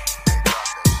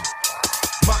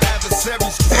 My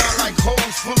adversaries fly like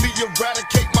hoes, fully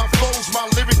eradicate my foes. My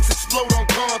lyrics explode on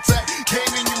contact.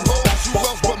 Came in you hoes, who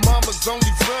else but mama's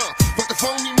only son? But the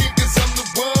phony niggas, I'm the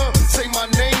one. Say my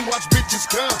name, watch bitches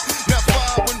come. Now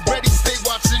fire when ready, stay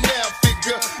watching now.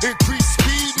 Figure, increase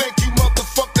speed, make you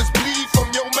motherfuckers bleed from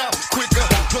your mouth quicker.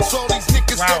 Plus all these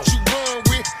niggas that you run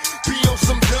with, be on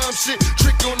some dumb shit.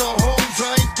 Trick on the hoes,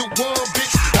 I ain't the one,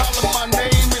 bitch. Holler my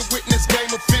name and witness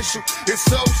game official. It's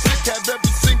so sick, have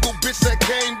every single bitch that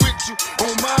came with you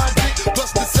on my dick.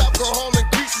 Plus this alcohol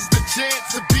increases the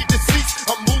chance to be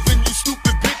deceased. I'm moving you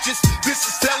stupid bitches. This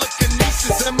is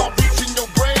telekinesis. Am I reaching your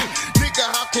brain? Nigga,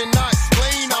 how can I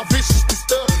explain how vicious this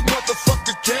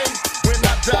motherfucker came? When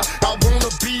I die, I wanna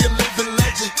be a living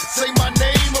legend. Say my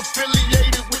name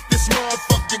affiliated with this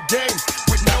motherfucking game.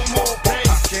 With no more pain.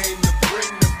 I came to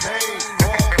bring the pain.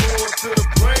 Hardcore to the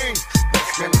brain.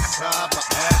 Let's go inside my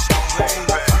astral plane.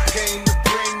 I came to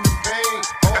bring the pain.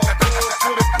 Hardcore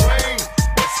to the brain.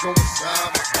 Let's go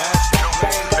inside my astral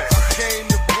plane. I came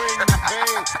to bring the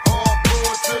pain.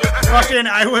 Hardcore to the brain. Fucking,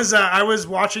 I was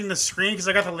watching the screen because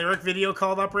I got the lyric video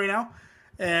called up right now,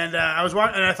 and I was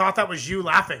watching, and I thought that was you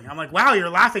laughing. I'm like, wow, you're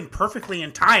laughing perfectly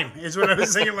in time. Is what I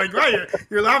was thinking. Like, wow,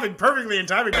 you're laughing perfectly in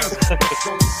time. Let's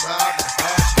go inside my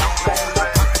astral plane.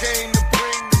 I came to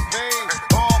bring the pain.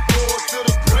 Hardcore to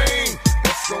the brain.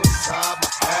 Let's go inside my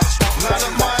astral plane. None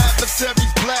of my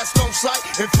adversaries blast on sight.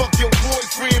 And fuck your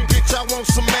boyfriend, bitch. I want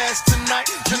some ass tonight.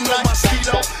 You know my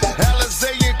Speedo,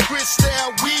 Alizé and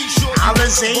Cristal. We sure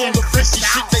Alizé and Cristal.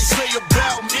 Shit they say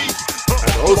about me.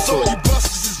 Cause all you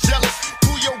busters is jealous.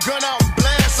 Pull your gun out and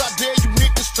blast. I dare you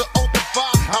niggas to open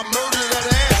fire. I murder that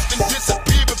ass and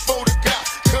disappear before the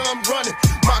cops come running.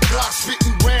 My Glock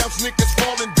spitting rounds, niggas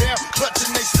falling down,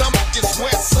 clutching they stomach. It's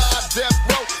west side death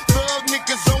row. Thug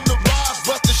niggas on the rise.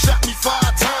 Buster shot me 5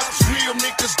 times. Real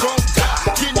niggas gon'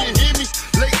 die. Can you hear me?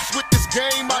 Laced with this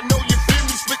game, I know you feel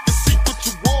me. Split the secret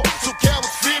you wore, so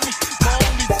cowards fear me. My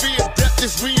only fear of death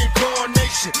is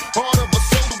reincarnation. Heart of a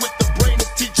soldier with the brain to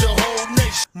teach a whole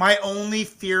nation. My only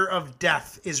fear of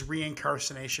death is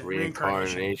reincarnation.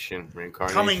 Reincarnation.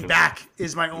 Coming back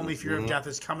is my only fear of death.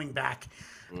 Is coming back,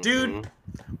 dude.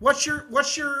 What's your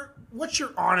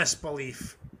honest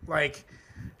belief? Like,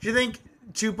 do you think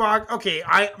Tupac? Okay,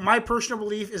 my personal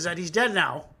belief is that he's dead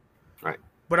now. Right.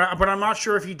 But I'm not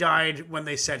sure if he died when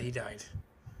they said he died.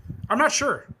 I'm not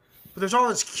sure. But there's all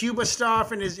this Cuba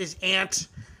stuff, and his aunt,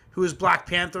 who is Black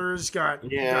Panthers, got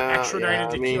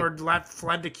extradited or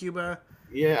fled to Cuba.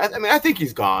 Yeah, I think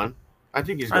he's gone. I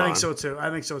think so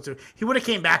too. He would have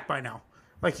came back by now.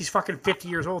 Like, he's fucking 50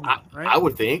 years old now, right? I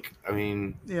would think. I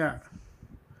mean, yeah.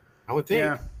 I would think.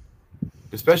 Yeah.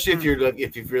 Especially if you're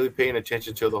really paying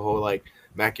attention to the whole like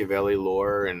Machiavelli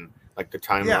lore and like the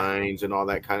timelines and all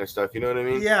that kind of stuff. You know what I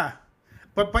mean? Yeah.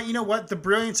 But you know what? The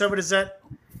brilliance of it is that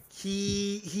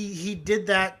he did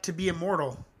that to be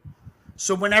immortal.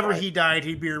 So whenever he died,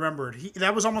 he'd be remembered.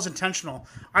 That was almost intentional.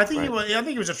 I think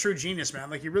he was a true genius,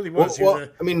 man. Like, he really was. Well,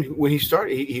 I mean, when he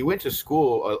started, he went to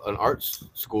school, an arts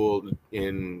school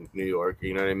in New York.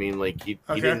 You know what I mean? Like, he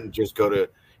didn't just go to.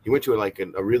 He went to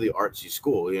a really artsy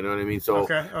school. You know what I mean? So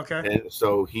okay. And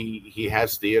so he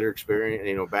has theater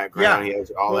experience, background. Yeah. He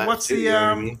has all that. What's too, the you know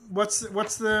what I mean?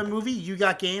 what's the movie? You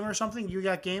Got Game or something? You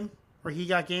Got Game or He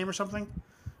Got Game or something?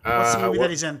 What's the movie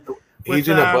that he's in? He's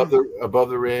in Above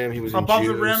the Rim. He was in Above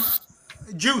Juice. the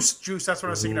Rim. Juice. That's what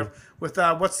I was thinking of. With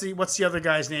what's the other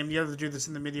guy's name? The other dude that's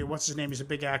in the video. What's his name? He's a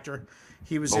big actor.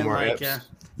 He was Omar in Epps.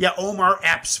 Omar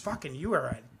Epps. Fucking, you are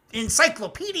an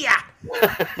encyclopedia.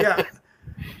 Yeah.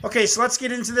 Okay, so let's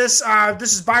get into this.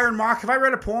 This is Byron Mock. Have I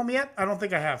read a poem yet? I don't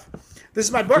think I have. This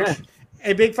is my book,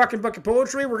 a big fucking book of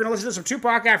poetry. We're gonna listen to some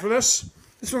Tupac after this.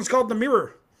 This one's called The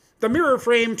Mirror. The mirror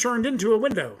frame turned into a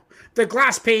window. The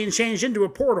glass pane changed into a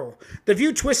portal. The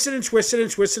view twisted and twisted and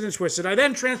twisted and twisted. I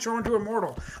then transformed into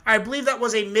immortal. I believe that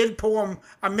was a mid-poem,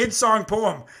 a mid-song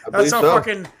poem. That's how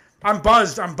fucking... I'm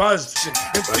buzzed. I'm buzzed.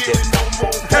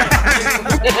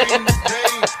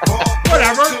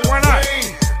 Whatever. Why not?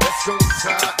 Let's go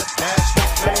inside the dash the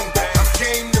thing. I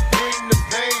came to bring the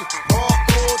pain,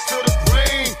 hardcore to the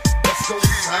brain. Let's go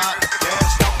inside the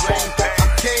dash the thing.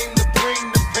 I came to bring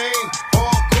the pain,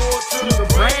 hardcore to the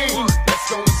brain. Let's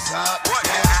go inside the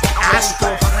dash the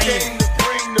thing. I came to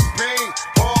bring the pain,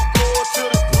 hardcore to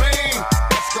the brain.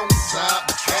 Let's go inside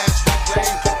the dash the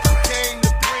thing. I came to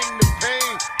bring the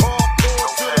pain, hardcore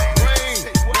to the brain.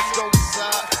 Let's go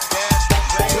inside the dash the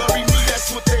thing. Bury me,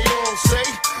 that's what they all say.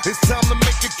 It's time to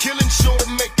make a killing, sure to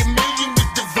make a million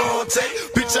with Devontae.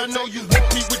 Bitch, I know you want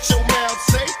me with your mouth,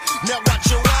 say. Now watch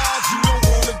your eyes, you don't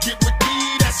wanna get with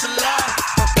me, that's a lie.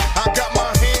 I got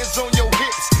my hands on your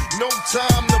hips, no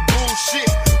time to bullshit.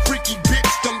 Freaky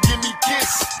bitch, come give me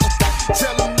kiss.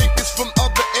 Tell them niggas from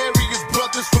other areas,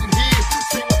 brothers from here.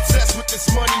 Been obsessed with this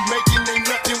money making, ain't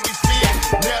nothing we fear.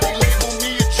 Now they label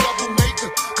me a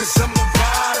troublemaker, cause I'm the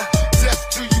rider.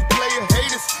 Death to you player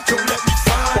haters, don't let me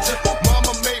find you.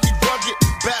 Mama made me rugged,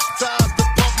 baptized the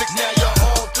public. Now you're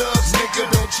all thugs, nigga,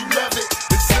 don't you love it?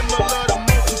 It's similar to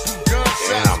multiple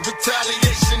gunshots,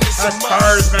 retaliation is a must.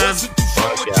 Bars, man.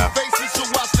 Faces, so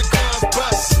watch the guns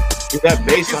bust. Dude, that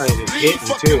bass line is hitting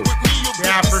too.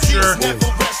 Yeah, for sure.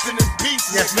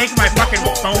 Yeah, it's making my fucking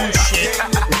phone shit.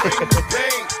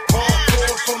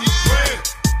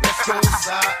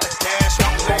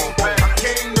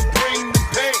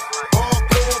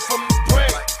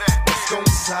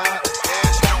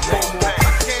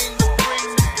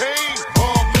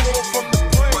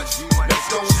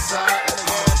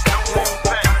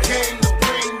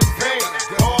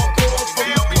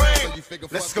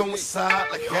 Let's go inside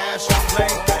like Ash Flame.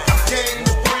 I came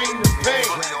to bring the pain,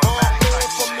 hardcore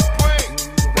from the brain.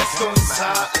 Let's go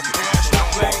inside like Ash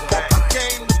Flame. I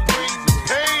came to bring the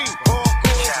pain,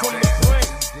 hardcore from the brain.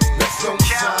 Let's go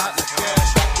inside like Ash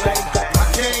Flame. I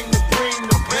came to bring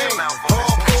the pain,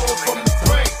 hardcore from the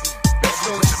brain. Let's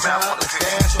go inside like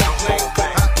Ash Flame.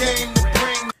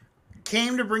 I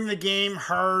came to bring the game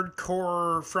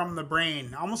hardcore from the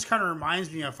brain. Almost kind of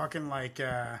reminds me of fucking like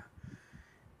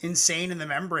Insane in the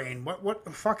Membrane. What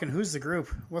fucking, who's the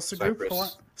group? What's the group?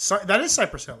 That is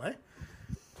Cypress Hill, eh?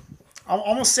 I'm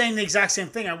almost saying the exact same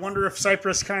thing. I wonder if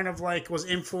Cypress kind of like was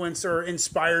influenced or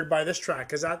inspired by this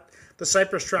track. Is that the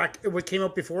Cypress track? It came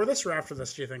out before this or after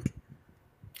this, do you think?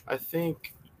 I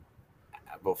think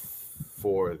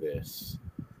before this.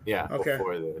 Yeah, okay.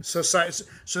 Before this.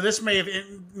 So this may have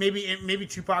maybe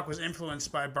Tupac was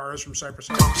influenced by bars from Cypress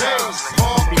Hill. Be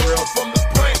real. From the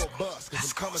brain.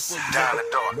 It's coming for you. Down the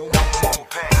door. No more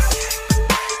pain.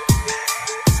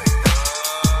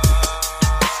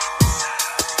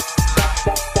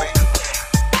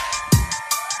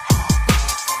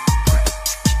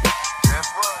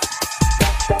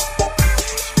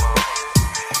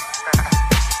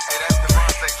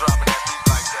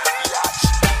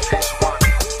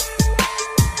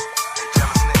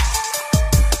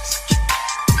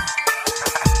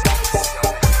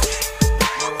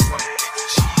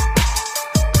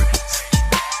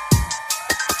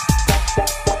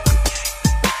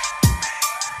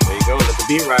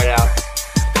 Beat right out.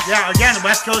 Yeah, again,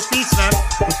 West Coast beats, man.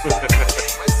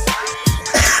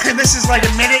 And this is like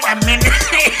a minute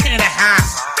and a half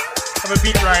of a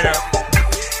beat right out.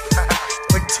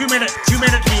 Like 2 minute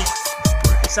beat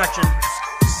section.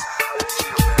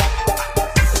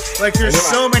 Like there's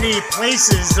so many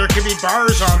places there could be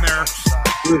bars on there.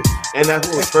 Dude, and that's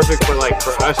what was perfect for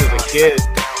us as a kid.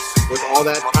 With all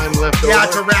that time left over. Yeah,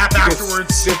 to rap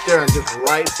afterwards. Sit there and just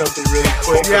write something really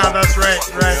quick. Yeah, that's right.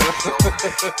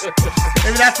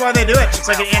 Maybe that's why they do it.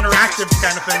 It's like an interactive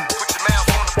kind of thing.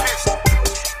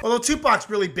 Although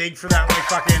Tupac's really big for that, like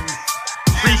fucking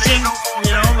preaching,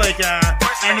 you know, like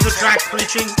end of the track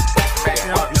preaching.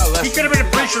 You know? He could have been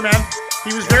a preacher, man.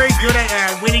 He was very good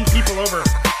at winning people over.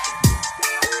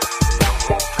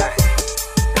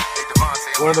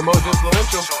 One of the most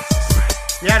influential.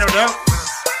 Yeah, no doubt.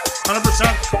 100%.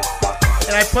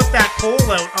 And I put that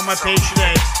poll out on my page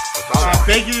today.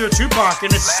 Biggie or Tupac,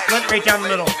 and it's split right down the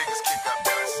middle.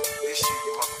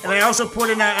 And I also put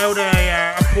out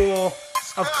a poll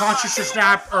of consciousness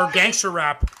rap or gangster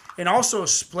rap, and also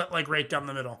split like right down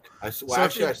the middle. I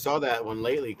saw that one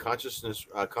lately.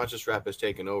 Conscious rap has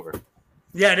taken over.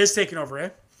 Yeah, it is taking over,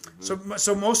 eh? Mm-hmm.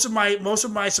 So most of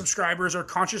my subscribers are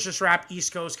consciousness rap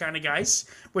East Coast kind of guys,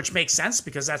 which makes sense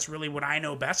because that's really what I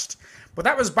know best. But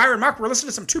that was Byron Muck. We're listening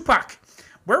to some Tupac.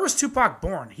 Where was Tupac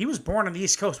born? He was born on the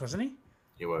East Coast, wasn't he?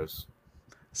 He was.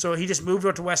 So he just moved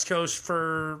out to West Coast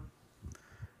for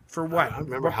what? I don't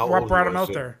remember how what old brought he him was,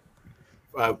 out there?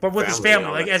 But with his family,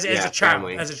 like as a child,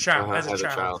 family. as a child.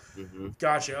 Mm-hmm.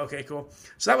 Gotcha. Okay, cool.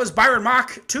 So that was Byron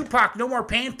Mock, Tupac, No More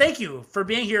Pain. Thank you for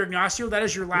being here, Ignacio. That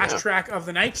is your last track of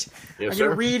the night. Yes, I'm sir.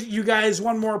 gonna read you guys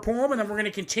one more poem, and then we're gonna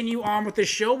continue on with this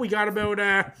show. We got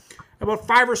about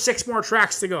 5 or 6 more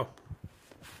tracks to go.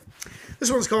 This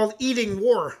one's called Eating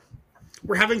War.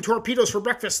 We're having torpedoes for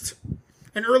breakfast.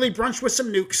 An early brunch with some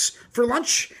nukes. For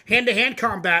lunch, hand-to-hand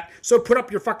combat, so put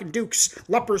up your fucking dukes.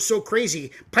 Luppers so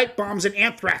crazy, pipe bombs and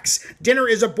anthrax. Dinner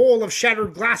is a bowl of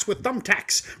shattered glass with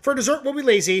thumbtacks. For dessert, we'll be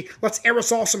lazy. Let's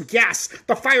aerosol some gas.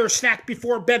 The fire snack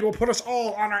before bed will put us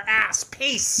all on our ass.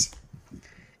 Peace.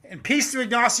 And peace to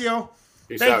Ignacio.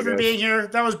 Thank you for being here.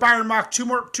 That was Byron Mock.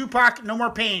 Tupac, No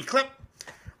More Pain. Clip.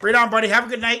 Right on, buddy. Have a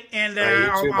good night. And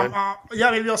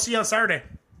maybe I'll see you on Saturday.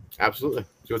 Absolutely.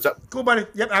 See what's up. Cool, buddy.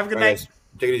 Yep, have a good night. Guys.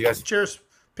 Take it easy, guys. Cheers.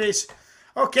 Peace.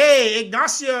 Okay,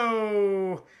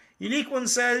 Ignacio. Unique One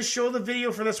says, show the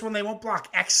video for this one. They won't block.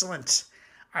 Excellent.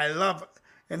 I love it.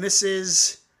 And this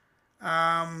is we're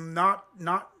not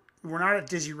at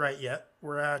Dizzy Wright yet.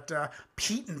 We're at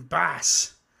Pete and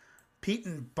Bass. Pete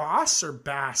and Boss or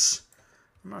Bass?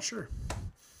 I'm not sure.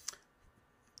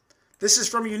 This is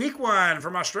from Unique One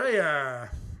from Australia.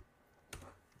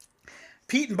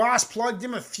 Pete and Boss plugged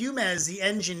in with Fumez, the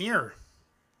engineer.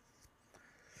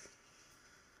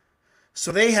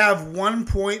 So they have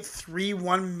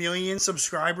 1.31 million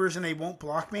subscribers and they won't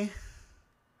block me?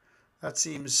 That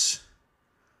seems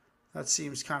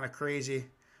kind of crazy.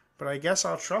 But I guess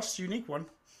I'll trust Unique One.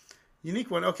 Unique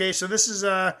One. Okay, so this is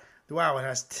wow, it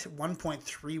has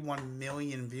 1.31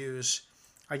 million views.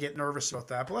 I get nervous about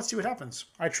that, but let's see what happens.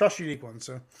 I trust Unique One,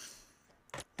 so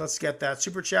let's get that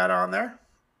super chat on there.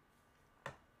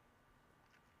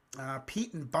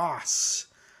 Pete and Boss.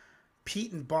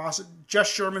 Pete and Boss.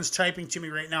 Just Sherman's typing to me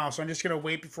right now, so I'm just going to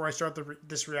wait before I start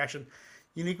this reaction.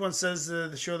 Unique One says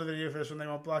the show the video for this one. They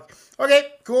won't block. Okay,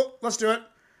 cool. Let's do it.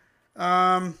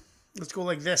 Let's go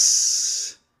like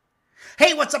this.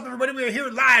 Hey, what's up, everybody? We are here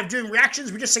live doing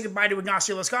reactions. We just said goodbye to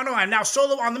Ignacio Lascano. I'm now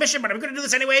solo on the mission, but I'm going to do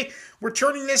this anyway. We're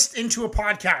turning this into a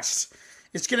podcast.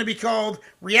 It's going to be called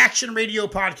Reaction Radio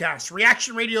Podcast.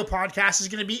 Reaction Radio Podcast is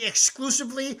going to be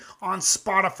exclusively on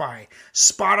Spotify.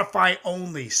 Spotify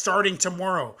only, starting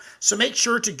tomorrow. So make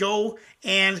sure to go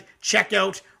and check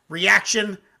out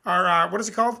Reaction, or what is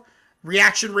it called?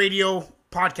 Reaction Radio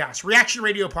Podcast. Reaction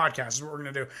Radio Podcast is what we're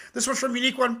going to do. This one's from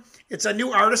Unique One. It's a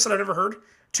new artist that I've never heard.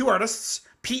 2 artists,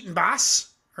 Pete and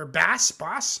Boss, or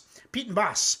Boss? Pete and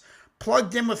Boss.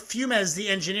 Plugged in with Fumez, the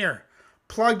engineer.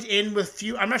 Plugged in with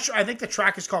I'm not sure. I think the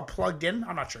track is called Plugged In.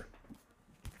 I'm not sure.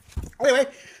 Anyway,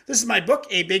 this is my book,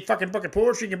 a big fucking book of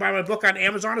poetry. You can buy my book on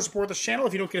Amazon to support this channel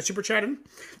if you don't get a super chat in.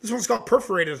 This one's called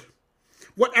Perforated.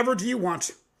 Whatever do you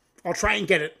want? I'll try and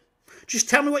get it. Just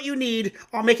tell me what you need.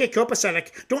 I'll make it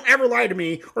copacetic. Don't ever lie to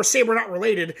me or say we're not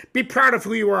related. Be proud of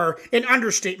who you are. An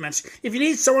understatement. If you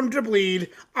need someone to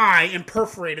bleed, I am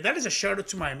perforated. That is a shout out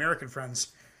to my American friends.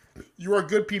 You are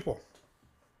good people.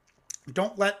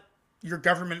 Don't let your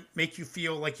government make you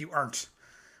feel like you aren't.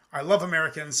 I love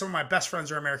Americans. Some of my best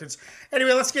friends are Americans.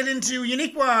 Anyway, let's get into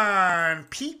Unique One.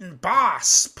 Pete and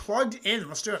Boss. Plugged in.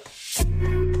 Let's do it.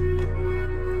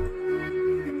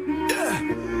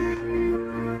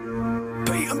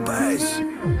 Pete and Bass.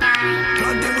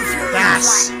 Plugged in with you.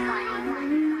 Bass.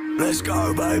 Let's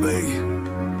go, baby.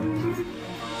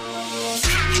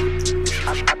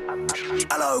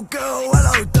 Hello, girl.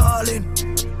 Hello, darling.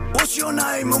 What's your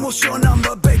name and what's your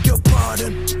number? Beg your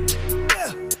pardon.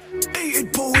 Yeah. Eating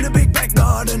pool in a big back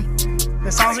garden.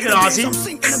 That sounds like an Aussie. I'm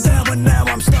sinking them down, but now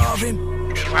I'm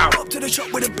starving. Wow. Up to the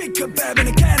shop with a big kebab and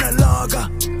a can of lager.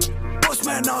 Boss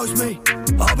man knows me.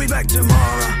 I'll be back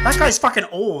tomorrow. That guy's fucking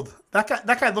old. That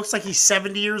guy looks like he's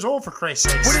 70 years old, for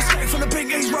Christ's sakes. With a steak from the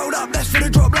pinkies rolled up, that's for the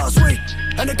drop last week.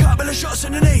 And a couple of shots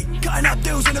in the knee. Cutting up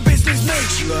deals in the business meet.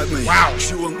 She like me. Wow.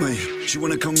 She want me. She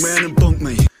wanna come round and bunk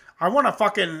me. I want to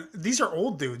fucking... These are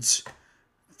old dudes.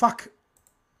 Fuck.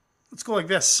 Let's go like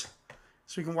this.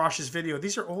 So we can watch this video.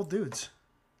 These are old dudes.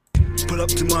 Pull up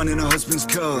to mine in her husband's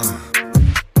car.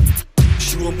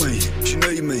 She want me, she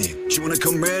need me. She wanna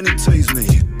come round and tease me.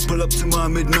 Pull up to my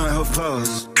midnight half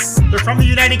past. They're from the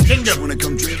United Kingdom. She wanna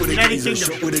come drink with United a geezer,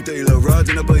 Kingdom. shop with a dealer, ride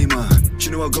in a beamer.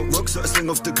 She know I got rocks that I sling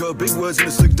off the curb, big words in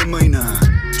a slick demeanor.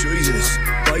 Jesus,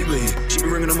 baby, she be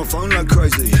ringing on my phone like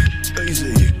crazy.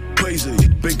 Easy,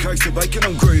 peasy, big cakes of bacon,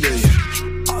 I'm greedy.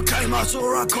 I came, I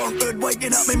saw I conquered,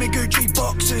 waking up in my Gucci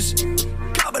boxes.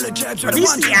 Couple of jabs Are with a these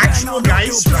one the actual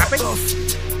guys rapping?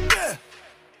 Yeah,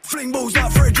 fling balls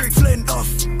like Frederick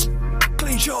Flintoff.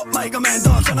 screenshot, make a man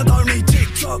dance and I don't need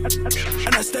TikTok.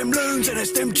 And that's them loons and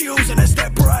that's them jewels and that's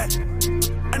that bright.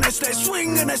 And that's that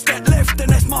swing and that's that left and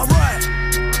that's my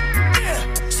right.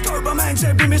 Yeah, scope my man's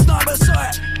head, be my sniper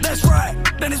sight. That's right,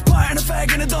 then it's pie and a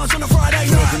fag and a dance on a Friday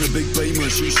night. Driving a big beamer,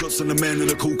 shoot shots on the man and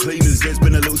the cool cleaners. There's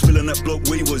been a little spill on that block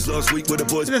we was last week with the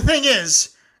boys. The thing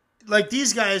is, like,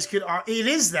 these guys could, it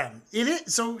is them. It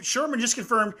is. So Sherman just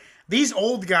confirmed these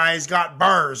old guys got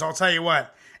bars. I'll tell you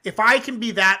what. If I can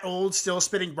be that old still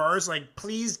spitting bars, like,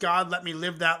 please God, let me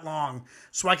live that long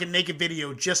so I can make a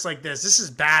video just like this. This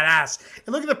is badass.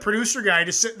 And look at the producer guy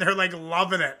just sitting there, like,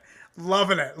 loving it.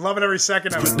 Loving it. Loving every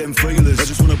second of it. Them feelers. I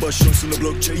just want to bust shots on the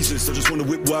block, Jesus. I just want to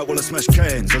whip white while I smash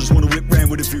cans. I just want to whip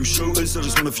round with a few shooters. I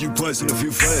just want a few points and a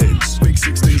few fans. Big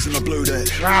 16s and I blew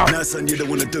that. Wow. Now, son, you don't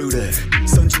want to do that.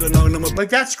 Son should have known I'm a... Like,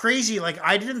 that's crazy. Like,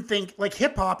 I didn't think, like,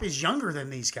 hip-hop is younger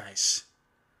than these guys.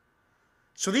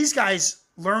 So these guys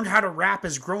learned how to rap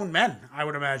as grown men, I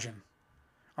would imagine.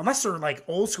 Unless they're, like,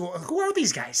 old school. Who are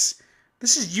these guys?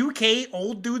 This is UK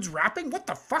old dudes rapping? What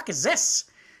the fuck is this?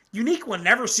 Unique One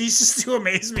never ceases to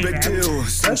amaze me, Big man. deal.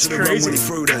 That's Run when crazy. he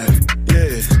threw that.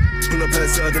 Yeah. Pull up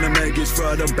outside and the man gets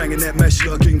fried. I'm banging that mash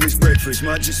like English breakfast.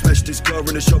 Might just smash this car in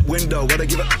the shop window. Why'd I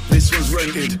give up? This one's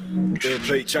rented. Yeah,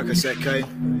 Pete, chuck a sec, K.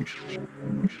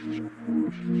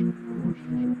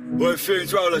 Well,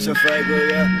 Fumes roll us a favour,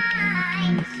 yeah.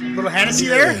 Little Hennessy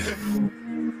there?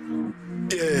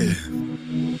 Yeah.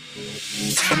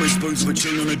 I'm in spoons of a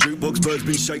chill on a jukebox. Birds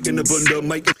been shaking the bunda,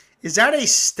 making Is that a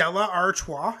Stella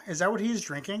Artois? Is that what he's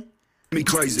drinking? me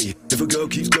crazy. If a girl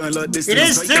keeps going like this, It then I'm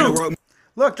is taking too. her out.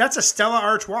 Look, that's a Stella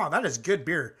Artois. That is good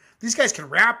beer. These guys can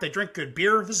rap. They drink good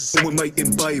beer. This is sick. We're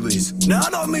making babies. Now I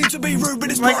don't mean to be rude, but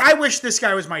it's Like, not. I wish this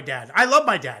guy was my dad. I love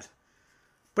my dad.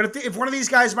 But if one of these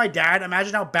guys is my dad,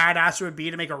 imagine how badass it would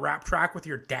be to make a rap track with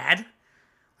your dad.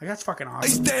 Like, that's fucking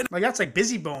awesome. Like, that's like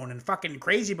Busy Bone and fucking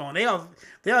Crazy Bone. They all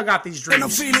got these And I'm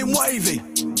dreams. feeling wavy,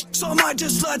 so I might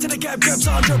just slide to the cab, grab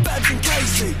Sandra, Babs and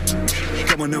Casey.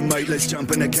 Come on then, mate, let's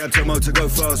jump in the cab, tell Mo to go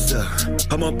faster.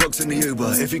 I'm on boxing the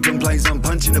Uber. If he complains, I'm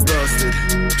punching the bastard.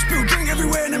 Spill drink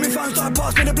everywhere and then my phone start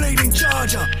pass me the bleeding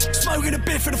charger. Smoking a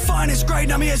bit for the finest grade,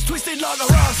 now my head's twisted like a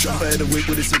rafter. Jump out of the whip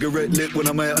with a cigarette lit when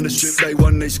I'm out on the strip, they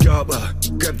won this scarper.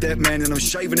 Grab that man and I'm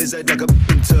shaving his head like a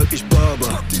Turkish barber.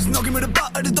 Popped his noggin with a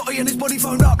butt of the dotty and his body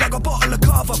phoned up like a bottle of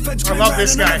carver. Feds I love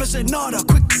this and I guy. never said nada,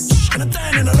 quick and a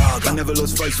down in the lager. I never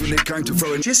lost face when it came to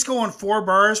throwing. Just going 4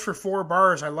 bars for 4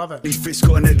 bars. I love it. These fists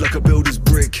got an head like a builder's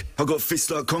brick. I got fists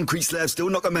like concrete slabs, still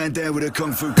knock a man down with a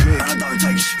kung fu kick. And I don't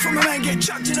take shit from a man, get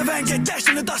chucked in a van, get dashed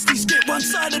in a dusty skip. One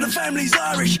side of the family's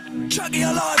Irish. Chucky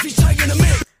alive, he's taking a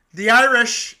mick. The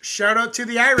Irish. Shout out to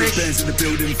the Irish. Bands in the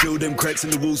building, fill them cracks in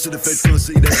the walls so the feds can't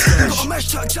see that stash. Got a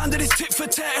mesh tucked under this tit for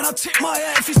tat, and I tip my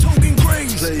hat if he's talking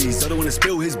greens. Please, I don't want to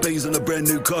spill his beans on a brand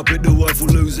new carpet, the wife will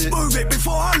lose it. Move it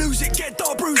before I lose it, get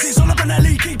dark bruises on up in that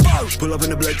leaky boat. Pull up in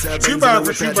the black tab, 2 bar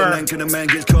for 2 bar. and a man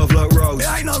gets carved like Rose. It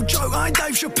ain't no joke, I ain't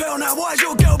Dave Chappelle now. Why's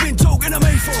your girl been talking to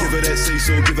me for? Give her that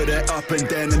seesaw, give her that up and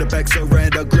down in the back so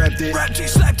round, I grabbed it. Wrapped it,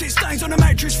 slapped it, stains on the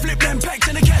mattress, flip them packs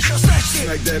and the cash I slashed it.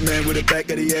 Smack that man with the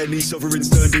back of the head and his sovereigns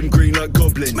turned him green like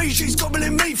goblin. Me, she's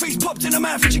gobbling me, feet popped in the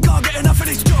mouth and she can't get enough of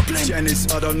this goblin.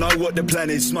 Janice, I don't know what the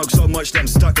plan is. Smoke so much that I'm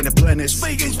stuck in the planet.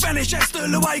 Speaking Spanish, hasta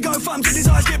luego, thumbs in his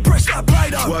eyes get pressed like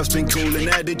Play-Doh. Wife's been calling,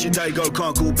 how did your day go?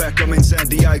 Can't call back, I'm in San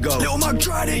Diego. Little mug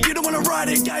tried it, you don't wanna ride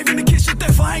it. Gave him a kiss of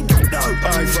death, I ain't good though.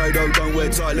 I ain't Fredo, don't wear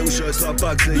tight little shirts like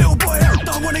Bugsy. Little boy out,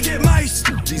 don't wanna get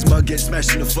maced. His mug gets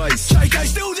smashed in the face. JK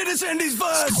still didn't send his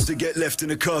verse. To get left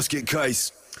in a casket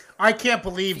case. I can't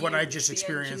believe what I just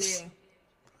experienced.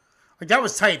 Like, that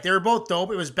was tight. They were both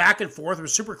dope. It was back and forth. It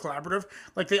was super collaborative.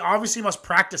 Like, they obviously must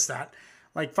practice that.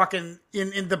 Like, fucking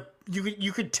in the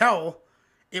you could tell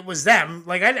it was them.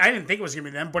 Like, I didn't think it was gonna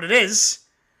be them, but it is.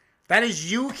 That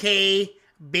is UK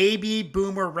baby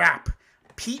boomer rap.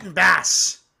 Pete and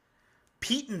Bass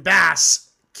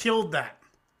killed that.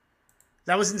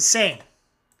 That was insane.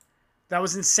 That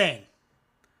was insane.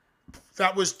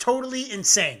 That was totally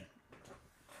insane.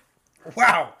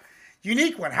 Wow.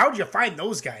 Unique One. How'd you find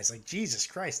those guys? Like, Jesus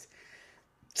Christ.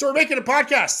 So we're making a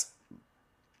podcast.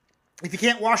 If you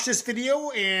can't watch this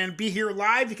video and be here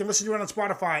live, you can listen to it on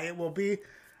Spotify. It will be...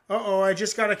 Uh-oh, I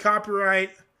just got a copyright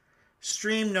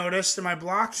stream notice. Am I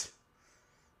blocked?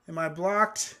 Am I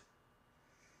blocked?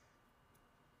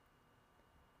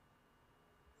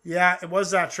 Yeah, it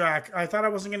was that track. I thought I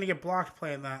wasn't going to get blocked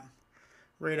playing that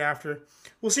right after.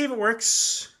 We'll see if it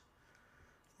works.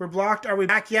 We're blocked. Are we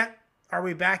back yet? Are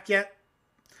we back yet?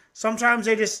 Sometimes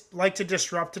they just like to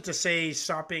disrupt it to say,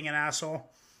 stop being an asshole.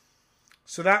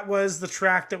 So that was the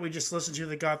track that we just listened to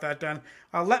that got that done.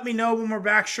 Let me know when we're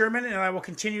back, Sherman, and I will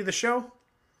continue the show.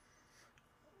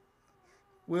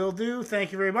 Will do.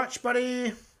 Thank you very much,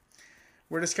 buddy.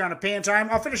 We're just kind of paying time.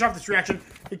 I'll finish off this reaction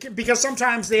because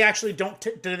sometimes they actually don't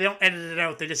edit it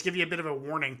out. They just give you a bit of a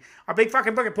warning. A Big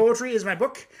Fucking Book of Poetry is my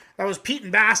book. That was Pete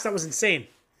and Bass. That was insane.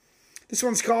 This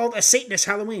one's called A Satanist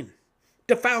Halloween.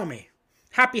 Defile me.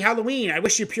 Happy Halloween. I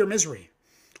wish you pure misery.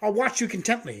 I'll watch you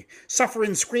contently, suffer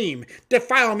and scream.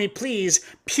 Defile me, please.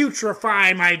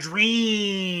 Putrefy my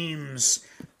dreams.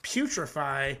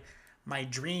 Putrefy my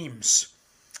dreams.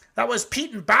 That was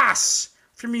Pete and Bass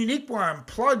from Unique One,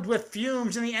 plugged with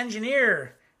fumes in the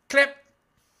engineer. Clip.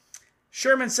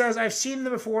 Sherman says, I've seen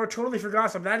them before, totally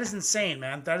forgot them. That is insane,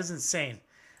 man. That is insane.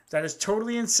 That is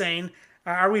totally insane.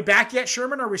 Are we back yet,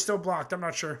 Sherman, or are we still blocked? I'm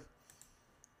not sure.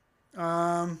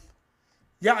 Yeah,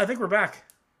 I think we're back.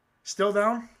 Still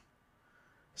down?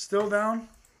 Still down?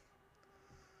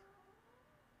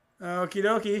 Okie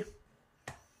dokie.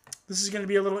 This is going to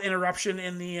be a little interruption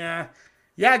in the...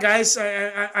 Yeah, guys,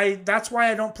 I that's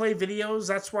why I don't play videos.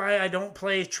 That's why I don't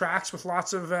play tracks with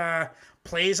lots of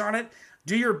plays on it.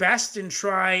 Do your best and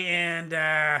try and,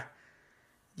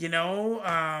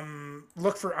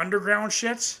 look for underground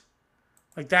shit.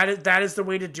 Like, that is the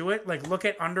way to do it. Like, look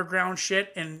at underground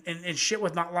shit and shit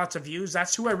with not lots of views.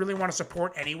 That's who I really want to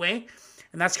support anyway.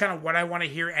 And that's kind of what I want to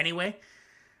hear anyway.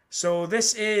 So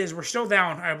we're still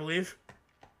down, I believe.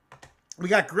 We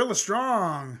got Gorilla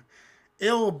Strong.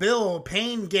 Ill Bill,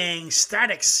 Pain Gang,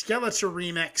 Static, Skeletor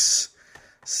Remix.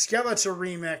 Skeletor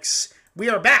Remix. We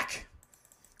are back.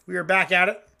 We are back at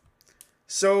it.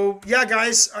 So, yeah,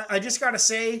 guys, I just got to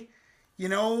say,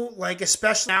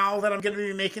 especially now that I'm going to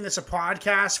be making this a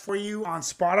podcast for you on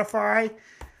Spotify,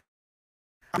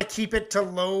 I'm going to keep it to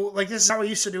low. Like, this is how I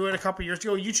used to do it a couple years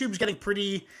ago. YouTube's getting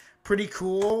pretty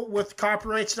cool with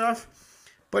copyright stuff.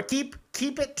 But keep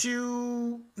it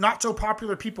to not so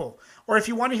popular people. Or if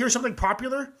you want to hear something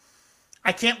popular,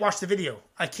 I can't watch the video.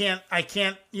 I can't,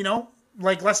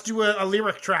 let's do a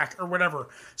lyric track or whatever.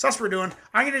 So that's what we're doing.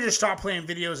 I'm going to just stop playing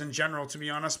videos in general, to be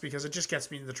honest, because it just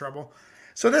gets me into trouble.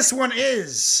 So this one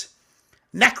is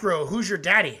Necro, Who's Your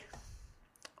Daddy?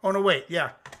 Oh, no, wait. Yeah.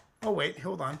 Oh, wait.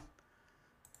 Hold on.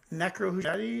 Necro, Who's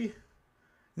Your Daddy?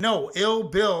 No, Ill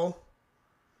Bill.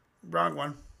 Wrong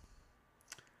one.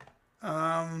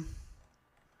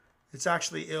 It's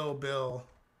actually Ill Bill.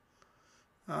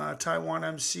 Taiwan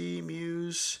MC,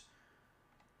 Muse.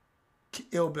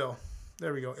 Ill Bill.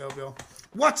 There we go, Ill Bill.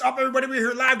 What's up, everybody? We're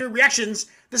here live doing reactions.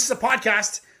 This is a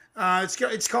podcast.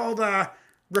 It's called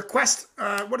Request.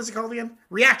 What is it called again?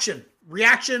 Reaction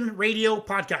Radio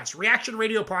Podcast. Reaction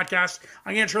Radio Podcast.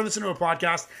 I'm going to turn this into a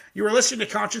podcast. You are listening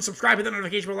to Conshinz. Subscribe, hit the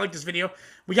notification bell, like this video.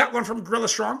 We got one from Gorilla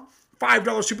Strong.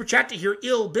 $5 super chat to hear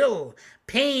Ill Bill,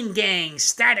 Pain Gang,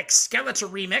 Static, Skeletor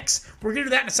Remix. We're going to do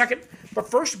that in a second. But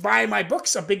first, buy my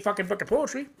books, A Big Fucking Book of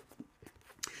Poetry.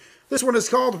 This one is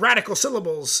called Radical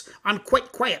Syllables. I'm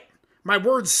quite quiet. My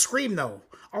words scream, though.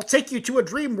 I'll take you to a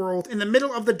dream world in the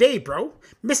middle of the day, bro.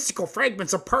 Mystical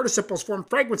fragments of participles form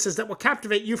fragrances that will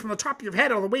captivate you from the top of your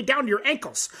head all the way down to your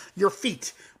ankles. Your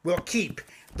feet will keep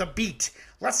the beat.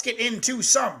 Let's get into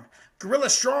some Gorilla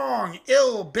Strong,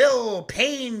 Ill Bill,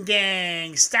 Pain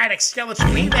Gang, Static, Skeleton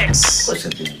Remix. What's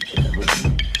up,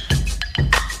 listen.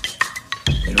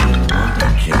 They don't even want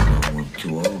that shit no more.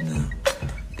 Too old now.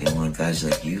 They want guys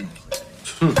like you.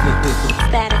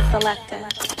 Static Selector.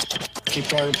 Keep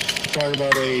talking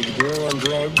about a war on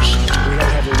drugs. We don't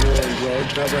have a war on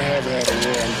drugs. Never have had a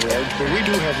war on drugs. But we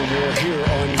do have a war here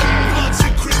on gangs. Bloods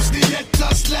and Crips,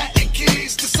 Nietas, Latin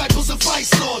Kings, disciples of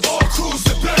Vice Lords, all crews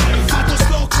and bangs. Matos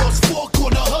Locos, fork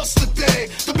on the hustler day.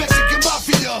 The Mexican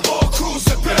Mafia, all crews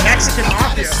and bangs. Mexican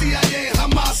Mafia. CIA,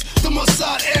 Hamas, the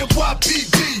Mossad,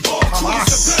 NYPD, all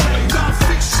crews and bangs.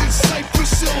 Non-fiction,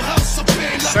 Cypress Hill, House of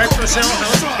Pain. Cypress Hill,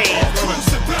 House of Pain.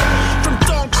 From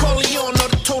Don Corleone or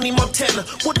to Tony Montana,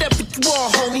 whatever you are,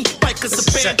 homie. Bikers and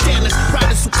bandanas,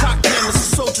 riders who cock hammers,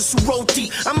 soldiers who roll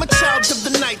deep. I'm a child of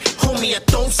the night, homie. I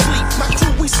don't sleep. My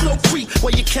crew, we slow creep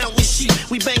while you counting sheep.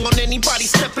 We bang on anybody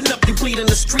stepping up, you bleed in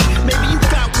the street. Maybe you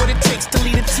got what it takes to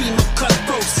lead a team of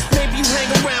cutthroats. Maybe you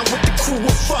hang around with the crew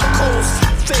of fuckholes.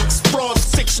 Fakes,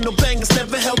 frauds, fictional bangers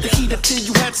never held the heat until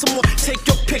you had someone take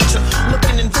your picture.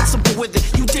 Looking invincible with it,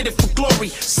 you did it for glory.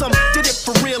 Some did it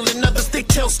for real and others they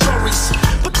tell stories.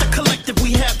 But the collective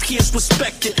we have here is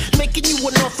respected. Making you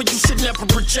an offer you should never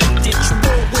reject it. You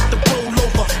roll with the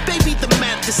rollover, baby the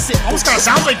math is simple. Almost kind of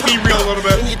sounds like Be Real a little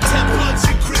bit.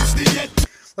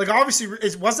 Like, obviously,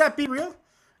 was that Be Real?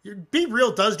 Be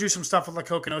Real does do some stuff with La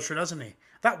Coca Nostra, doesn't he?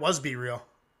 That was Be Real.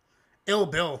 Ill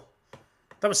Bill.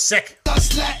 That was sick.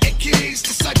 Latin Kings,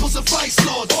 disciples of Vice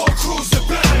Lords, all crews and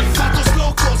bangs. Matos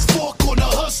Locos, fork on the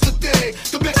hustler day.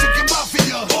 The Mexican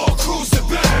Mafia, all crews and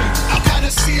bangs. Al Qaeda,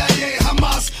 CIA,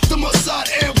 Hamas,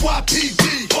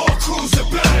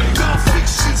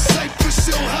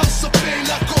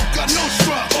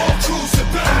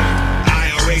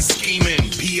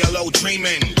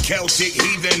 dreaming. Celtic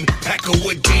heathen, echo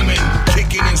a demon,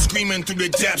 kicking and screaming through the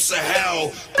depths of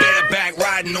hell. Bareback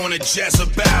riding on a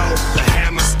Jezebel. The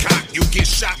hammer's cocked, you get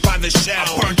shot by the shell.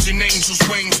 I burnt an angel's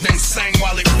wings, then sang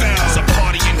while it fell. There's a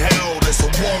party in hell, there's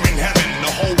a war in heaven.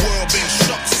 The whole world been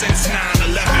shook since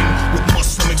 9/11. With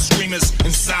Muslim extremists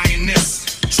and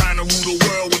Zionists trying to rule the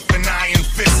world with an iron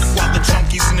fist, while the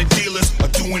junkies and the dealers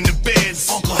are doing the bids.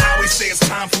 Uncle Howie say it's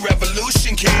time for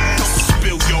revolution, kids. Don't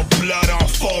spill your blood on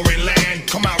foreign land.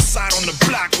 Come outside on the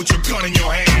block with your gun in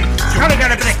your hand. Kinda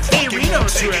got a bit of K Reno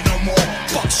to it. No more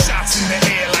buck shots in the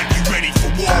air like you ready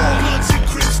for war. Bloods and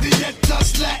Crips, the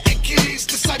Yetas, Latin kids,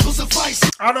 disciples of vice.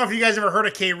 I don't know if you guys ever heard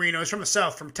of K Reno. He's from the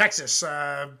South, from Texas,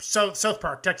 South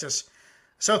Park, Texas.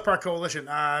 South Park Coalition.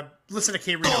 Listen to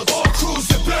K Reno. All crews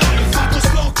are back. Vatos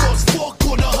locos, walk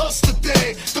on the hustle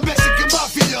day. The Mexican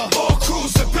Mafia, all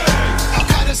crews are back. Al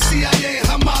Qaeda, CIA,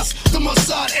 Hamas, the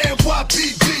Mossad,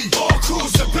 NYPD, all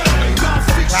crews are back.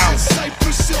 Non-fiction,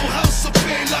 Cypress Hill, House of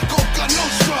Pain, La Coca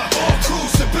Nostra, all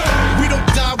crews are back. We don't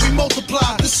die, we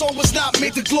multiply. This song was not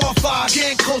made to glorify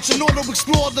gang culture, nor to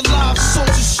explore the lives.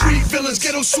 Soldiers, street villains,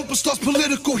 ghetto superstars,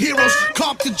 political heroes.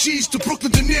 Compton G's to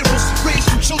Brooklyn De Niro's. Raised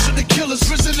from children to killers,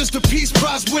 prisoners to Peace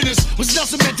Prize winners. Was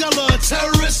Nelson Mandela a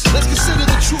terrorist? Let's consider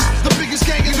the truth. The biggest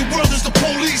gang in the world is the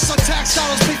police. Our tax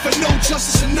dollars pay for no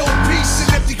justice and no peace.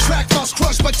 And empty crack house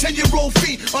crushed by 10-year-old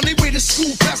feet on their way to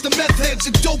school past the meth heads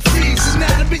and dope fiends.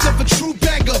 Anatomy of a true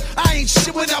banger. I ain't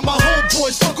shit without my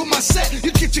homeboys. Fuck on my set,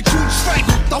 you get your goon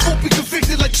strangled. I won't be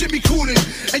convicted like Jimmy Coonan.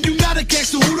 And you not a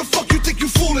gangster, who the fuck you think you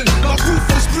fooling? My roof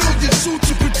was brilliant, soon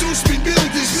to produce me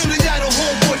millions. Million idol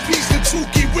homeboy, peace to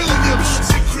Tukey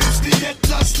Williams.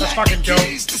 That's fucking dope.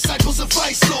 Disciples of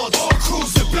vice lords, all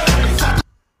crews are back.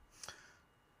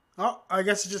 Oh, I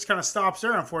guess it just kind of stops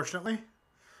there, unfortunately.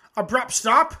 Abrupt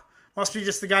stop. Must be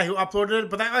just the guy who uploaded it,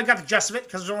 but I got the gist of it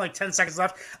because there's only like 10 seconds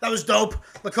left. That was dope.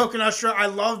 La Coca Nostra, I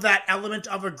love that element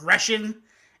of aggression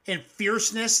and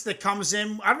fierceness that comes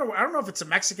in. I don't know if it's a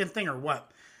Mexican thing or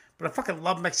what, but I fucking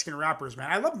love Mexican rappers,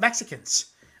 man. I love Mexicans.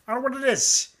 I don't know what it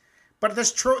is, but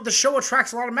the show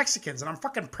attracts a lot of Mexicans, and I'm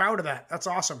fucking proud of that. That's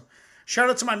awesome. Shout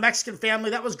out to my Mexican family.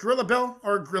 That was Gorilla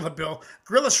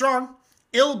Strong,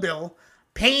 Ill Bill,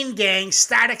 Pain Gang,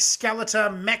 Static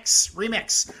Skeleton Mix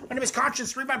Remix. My name is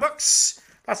Conshinz. Read my books.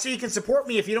 That's how you can support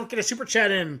me if you don't get a super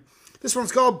chat in. This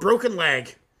one's called Broken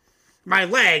Leg. My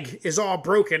leg is all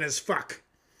broken as fuck.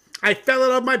 I fell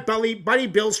out of my buddy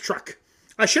Bill's truck.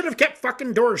 I should have kept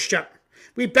fucking doors shut.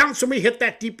 We bounced when we hit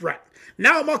that deep rut.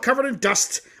 Now I'm all covered in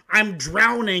dust. I'm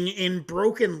drowning in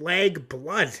broken leg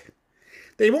blood.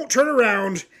 They won't turn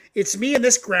around. It's me in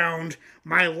this ground.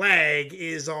 My leg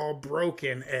is all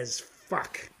broken as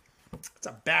fuck. That's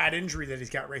a bad injury that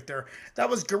he's got right there. That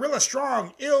was Gorilla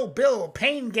Strong, Ill Bill,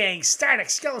 Pain Gang,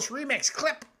 Static Skeleton Remix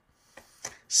clip.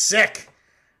 Sick.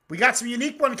 We got some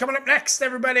unique one coming up next,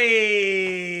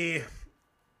 everybody.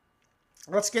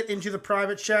 Let's get into the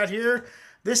private chat here.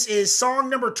 This is song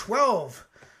number 12.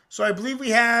 So I believe we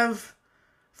have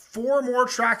 4 more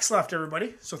tracks left,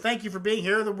 everybody. So thank you for being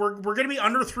here. We're going to be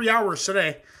under 3 hours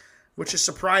today, which is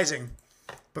surprising.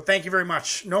 But thank you very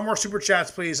much. No more super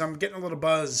chats, please. I'm getting a little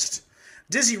buzzed.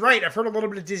 Dizzy Wright. I've heard a little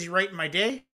bit of Dizzy Wright in my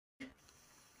day.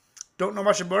 Don't know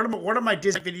much about him, but one of my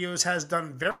Dizzy videos has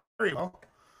done very, very well.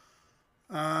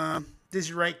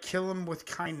 Dizzy Wright, Kill Him With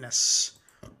Kindness.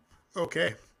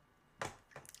 Okay.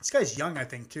 This guy's young, I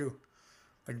think, too.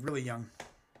 Like, really young.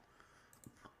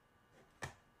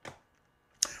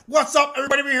 What's up,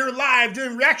 everybody? We're here live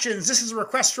doing reactions. This is a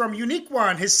request from Unique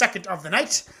One, his second of the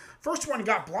night. First one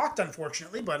got blocked,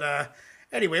 unfortunately, but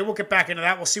anyway, we'll get back into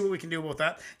that. We'll see what we can do about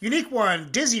that. Unique One,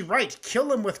 Dizzy Wright,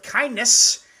 Kill Him With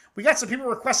Kindness. We got some people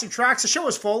requesting tracks. The show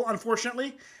is full,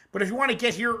 unfortunately, but if you want to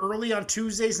get here early on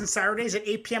Tuesdays and Saturdays at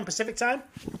 8 p.m. Pacific time,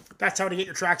 that's how to get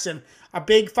your tracks in. A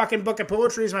big fucking book of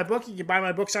poetry is my book. You can buy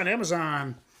my books on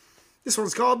Amazon. This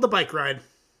one's called The Bike Ride.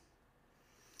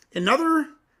 Another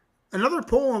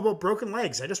poem about broken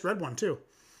legs. I just read one, too.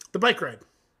 The Bike Ride.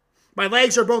 My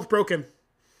legs are both broken.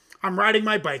 I'm riding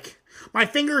my bike. My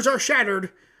fingers are shattered.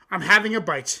 I'm having a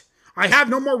bite. I have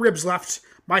no more ribs left.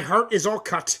 My heart is all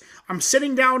cut. I'm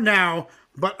sitting down now,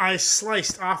 but I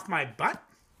sliced off my butt.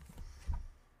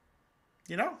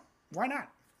 You know, why not?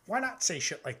 Why not say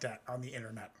shit like that on the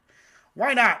internet?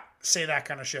 Why not say that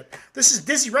kind of shit? This is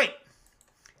Dizzy Wright.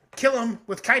 Kill Him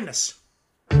With Kindness.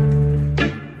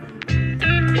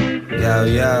 Yo,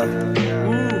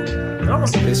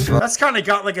 That's kind of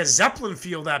got like a Zeppelin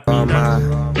feel, that beat,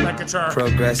 that guitar.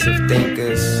 Progressive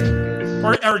thinkers.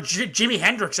 Or Jimi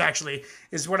Hendrix, actually,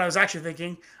 is what I was actually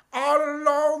thinking. All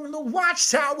along the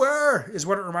watchtower is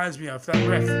what it reminds me of, that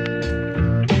riff.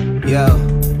 Yo,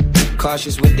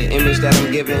 Cautious with the image that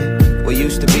I'm giving. What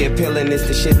used to be appealing is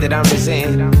the shit that I'm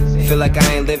resenting. Feel like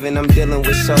I ain't living, I'm dealing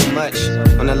with so much.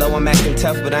 On the low, I'm acting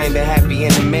tough, but I ain't been happy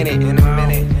in a minute.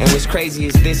 And what's crazy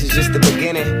is this is just the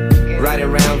beginning. Riding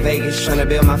around Vegas, trying to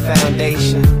build my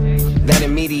foundation. That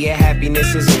immediate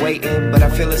happiness is waiting, but I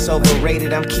feel it's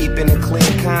overrated. I'm keeping a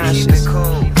clean conscience.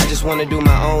 I just wanna do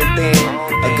my own thing.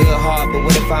 A good heart, but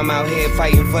what if I'm out here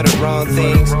fighting for the wrong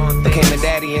things? Became a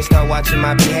daddy and start watching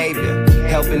my behavior.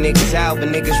 Helping niggas out, but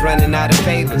niggas running out of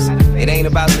favors. It ain't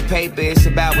about the paper, it's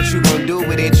about what you gon' do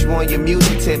with it. You on your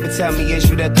music tip, but tell me, is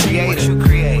you the creator? What you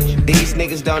create? These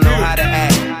niggas don't know how to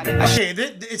act. Okay,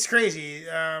 it's crazy.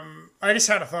 I just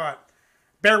had a thought.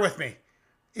 Bear with me.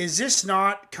 Is this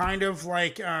not kind of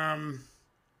like, let me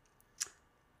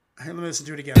listen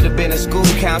to it again. Should have been a school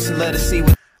counselor to see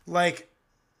what... Like,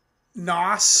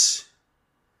 Nos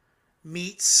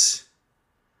meets...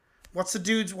 What's the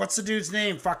dude's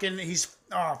name? Fucking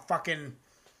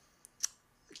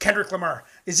Kendrick Lamar.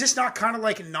 Is this not kind of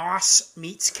like Nos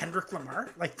meets Kendrick Lamar?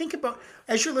 Like, think about,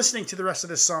 as you're listening to the rest of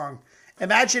this song,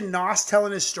 imagine Nos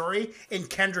telling his story and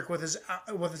Kendrick with his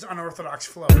unorthodox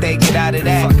flow. They get out of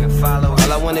that. Fucking follow.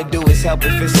 All I wanna do is help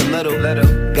if it's a little.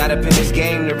 Got up in this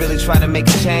game to really try to make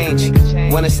a change.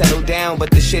 Wanna settle down, but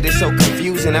the shit is so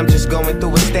confusing. I'm just going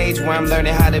through a stage where I'm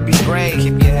learning how to be brave.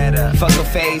 Keep your head up. Fuck a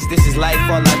phase, this is life,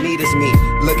 all I need is me.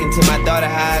 Look into my daughter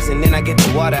eyes and then I get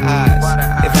the water eyes.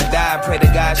 If I die, I pray to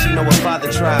God she know what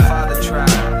father tried.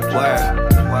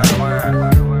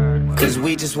 Word. Cause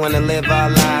we just wanna live our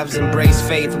lives, embrace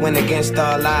faith, win against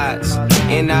all odds.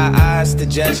 In our eyes, to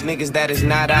judge niggas, that is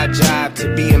not our job.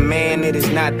 To be a man, it is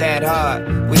not that hard.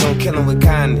 We gon' kill them with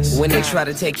kindness. When they try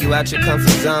to take you out your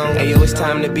comfort zone, hey yo, it's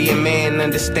time to be a man,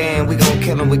 understand. We gon'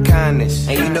 kill them with kindness.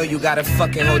 And you know you gotta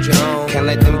fucking hold your own. Can't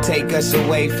let them take us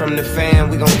away from the fam.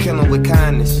 We gon' kill them with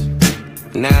kindness.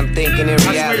 Now I'm thinking in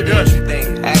reality.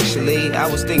 Actually, I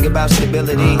was thinking about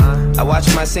stability. I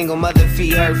watched my single mother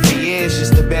feed her for years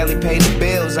just to barely pay the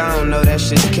bills. I don't know, that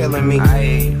shit's killing me.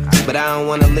 But I don't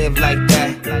wanna live like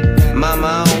that. Mama,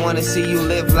 I don't wanna see you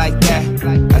live like that.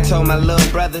 I told my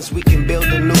little brothers we can build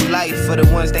a new life. For the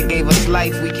ones that gave us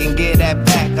life, we can get that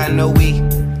back. I know we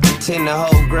tend to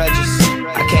hold grudges.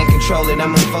 I can't control it,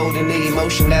 I'm unfolding the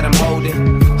emotion that I'm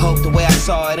holding. Hope the way I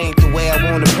saw it ain't the way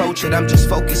I won't approach it. I'm just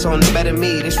focused on the better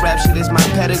me. This rap shit is my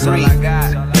pedigree.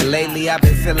 And lately I've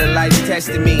been feeling life's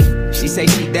testing me. She say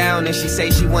she down and she say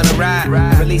she wanna ride.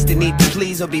 Release the need to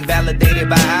please or be validated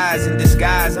by eyes in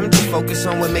disguise. I'm just focused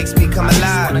on what makes me come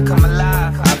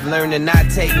alive. I've learned to not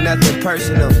take nothing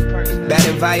personal. Bad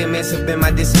environments have been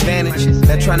my disadvantage.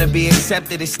 Not trying to be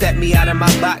accepted has stepped me out of my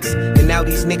box. And now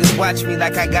these niggas watch me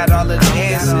like I got all of the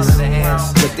answers.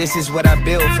 But this is what I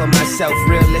built for myself.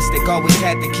 Realistic, always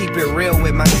had to keep it real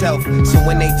with myself. So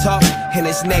when they talk and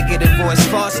it's negative or it's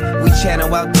false, we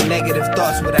channel out the negative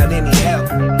thoughts without any help.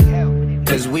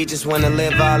 Cause we just wanna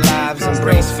live our lives,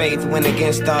 embrace faith, win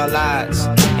against all odds.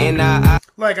 In our eyes.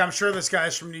 Like, I'm sure this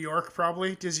guy's from New York,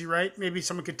 probably. Dizzy, right? Maybe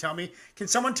someone could tell me. Can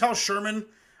someone tell Sherman?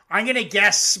 I'm gonna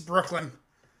guess Brooklyn.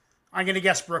 I'm gonna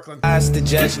guess Brooklyn. To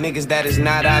judge niggas, that is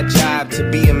not our job. To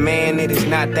be a man, it is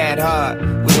not that hard.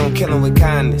 We gon' kill them with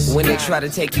kindness. When they try to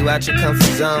take you out your comfort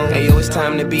zone, hey yo, it's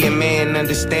time to be a man,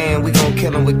 understand. We gon'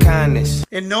 kill them with kindness.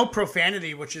 And no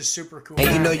profanity, which is super cool.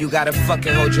 And you know you gotta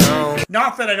fucking hold your own.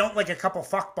 Not that I don't like a couple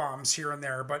fuck bombs here and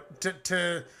there, but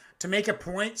to make a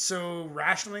point so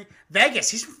rationally. Vegas,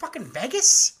 he's from fucking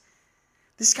Vegas?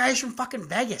 This guy is from fucking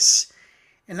Vegas.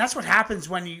 And that's what happens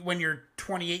when you're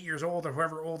 28 years old or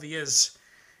whoever old he is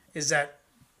that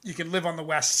you can live on the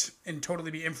West and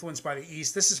totally be influenced by the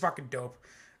East. This is fucking dope.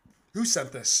 Who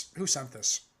sent this?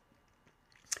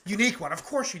 Unique One. Of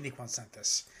course Unique One sent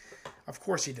this. Of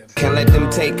course he did. Can't let them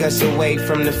take us away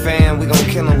from the fam. We gon'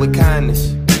 kill them with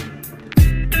kindness.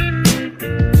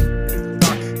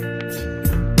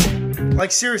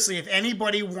 Like, seriously, if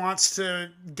anybody wants to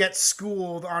get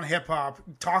schooled on hip-hop,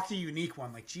 talk to Unique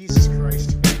One. Like, Jesus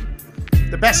Christ.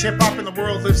 The best hip-hop in the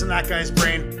world lives in that guy's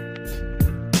brain.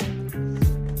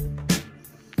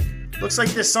 Looks like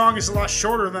this song is a lot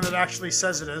shorter than it actually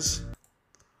says it is.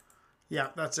 Yeah,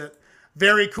 that's it.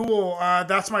 Very cool.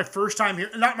 That's my first time here.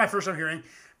 Not my first time hearing.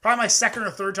 Probably my second or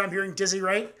third time hearing Dizzy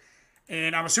Wright.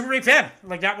 And I'm a super big fan.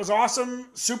 Like, that was awesome.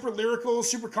 Super lyrical,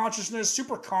 super consciousness,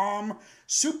 super calm,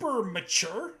 super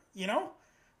mature, you know?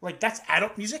 Like, that's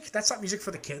adult music. That's not music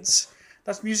for the kids.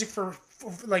 That's music for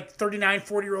like 39,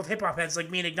 40-year-old hip-hop heads like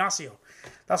me and Ignacio.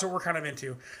 That's what we're kind of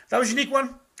into. That was Unique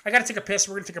One. I got to take a piss.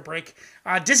 We're going to take a break.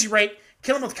 Dizzy Wright,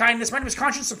 Kill Him With Kindness. My name is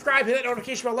Conshinz. Subscribe. Hit that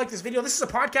notification bell. Like this video. This is a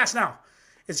podcast now.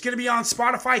 It's going to be on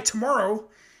Spotify tomorrow.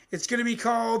 It's going to be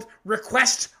called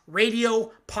Request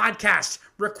Radio Podcast.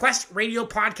 Request Radio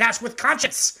Podcast with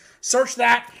Conshinz. Search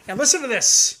that and listen to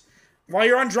this while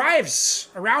you're on drives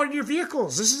around in your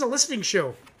vehicles. This is a listening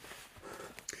show.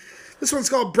 This one's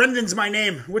called Brendan's My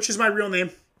Name, which is my real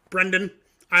name. Brendan,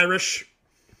 Irish.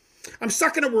 I'm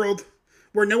stuck in a world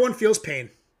where no one feels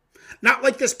pain. Not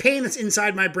like this pain that's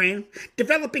inside my brain.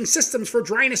 Developing systems for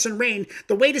dryness and rain.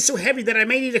 The weight is so heavy that I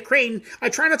may need a crane. I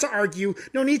try not to argue.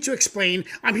 No need to explain.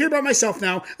 I'm here by myself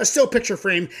now. A still picture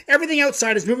frame. Everything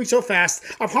outside is moving so fast.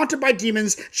 I'm haunted by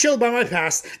demons. Chilled by my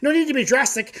past. No need to be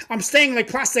drastic. I'm staying like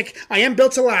plastic. I am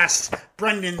built to last.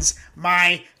 Brendan's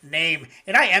my name.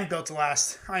 And I am built to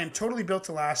last. I am totally built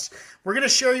to last. We're going to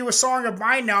show you a song of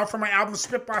mine now from my album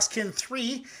Spit Boss Kin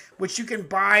 3, which you can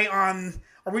buy on...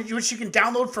 or which you can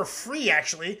download for free,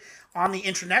 actually, on the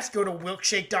internet. Go to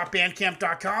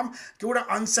milkshake.bandcamp.com. Go to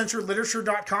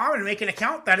uncensoredliterature.com and make an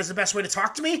account. That is the best way to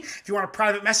talk to me. If you want to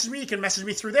private message me, you can message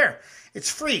me through there.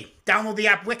 It's free. Download the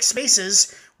app Wix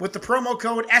Spaces with the promo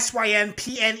code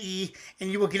SYNPNE,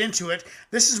 and you will get into it.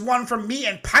 This is one from me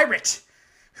and Pirate,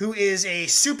 who is a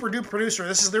super duper producer.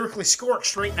 This is Lyrically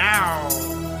Scorched right now.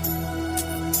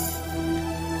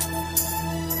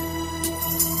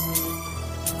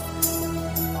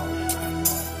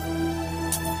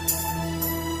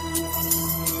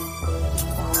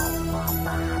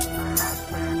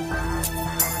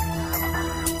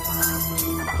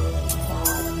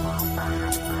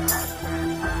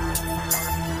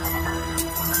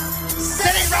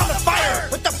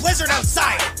 Blizzard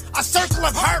outside, a circle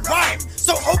of hard rhyme,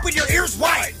 so open your ears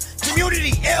wide.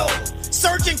 Community ill,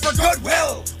 searching for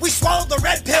goodwill. We swallowed the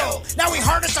red pill, now we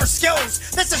harness our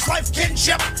skills. This is life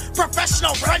kinship,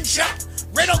 professional friendship,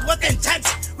 riddled with intent,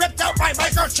 ripped out by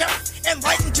microchip,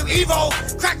 enlightened to evil,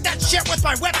 crack that shit with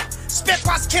my whip. Spit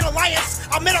Boss Kin Alliance,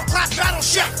 a middle class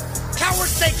battleship.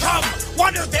 Cowards they come,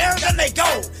 wander there, then they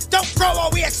go. Don't grow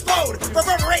while we explode,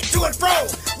 reverberate to and fro.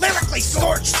 Lyrically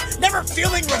scorched, never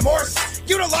feeling remorse.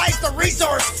 Utilize the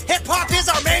resource, hip-hop is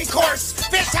our main course.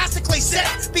 Fantastically sit,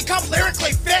 become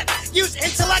lyrically fit. Use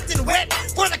intellect and wit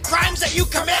for the crimes that you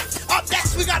commit. Up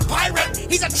next we got Pirate,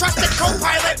 he's a trusted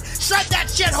co-pilot. Shred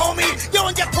that shit, homie, yo,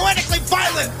 and get poetically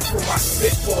violent. For my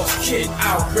Spit Boss Kin,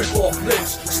 I'll rip off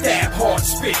lips. Stab hard,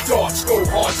 spit darts, go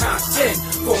hard times 10.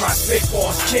 For my Spit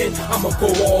Boss Kin, I'ma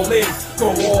go all in,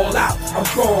 go all out. I'm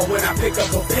gone when I pick up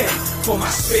a pen. For my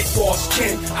Spit Boss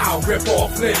Kin, I'll rip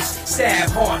off limbs. Stab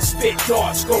hard, spit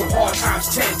darts, go hard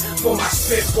times 10. For my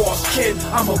Spit Boss Kin,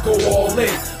 I'ma go all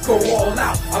in, go all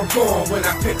out. I'm gone when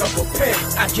I pick up a pen.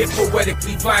 I get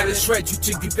poetically violent, shred you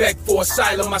till you beg for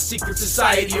asylum. My secret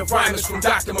society of rhymers from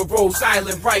Dr. Moreau's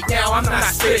Island. Right now, I'm not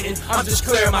spitting, I'm just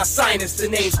clearing my sinus. The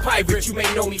name's Pirate, you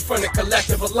may know me from the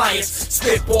Collective Alliance.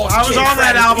 Spit Boss I was Kin, on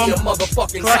that album. A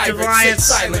motherfucking Collective tyrant, Alliance.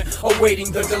 sit silent,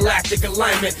 awaiting the galactic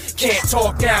alignment. Can't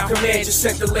talk now, command just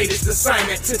sent the latest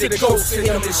assignment to the ghost in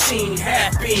the machine.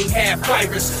 Half being, half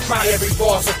virus. My every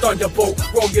bar's a thunderbolt.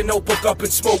 Roll your notebook up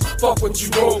and smoke. Fuck what you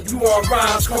wrote, you on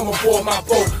rhymes, come aboard my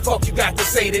boat. Fuck you got to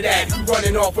say to that. You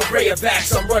running off a ray of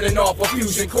backs, I'm running off a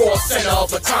fusion core, center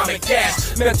of atomic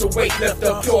gas. Mental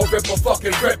weightlifter, pure ripper,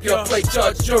 fucking rip your play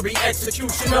judge, jury,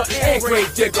 executioner, and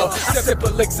grave digger. I sip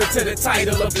elixir to the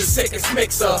title of the sickest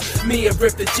mixer. Me and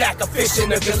Rip the Jack, a fish in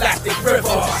the galactic river.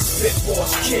 My Spit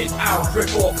Boss Kin, I'll rip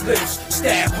off lips.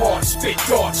 Stab hard, spit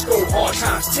darts, go hard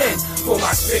times 10. For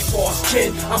my Spit Boss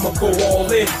Kin, I'ma go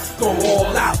all in, go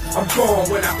all out. I'm gone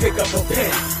when I pick up a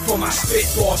pen. For my Spit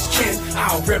Boss Kin,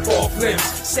 I'll rip off limbs.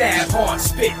 Stab hard,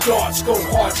 spit darts, go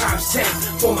hard times 10.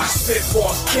 For my Spit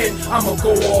Boss Kin, I'ma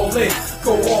go all in,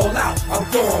 go all out.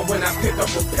 I'm gone when I pick up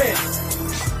a pen.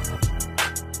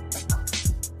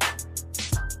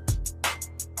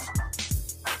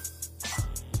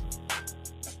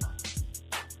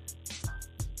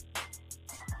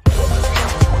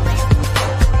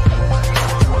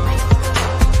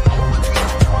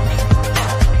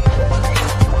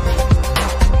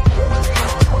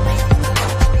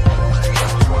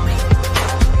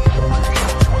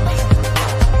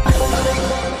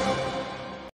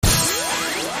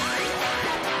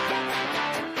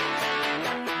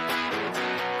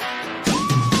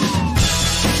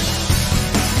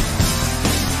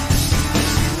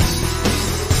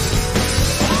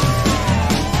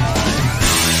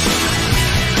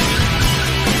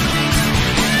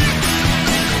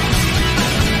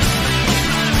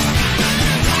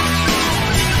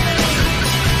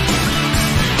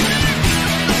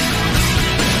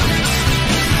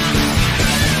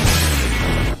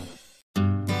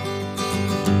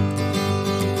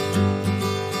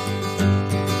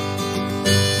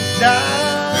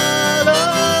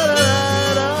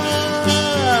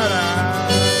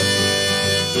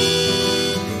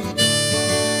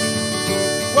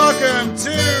 welcome to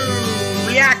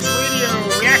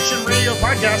Reaction Radio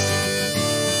Podcast.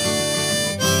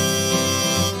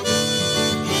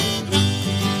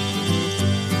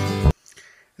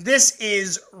 This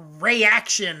is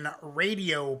Reaction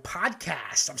Radio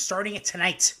Podcast. I'm starting it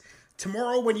tonight.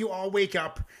 Tomorrow, when you all wake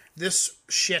up, this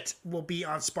shit will be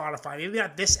on Spotify. Maybe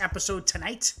not this episode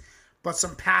tonight, but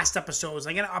some past episodes.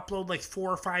 I'm going to upload like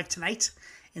 4 or 5 tonight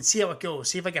and see how it goes.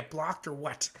 See if I get blocked or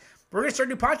what. We're going to start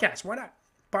a new podcast. Why not?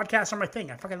 Podcasts are my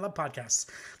thing. I fucking love podcasts.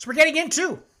 So we're getting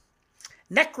into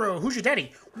Necro, Who's Your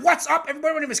Daddy? What's up,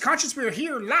 everybody? My name is Conshinz. We are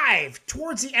here live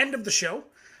towards the end of the show.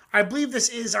 I believe this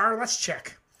is our, let's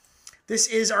check. This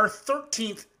is our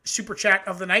 13th Super Chat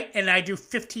of the night, and I do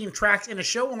 15 tracks in a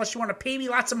show unless you want to pay me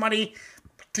lots of money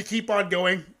to keep on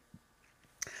going.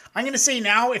 I'm going to say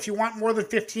now, if you want more than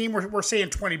 15, we're saying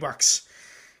 $20.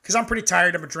 Because I'm pretty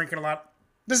tired. I've been drinking a lot.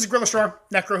 This is Gorilla Strong,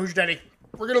 Necro, Who's Your Daddy?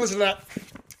 We're going to listen to that.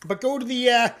 But go to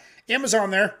the Amazon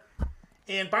there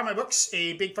and buy my books.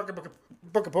 A big fucking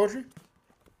book of poetry.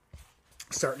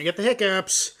 Starting to get the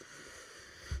hiccups.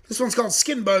 This one's called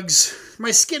Skin Bugs.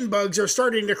 My skin bugs are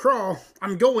starting to crawl.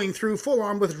 I'm going through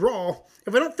full-on withdrawal.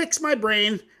 If I don't fix my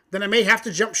brain, then I may have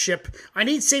to jump ship. I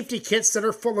need safety kits that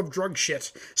are full of drug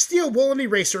shit. Steel woolen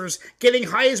erasers. Getting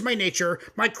high is my nature.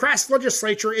 My crass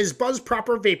legislature is buzz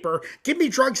proper vapor. Give me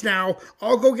drugs now.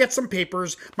 I'll go get some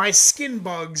papers. My skin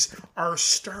bugs are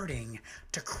starting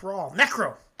to crawl.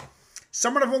 Necro.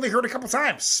 Someone I've only heard a couple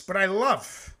times, but I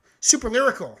love. Super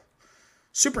lyrical.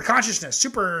 Super consciousness,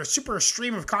 super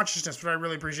stream of consciousness, what I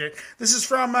really appreciate. This is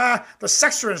from the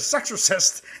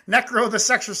Sexorcist, Necro the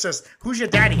Sexorcist. Who's your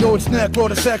daddy? Yo, it's Necro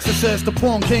the Sexorcist, the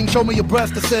porn king. Show me your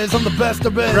breast that says I'm the best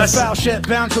of it. Foul shit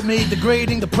bounce with me,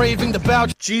 degrading, depraving,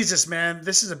 debauch. Jesus, man,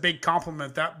 this is a big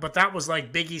compliment. But that was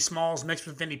like Biggie Smalls mixed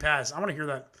with Vinny Paz. I want to hear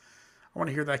that. I want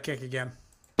to hear that kick again.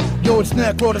 Yo, it's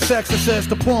Necro the Sexorcist,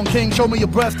 the porn king. Show me your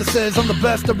breast that says I'm the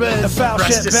best of it. The foul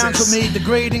shit bounce with me,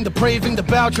 degrading, depraving,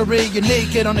 debauchery. You're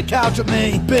naked on the couch with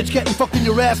me. Bitch, getting fucked in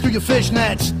your ass through your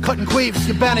fishnets. Cutting queefs,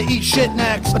 you're bound to eat shit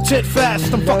next. A tit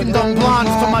fast, I'm fucking dumb blonde.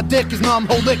 Till my dick is numb,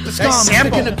 whole lick the scum.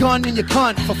 Sticking a gun in your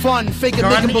cunt for fun. Faking,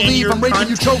 making believe I'm raping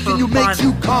you, choking you, makes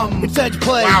you come. It's edge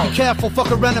play. Be careful, fuck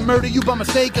around and murder you by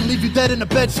mistake and leave you dead in a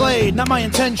bed slayed. Not my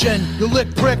intention. You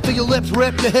lick prick till your lips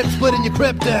rip, your hips split in your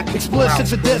cryptic. Explicit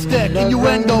sadistic.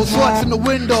 Innuendo, sluts in the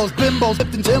windows, bimbos,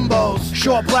 dipped in Timbos.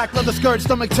 Short black leather skirt,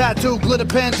 stomach tattoo, glitter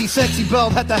panty, sexy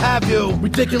belt, had to have you.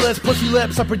 Ridiculous pussy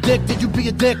lips, I predicted you'd be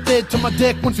addicted to my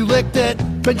dick once you licked it.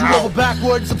 Bend you over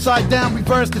backwards, upside down,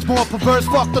 reversed, it's more perverse,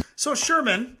 fuck the... So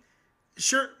Sherman,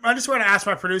 I just want to ask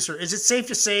my producer, is it safe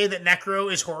to say that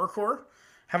Necro is horrorcore?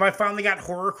 Have I finally got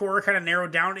horrorcore kind of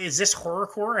narrowed down? Is this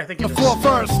horrorcore? I think it is. The floor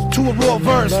first, to a raw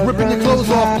verse, ripping your clothes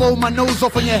off, blow my nose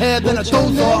off on your head, then I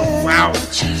doze off. Wow.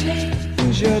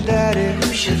 Who's your daddy?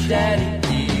 Who's your daddy?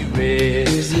 He rich.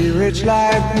 Is he rich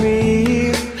like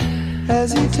me?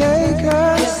 Has he take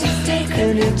us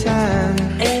anytime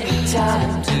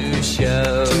to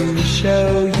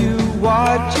show you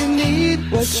what you need?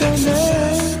 What's your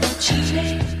name?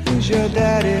 Who's your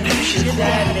daddy? Who's your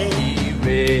daddy?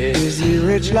 Is he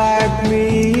rich like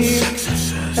me?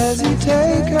 Has he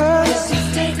take us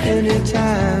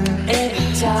anytime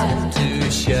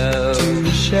to show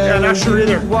not sure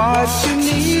either. What you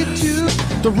need to?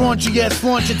 The raunchy ass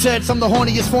flaunt your tits. I'm the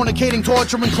horniest fornicating,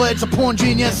 torturing clads, a porn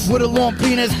genius with a long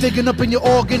penis, digging up in your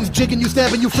organs, jigging you,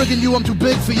 stabbing you, frigging you. I'm too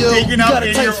big for you. Digging you got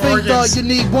a tight sphincter. You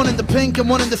need one in the pink and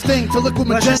one in the stink to liquid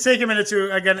Let's magenta. just take a minute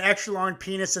to, again, extra long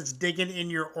penis that's digging in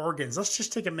your organs. Let's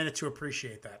just take a minute to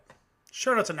appreciate that.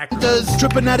 Shout out to Necro.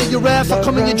 Dripping out of your ass, I'll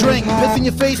come in your drink, piss in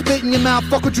your face, spit in your mouth,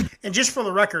 fuck what you. And just for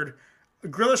the record,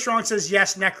 Gorilla Strong says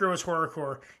yes, Necro is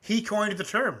horrorcore. He coined the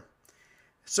term.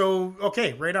 So,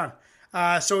 okay, right on.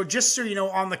 So just so you know,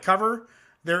 on the cover,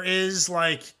 there is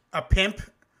like a pimp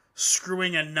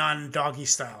screwing a nun doggy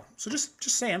style. So just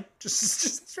saying.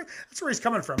 Just that's where he's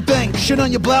coming from. Bang, shit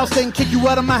on your blouse, then kick you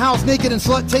out of my house naked and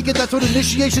slut take it. That's what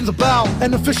initiation's about.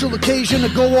 An official occasion to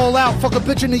go all out. Fuck a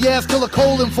bitch in the ass till a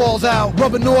colon falls out.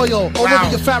 Rubbing oil all over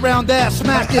your fat round ass.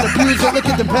 Smack it, abuse it, lick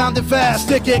it, then pound it fast.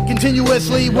 Stick it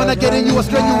continuously. When I get in you, I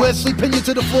strenuously pin you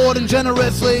to the floor and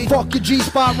generously. Fuck your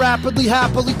G-spot rapidly,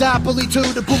 happily, dappily to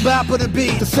the boom bap of the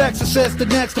beat. The sex assist, the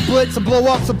next to blitz and blow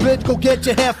up. So bitch, go get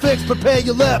your hair fixed, prepare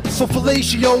your lips. So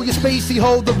fellatio, your spacey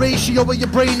hole, the ratio of your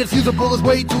brain that's usable is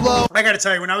way too low. I gotta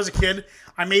tell you, when I was a kid,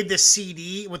 I made this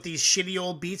CD with these shitty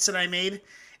old beats that I made,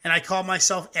 and I called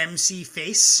myself MC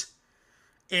Face,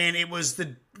 and it was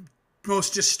the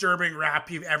most disturbing rap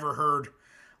you've ever heard.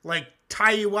 Like,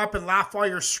 tie you up and laugh while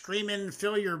you're screaming,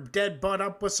 fill your dead butt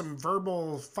up with some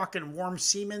verbal fucking warm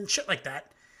semen, shit like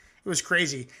that. It was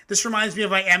crazy. This reminds me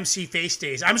of my MC Face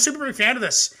days. I'm a super big fan of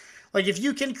this. Like, if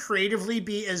you can creatively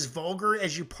be as vulgar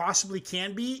as you possibly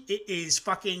can be, it is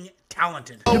fucking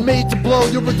talented. You're made to blow,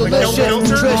 you're a delicious,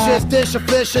 nutritious dish of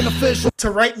fish and official.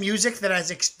 To write music that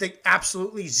has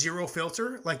absolutely zero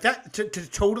filter, like that, to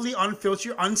totally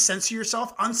unfilter, uncensor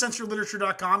yourself,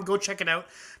 uncensoredliterature.com, go check it out.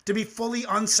 To be fully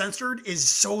uncensored is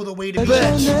so the way to be.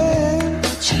 Who's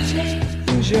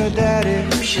your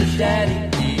daddy? Who's your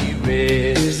daddy?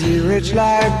 Is he rich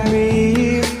like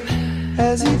me?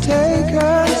 Has he take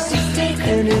us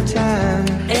anytime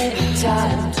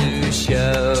to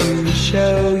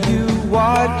show you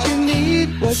what you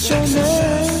need? What's your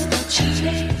name?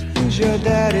 Who's your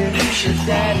daddy? Who's your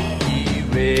daddy?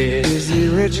 Is he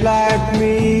rich like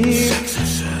me?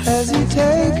 Has he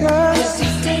take us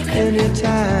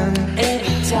anytime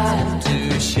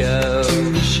to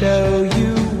show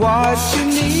you what you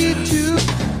need to?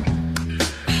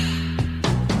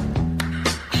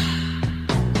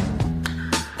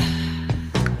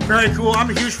 Very cool. I'm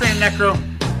a huge fan of Necro.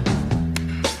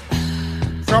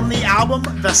 From the album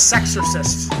The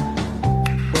Sexorcist.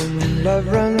 When love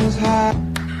runs high.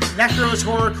 Necro's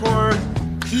horrorcore.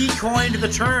 He coined the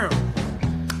term.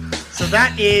 So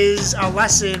that is a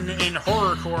lesson in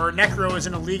horrorcore. Necro is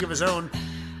in a league of his own.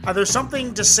 There's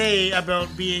something to say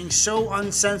about being so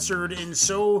uncensored and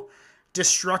so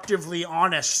destructively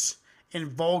honest and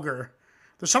vulgar.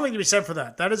 There's something to be said for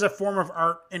that. That is a form of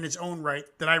art in its own right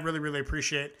that I really, really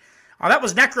appreciate. That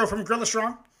was Necro from Gorilla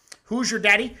Strong. Who's your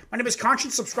daddy? My name is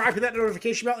Conshinz. Subscribe to that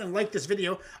notification bell and like this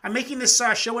video. I'm making this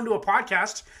show into a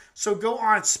podcast, so go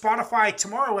on Spotify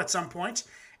tomorrow at some point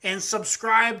and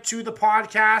subscribe to the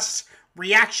podcast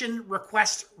Reaction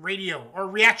Request Radio, or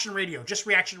Reaction Radio, just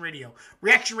Reaction Radio.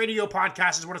 Reaction Radio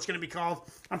Podcast is what it's going to be called.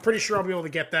 I'm pretty sure I'll be able to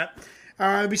get that.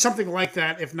 It'll be something like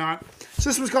that, if not. So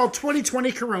this was called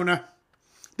 2020 Corona.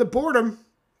 The boredom,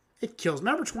 it kills.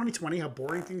 Remember 2020, how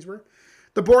boring things were?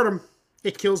 The boredom,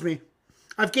 it kills me.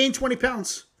 I've gained 20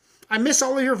 pounds. I miss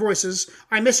all of your voices.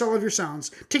 I miss all of your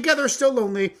sounds. Together, still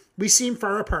lonely. We seem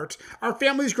far apart. Our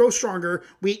families grow stronger.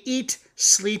 We eat,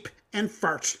 sleep, and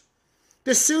fart.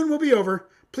 This soon will be over.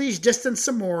 Please distance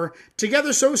some more.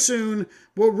 Together so soon,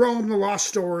 we'll roam the lost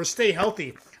stores. Stay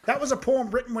healthy. That was a poem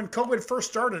written when COVID first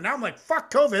started. Now I'm like,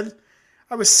 fuck COVID.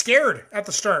 I was scared at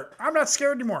the start. I'm not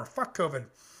scared anymore. Fuck COVID.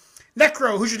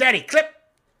 Necro, who's your daddy? Clip.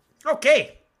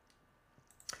 Okay.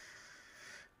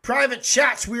 Private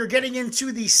chats. We are getting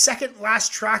into the second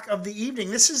last track of the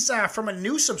evening. This is from a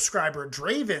new subscriber,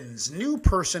 Dravens, new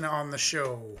person on the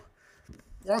show.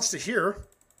 Wants to hear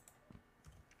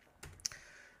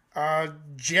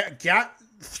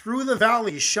Through the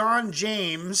Valley, Sean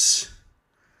James,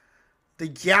 the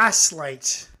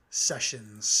Gaslight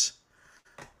Sessions.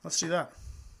 Let's do that.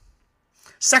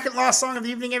 Second last song of the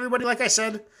evening, everybody. Like I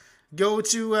said, go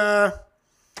to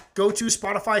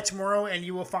Spotify tomorrow and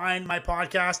you will find my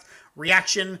podcast,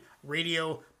 Reaction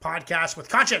Radio Podcast with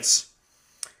Conshinz.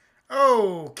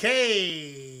 Okay,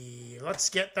 let's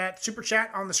get that super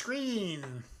chat on the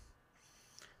screen.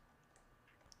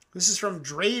 This is from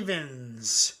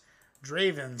Dravens.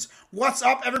 What's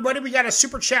up, everybody? We got a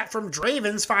super chat from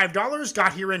Dravens, $5.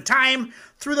 Got here in time.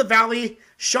 Through the Valley,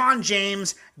 Sean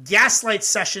James, Gaslight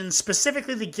Sessions,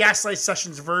 specifically the Gaslight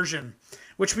Sessions version,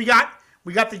 which we got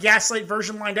the Gaslight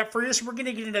version lined up for you, so we're going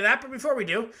to get into that. But before we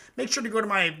do, make sure to go to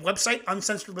my website,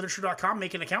 uncensoredliterature.com,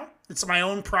 make an account. It's my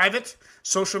own private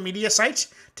social media site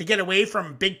to get away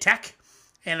from big tech,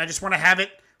 and I just want to have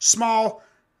it small,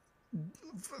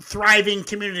 thriving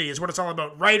community is what it's all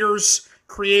about. Writers,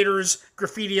 creators,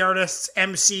 graffiti artists,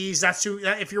 MCs. That's who.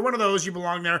 If you're one of those, you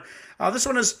belong there. This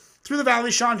one is Through the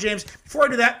Valley, Sean James. Before I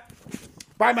do that,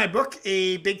 buy my book,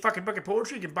 A Big Fucking Book of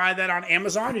Poetry. You can buy that on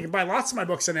Amazon. You can buy lots of my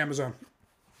books on Amazon.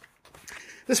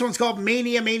 This one's called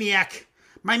Mania Maniac.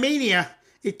 My mania,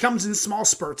 it comes in small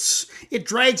spurts. It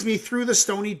drags me through the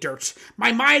stony dirt.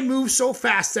 My mind moves so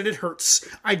fast that it hurts.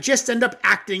 I just end up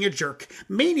acting a jerk.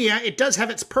 Mania, it does have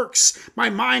its perks. My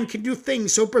mind can do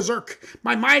things so berserk.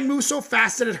 My mind moves so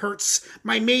fast that it hurts.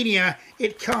 My mania,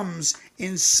 it comes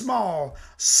in small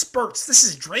spurts. This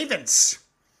is Dravens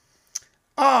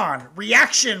on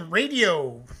Reaction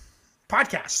Radio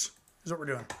Podcast is what we're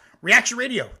doing. Reaction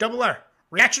Radio, double R.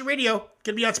 Reaction Radio,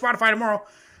 gonna be on Spotify tomorrow.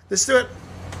 Let's do it.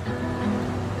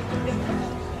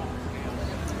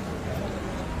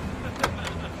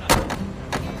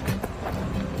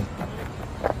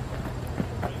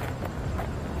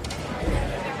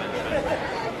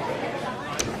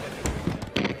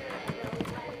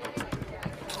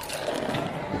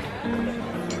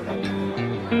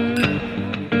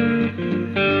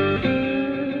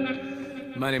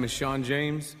 My name is Sean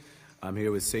James. I'm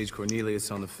here with Sage Cornelius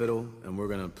on the fiddle, and we're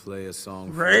gonna play a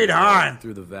song Right on.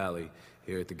 Through the Valley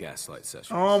here at the Gaslight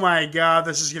Session. Oh my god,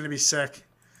 this is gonna be sick.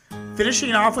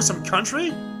 Finishing off with some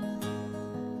country?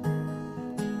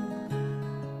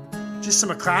 Just some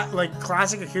like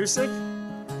classic acoustic?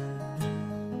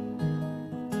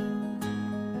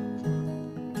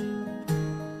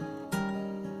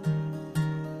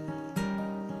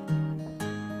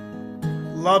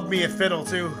 Love me a fiddle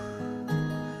too.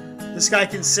 This guy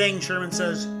can sing, Sherman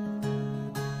says.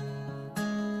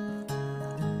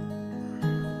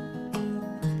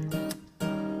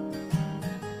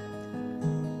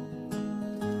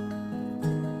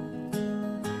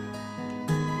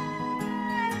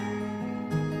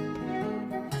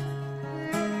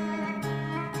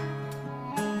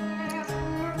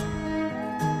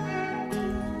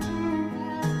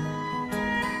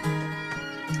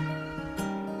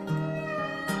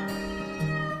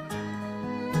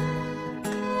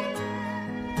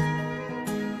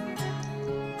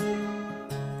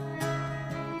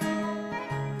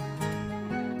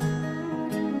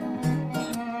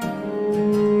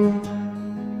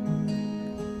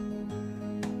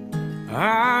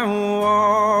 I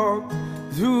walk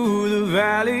through the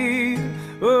valley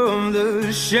of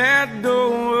the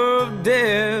shadow of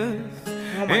death,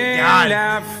 and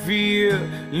I fear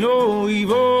no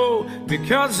evil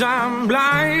because I'm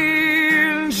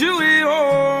blind to it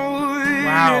all.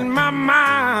 In my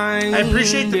mind, I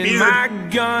appreciate the beard. my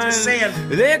gun, Just saying.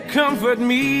 they comfort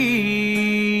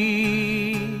me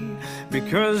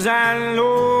because I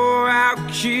know I'll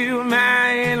kill my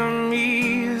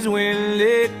enemies when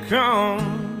they come.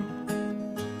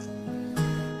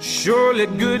 Surely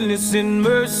goodness and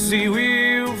mercy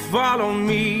will follow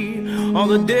me all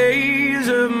the days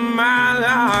of my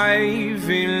life,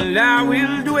 and I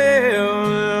will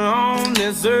dwell on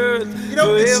this earth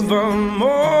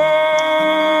forevermore.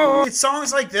 It's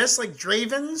songs like this, like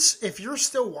Dravens. If you're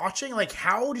still watching, like,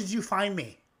 how did you find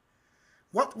me?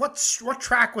 What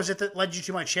track was it that led you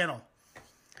to my channel?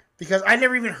 Because I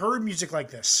never even heard music like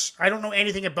this. I don't know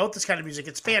anything about this kind of music.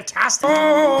 It's fantastic.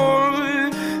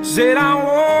 Said I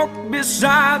walk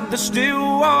beside the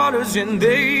still waters and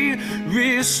they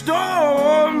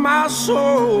restore my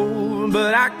soul,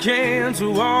 but I can't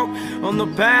walk on the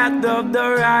path of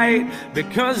the right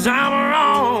because I'm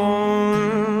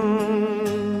wrong.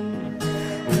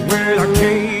 Well, I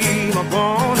came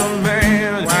upon a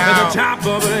man at the top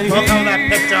of a hill. How that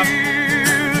picked up.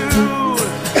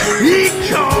 He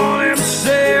called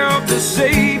himself the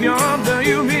savior of the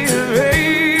human race.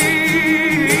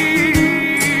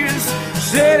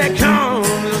 Said he comes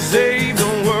to save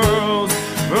the world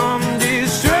from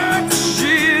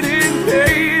destruction and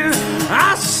pain.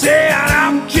 I said,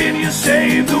 how can you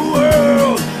save the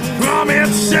world from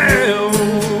itself?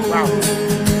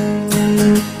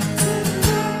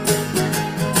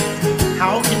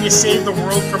 How can you save the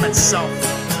world from itself?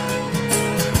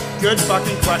 Good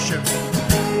fucking question.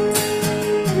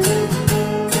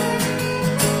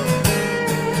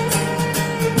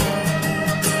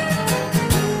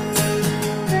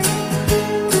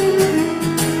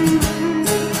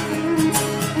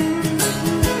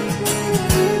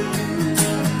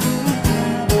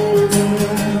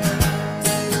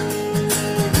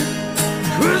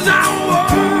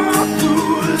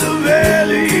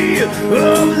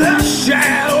 Of the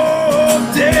shadow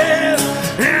of death,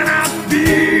 and I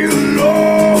feel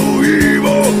no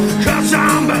evil, 'cause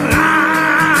I'm blind,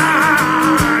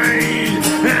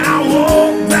 and I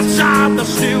walk beside the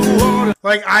still water.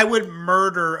 Like, I would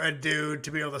murder a dude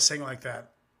to be able to sing like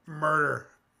that. Murder.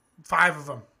 5 of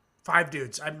them. 5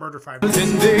 dudes. I'd murder 5 dudes.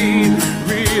 And they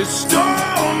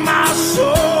restore my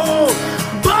soul,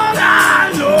 but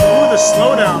I know the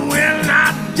slowdown. When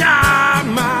I die,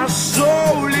 my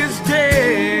soul is dead.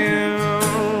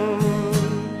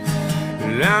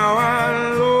 Now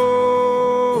I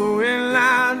know when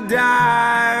I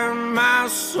die, my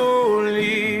soul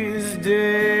is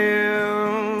dead.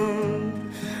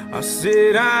 I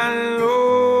said I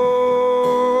know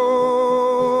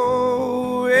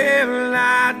when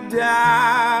I die.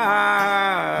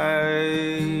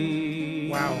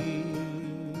 Wow.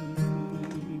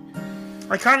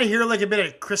 I kind of hear like a bit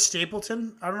of Chris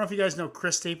Stapleton. I don't know if you guys know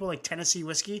Chris Staple, like Tennessee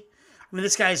Whiskey. I mean,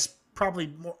 this guy's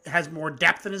probably has more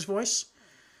depth in his voice,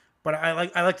 but I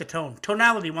like the tone.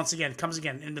 Tonality, once again, comes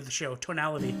again into the show.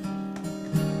 Tonality.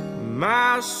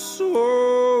 My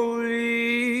soul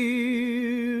is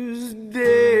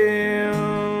dead.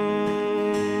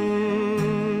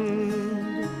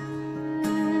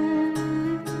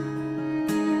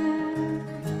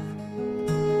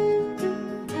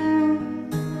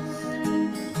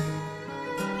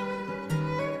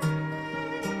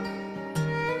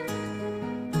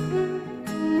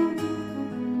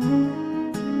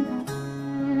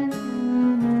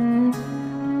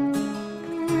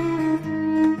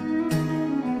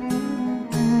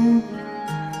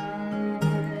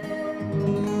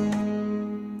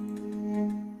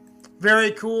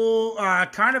 Very cool.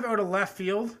 Kind of out of left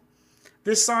field.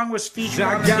 This song was featured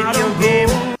on the video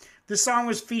game. This song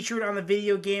was featured on the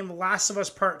video game Last of Us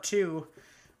Part 2,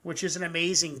 which is an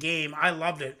amazing game. I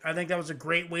loved it. I think that was a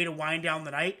great way to wind down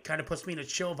the night. Kind of puts me in a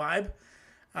chill vibe.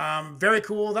 Very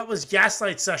cool. That was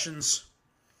Gaslight Sessions.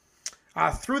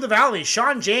 Through the Valley,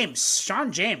 Sean James,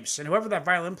 and whoever that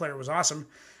violin player was awesome.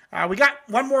 We got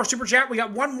one more super chat. We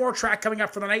got one more track coming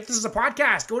up for the night. This is a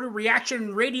podcast. Go to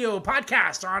Reaction Radio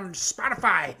Podcast on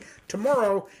Spotify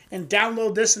tomorrow and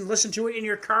download this and listen to it in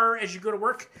your car as you go to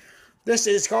work. This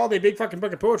is called A Big Fucking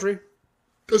Book of Poetry.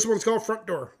 This one's called Front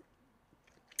Door.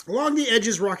 Along the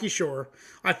edge's rocky shore,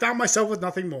 I found myself with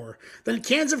nothing more than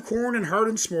cans of corn and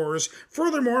hardened s'mores.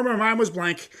 Furthermore, my mind was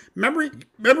blank.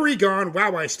 Memory gone,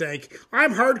 wow, I stank.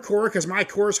 I'm hardcore because my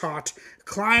core's hot.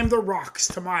 Climb the rocks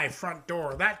to my front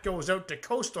door. That goes out to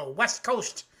coastal, West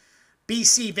Coast,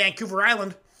 BC, Vancouver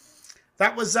Island.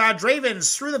 That was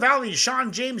Draven's Through the Valley,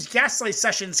 Sean James Gaslight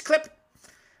Sessions clip.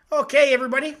 Okay,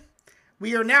 everybody.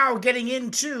 We are now getting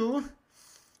into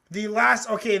the last...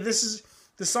 Okay, this is...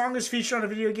 The song is featured on a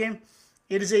video game.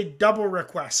 It is a double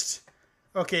request.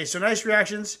 Okay, so nice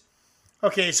reactions.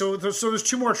 Okay, so there's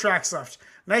two more tracks left.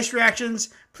 Nice reactions.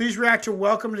 Please react to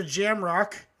Welcome to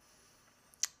Jamrock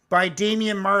by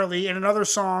Damian Marley and another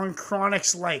song,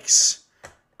 Chronix Likes.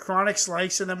 Chronix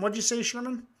Likes. And then what'd you say,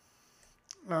 Sherman?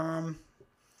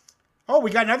 Oh, we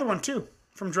got another one too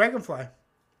from Dragonfly.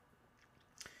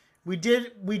 We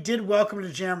did Welcome to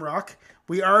Jamrock.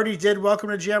 We already did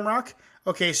Welcome to Jamrock.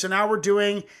 Okay, so now we're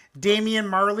doing Damian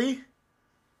Marley.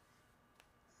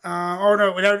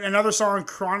 Another song,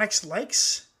 Chronix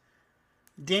Likes.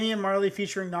 Damian Marley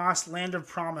featuring Nas, Land of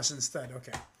Promise instead.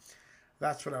 Okay,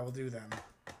 that's what I will do then.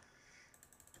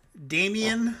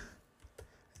 Damian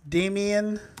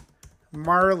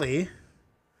Marley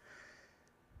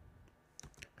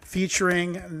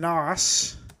featuring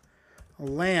Nas,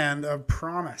 Land of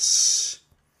Promise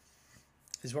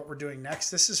is what we're doing next.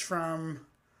 This is from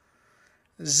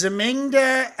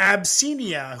Zemingda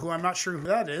Absinia, who I'm not sure who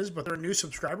that is, but they're a new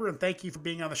subscriber, and thank you for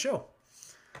being on the show.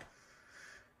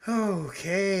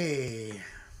 Okay.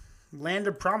 Land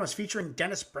of Promise featuring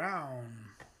Dennis Brown.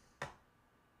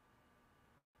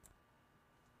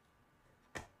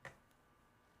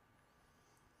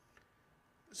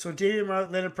 So Damian Marley,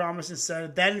 Land of Promise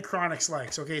instead, then Chronix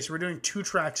Likes. Okay, so we're doing two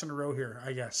tracks in a row here,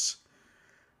 I guess.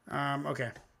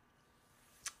 Okay.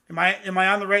 Am I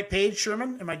on the right page,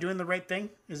 Sherman? Am I doing the right thing?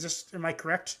 Am I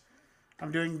correct? I'm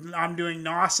doing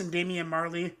Nos and Damian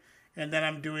Marley, and then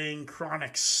I'm doing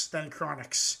Chronix, then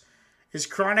Chronix. Is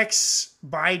Chronix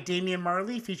by Damian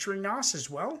Marley featuring Nos as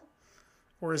well?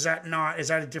 Or is that not? Is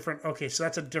that a different? Okay, so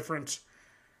that's a different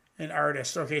an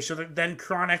artist. Okay, so then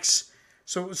Chronix.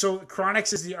 So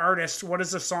Chronix is the artist. What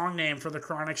is the song name for the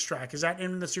Chronix track? Is that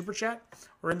in the super chat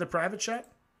or in the private chat?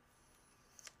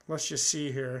 Let's just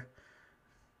see here.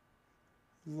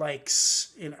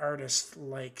 Likes in artist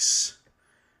likes.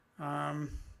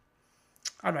 I'm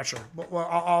not sure.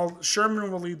 Well,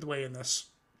 Sherman will lead the way in this.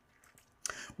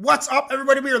 What's up,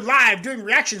 everybody? We are live doing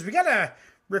reactions. We got a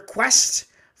request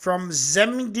from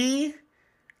Zemdi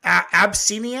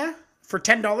Absinia for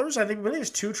 $10. I believe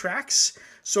it's two tracks.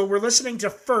 So we're listening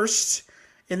to first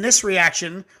in this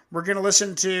reaction. We're gonna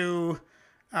listen to.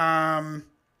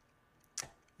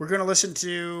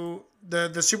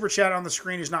 The super chat on the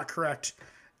screen is not correct.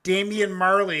 Damian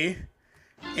Marley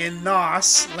in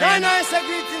Nos, Land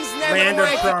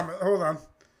of Promise. Hold on.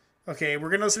 Okay, we're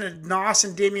going to listen to Nos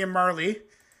and Damian Marley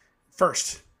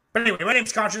first. But anyway, my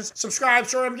name's Conshinz. Subscribe.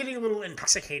 Sorry, I'm getting a little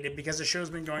intoxicated because the show's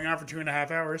been going on for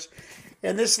 2.5 hours.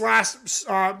 And this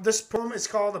poem is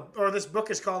called, or this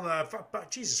book is called,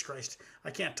 Jesus Christ,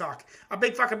 I can't talk. A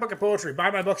Big Fucking Book of Poetry.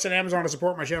 Buy my books on Amazon to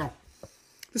support my channel.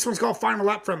 This one's called Final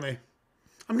Lap Friendly.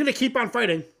 I'm going to keep on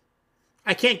fighting.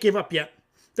 I can't give up yet.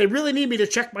 They really need me to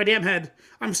check my damn head.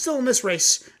 I'm still in this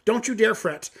race. Don't you dare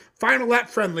fret. Final Lap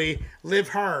Friendly. Live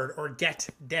hard or get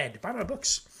dead. Buy my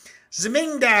books.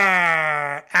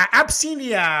 Zemingda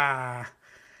Absinia.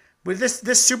 With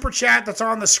this super chat that's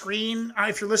on the screen,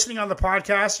 if you're listening on the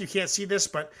podcast, you can't see this,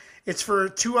 but it's for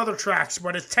two other tracks,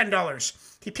 but it's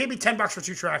 $10. He paid me $10 for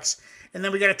two tracks. And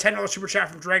then we got a $10 super chat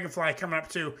from Dragonfly coming up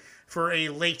too for a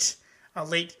late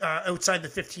outside the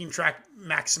 15 track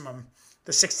maximum.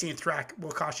 The 16th track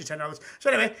will cost you $10. So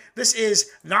anyway, this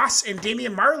is Nos and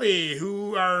Damian Marley,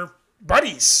 who are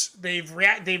buddies. They've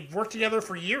worked together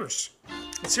for years.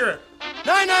 Let's hear it.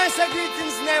 Nice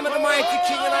greetings, name of the mighty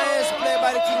king, and I is played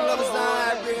by the king lovers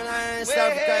now. Bring an iron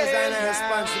South Africa is our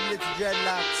responsibility,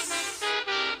 dreadlocks.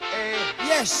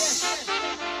 Yes.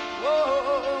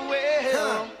 Whoa,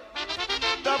 well.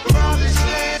 The promised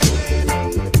land.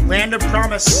 Land of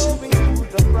Promise. Moving to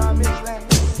the promised land.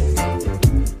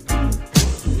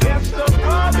 Yes, the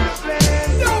promised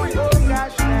land. Oh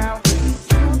gosh, now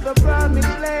to the promised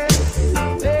land.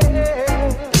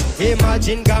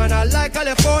 Imagine Ghana like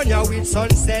California with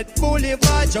Sunset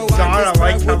Boulevard. Ghana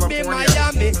like would be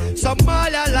Miami.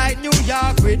 Somalia like New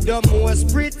York with the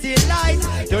most pretty light.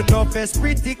 The toughest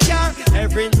pretty car.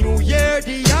 Every New Year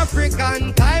the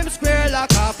African Times Square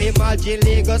lock off. Imagine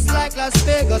Lagos like Las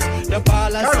Vegas. The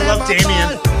Palace I love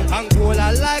Damien.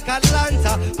 Angola like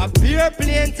Atlanta. A beer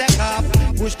plane take off.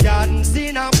 Busch Gardens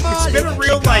in a mall. It's been a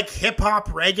real like hip hop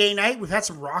reggae night. We've had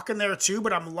some rock in there too,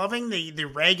 but I'm loving the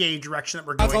reggae direction that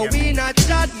we're going in. We not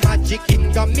Chad, Magic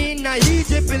Kingdom in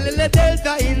Egypt, Lily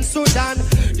Delta in Sudan,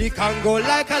 the Congo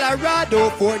like Colorado,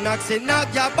 Fort Knox in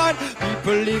Nagyaban,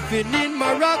 people living in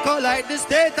Morocco like the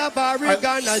state of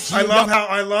Oregon.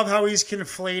 I love how he's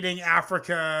conflating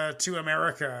Africa to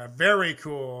America. Very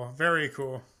cool, very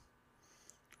cool.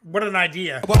 What an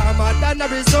idea. Warmer than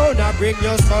Arizona, bring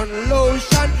your sun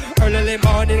lotion. Early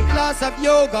morning class of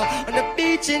yoga on the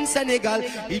beach in Senegal.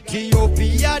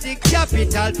 Ethiopia, the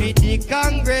capital, be the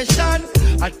congregation.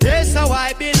 And that's how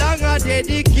I belong, and there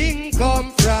the king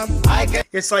come from.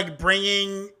 It's like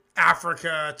bringing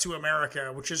Africa to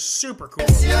America, which is super cool.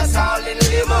 See us all in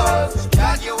limos,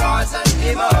 Jaguars and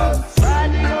limos,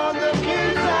 riding on the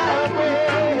king's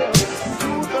highway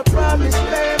to the promised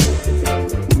land.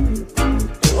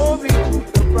 Moving to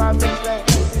the promised land.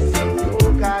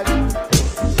 Oh God,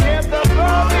 share the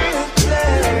promised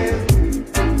land.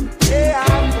 Yeah,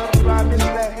 I'm the promised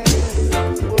land.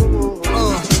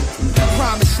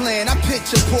 Promised land, I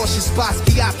picture Porsche spots,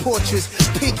 Fiat portraits,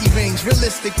 pinky rings,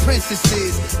 realistic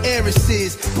princesses,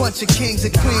 heiresses, bunch of kings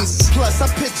and queens. Plus, I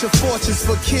picture fortunes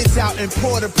for kids out in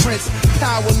Port-au-Prince.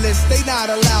 Powerless, they not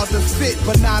allowed to fit,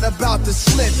 but not about to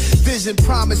slip. Vision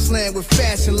promised land with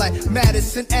fashion like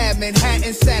Madison Ave,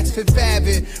 Manhattan, Saks Fifth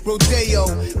Avenue, Rodeo,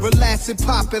 relaxing,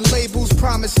 popping labels.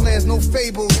 Promised lands, no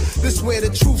fables. This where the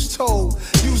truth's told.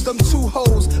 Use them two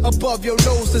holes above your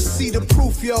nose to see the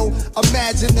proof, yo.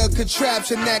 Imagine a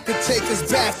contraption that could take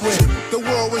us back when the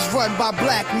world was run by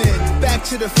black men. Back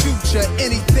to the future,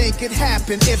 anything could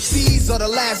happen. If these are the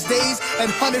last days and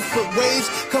 100-foot waves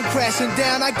come crashing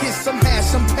down, I get some hash,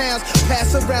 some pounds,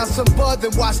 pass around some bud,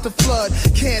 then watch the flood.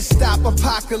 Can't stop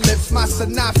apocalypse, my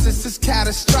synopsis is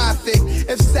catastrophic.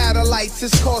 If satellites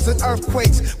is causing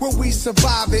earthquakes, will we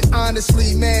survive it?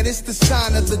 Honestly, man, it's the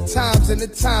sign of the times and the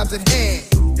times at hand.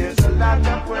 There's a lot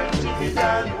of work to be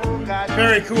done. Oh God.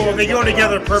 Very cool. They go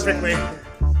together perfectly.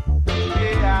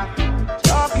 Yeah,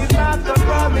 talking about the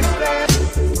promised land.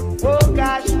 Oh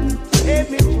gosh, take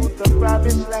me to the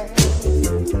promised land.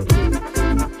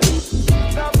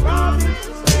 The promised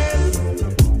land.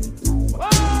 Oh,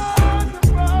 the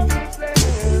promised land.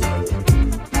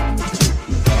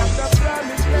 The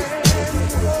promised land.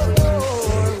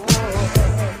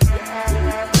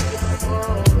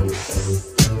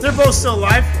 They're both still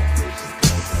alive.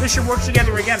 They should work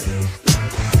together again.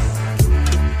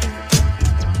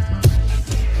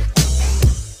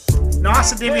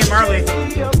 Nas and Damian Marley.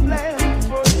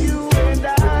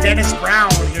 Dennis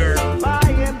Brown here.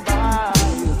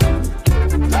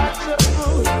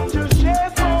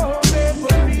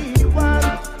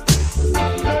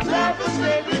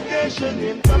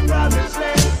 In the promised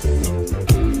land.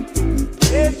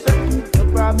 It's the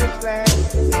promised land.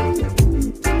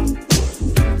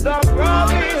 The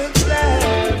promised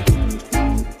land.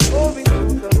 Moving to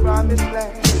the promised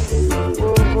land.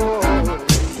 Oh,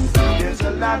 there's a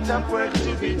lot of work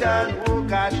to be done. Oh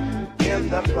gosh, in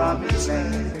the promised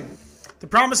land. The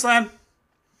Promised Land.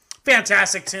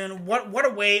 Fantastic tune. What a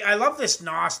way. I love this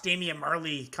Nas Damian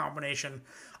Marley combination.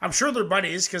 I'm sure they're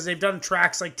buddies because they've done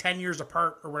tracks like 10 years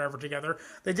apart or whatever together.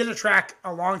 They did a track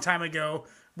a long time ago,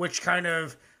 which kind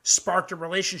of sparked a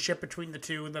relationship between the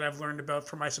two that I've learned about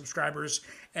from my subscribers.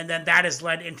 And then that has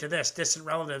led into this, Distant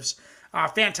Relatives.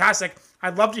 Fantastic.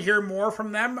 I'd love to hear more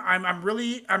from them.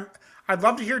 I'd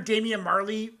love to hear Damian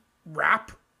Marley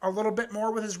rap a little bit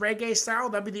more with his reggae style.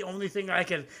 That'd be the only thing I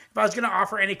could, if I was going to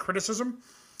offer any criticism,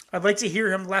 I'd like to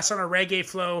hear him less on a reggae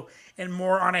flow and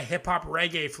more on a hip-hop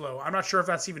reggae flow. I'm not sure if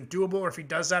that's even doable or if he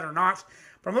does that or not,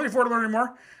 but I'm looking forward to learning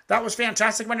more. That was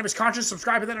fantastic. My name is Conshinz.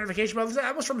 Subscribe, hit that notification bell.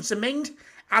 That was from Zemingd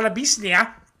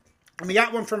Alabisnia. And we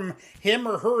got one from him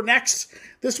or her next.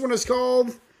 This one is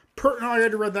called... No, I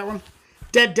already read that one.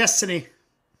 Dead Destiny.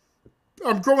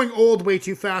 I'm growing old way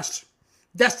too fast.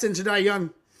 Destined to die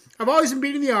young. I've always been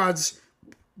beating the odds.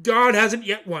 God hasn't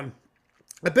yet won.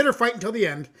 I better fight until the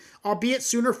end, albeit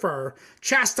soon or far.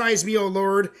 Chastise me, O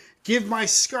Lord. Give my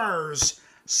scars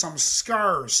some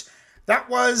scars. That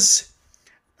was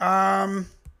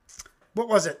What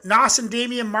was it? Nas and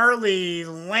Damian Marley,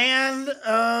 Land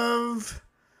of...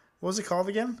 What was it called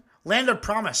again? Land of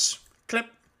Promise. Clip.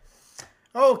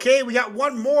 Okay, we got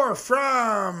one more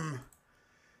from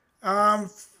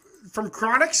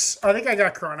Chronix. I think I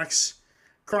got Chronix.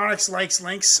 Chronix likes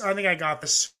links. I think I got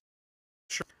this.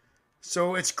 Sure.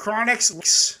 So it's Chronix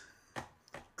likes.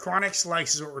 Chronix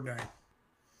likes is what we're doing.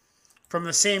 From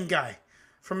the same guy.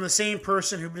 From the same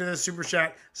person who did the super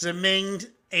chat. Zeminged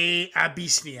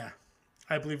Abisnia.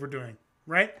 I believe we're doing.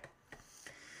 Right?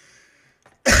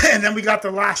 And then we got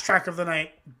the last track of the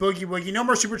night, Boogie Woogie. No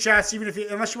more super chats, even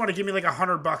unless you want to give me like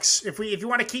 $100. If you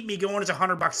want to keep me going, it's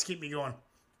 $100 to keep me going.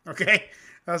 Okay,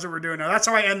 that's what we're doing now. That's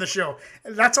how I end the show.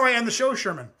 That's how I end the show,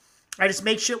 Sherman. I just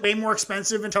make shit way more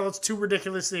expensive until it's too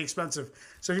ridiculously expensive.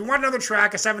 So if you want another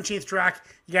track, a 17th track,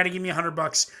 you got to give me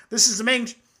 $100. This is the Ming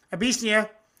Abisnia.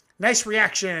 Nice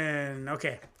reaction.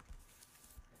 Okay.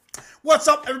 What's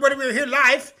up, everybody? We're here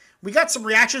live. We got some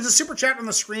reactions. The super chat on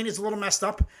the screen is a little messed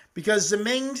up because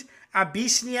Zeminged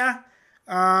Abisnia,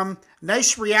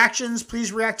 nice reactions.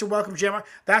 Please react to Welcome Jam.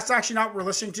 That's actually not what we're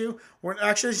listening to. We're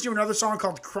actually listening to another song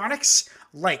called Chronix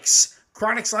Likes.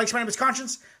 Chronix Likes. My name is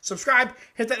Conshinz. Subscribe.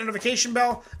 Hit that notification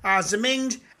bell.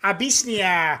 Zeminged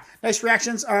Abisnia. Nice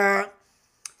reactions. A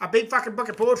big fucking book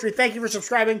of poetry. Thank you for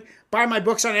subscribing. Buy my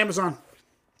books on Amazon.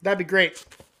 That'd be great.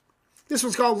 This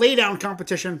one's called Laydown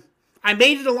Competition. I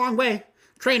made it a long way.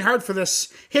 Train hard for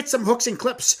this. Hit some hooks and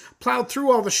clips. Plowed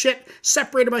through all the shit.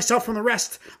 Separated myself from the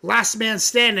rest. Last man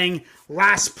standing.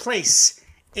 Last place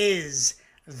is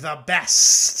the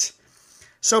best.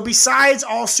 So besides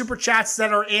all super chats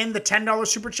that are in the $10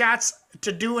 super chats,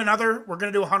 to do another, we're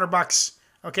going to do $100.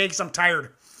 Okay? Because I'm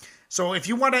tired. So if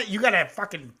you want to, you got to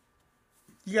fucking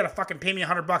pay me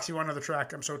 $100 if you want another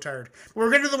track. I'm so tired.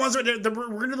 We're going to do the ones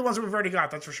that we've already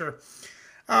got. That's for sure.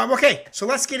 Okay, so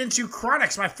let's get into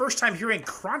Chronix. My first time hearing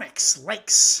Chronix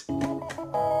Likes.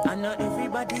 I know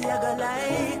everybody I go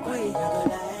like we,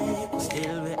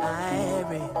 still we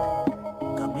irie.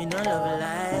 Come in no love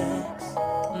likes,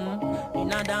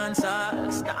 in a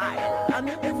dancehall style. I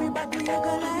know everybody I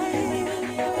go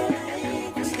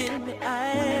like, still we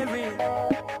irie.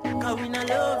 Come in no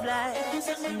love likes,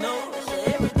 no.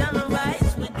 Every time I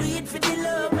rise, we do it for the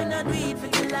love, we not do it for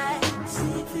the likes.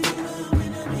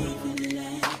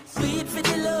 For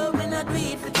the love and not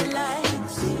wait for the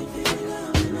lights.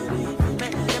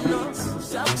 Make them know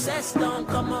success don't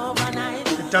come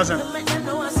overnight. It doesn't. Make them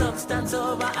know a substance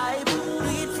over hype. Do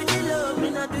it for the love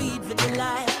and not do it for the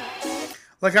light.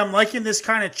 Like, I'm liking this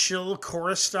kind of chill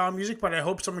chorus style music, but I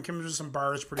hope someone comes with some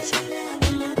bars pretty soon.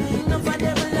 Enough of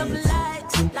them love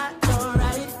lights, that's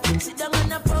alright. Sit down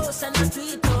on a post and a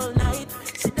tweet all night.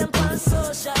 Sit them on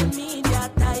social media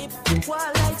type.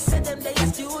 While like said them they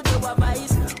studio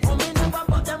advice.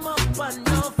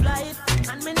 No flight,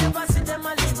 and me never see them a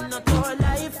live no tour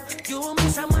life. You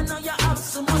miss someone now you have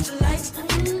so much likes.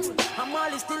 I'm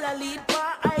always still a lead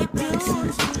for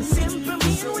iTunes. Simple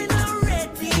mean we not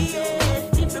ready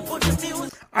yet. If you put the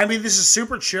views. I mean, this is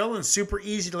super chill and super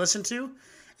easy to listen to.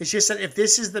 It's just that if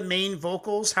this is the main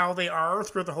vocals, how they are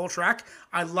throughout the whole track,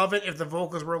 I love it if the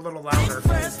vocals were a little louder.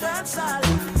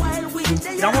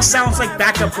 It almost sounds like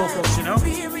backup vocals, you know?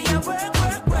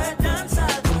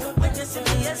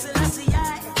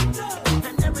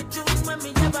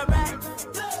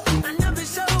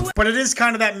 But it is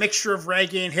kind of that mixture of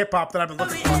reggae and hip hop that I've been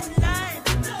looking for.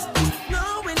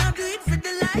 No, we not do it for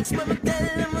the likes, but we tell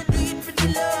them we do it for the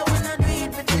love, we not do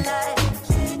it for the likes.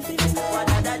 Do it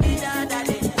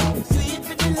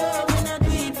for the love, we not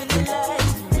do it for the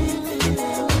likes.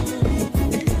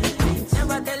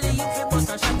 Never tell you if you bust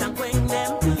a shot and quench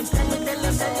them. Instead we tell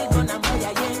us that they gonna buy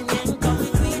a yen yen. Come we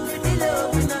do it for the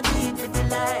love, we not do it for the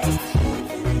likes.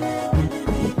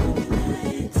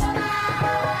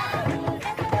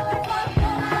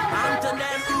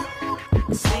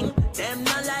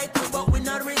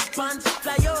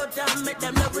 Fly out and make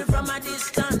them love it from a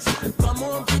distance. Come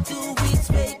home for 2 weeks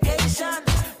vacation.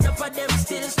 Enough of them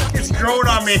still stuck. It's growing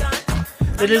on me.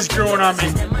 It is growing on me.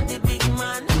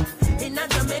 In a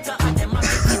Jamaica, and them a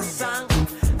big song.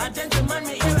 A gentleman,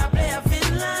 me hear a play a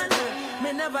Finland.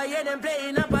 Me never hear them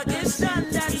playing a Pakistan.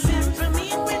 That simple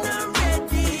mean we not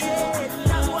ready yet.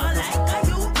 Now I like a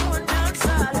you on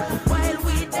dancehall. While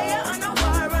we there on a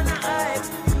war on a hype.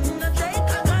 No take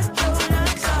a control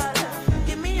and all.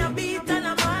 Give me a beat and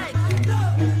a mic.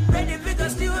 Ready for the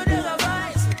studio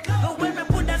device. But when me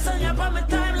put that song up on my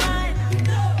timeline.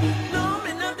 No,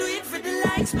 me not do it for the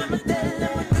likes. Me tell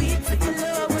them I do it for the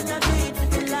love. We not do it for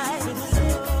the likes.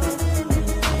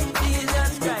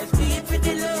 Jesus Christ, do it for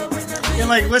the love. We not do it. And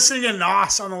like listening to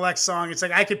Nos on the next song, it's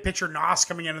like I could picture Nos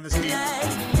coming into this beat.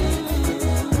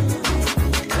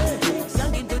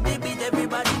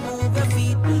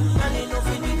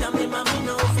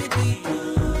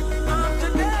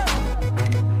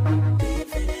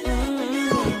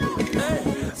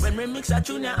 a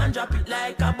tune and drop it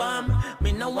like a bomb.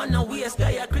 Me no wanna waste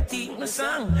guy a critique me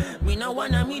song. Me no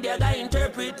wanna media guy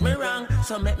interpret me wrong.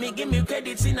 So make me give me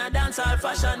credits in a dancehall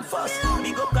fashion first.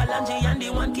 Big up Kalanji and the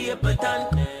one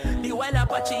Capleton. The Wild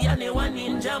Apache and the one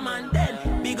Ninja Man.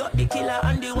 Then big up the Killer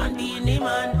and the one Dini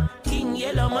Man. King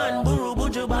Yellow Man, Buru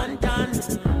Buju Bantan.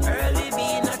 Early B,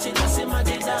 Nachi Nasi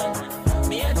Majidan.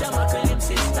 Me and Jamaica Lip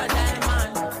Sister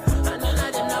Diamond. And none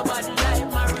of them nobody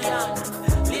like Marianne.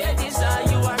 Ladies,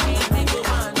 you are real big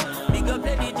woman. Big up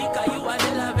Lady Dika, you are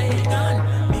the La Vegan.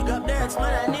 Big up Dirks,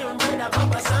 man, and even brother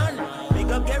Papa San.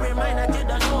 Big up Gary Minor, you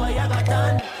don't know what you got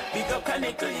done. Big up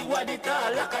Kanikli, what it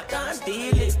all like a tan.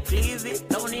 Steal it, please it,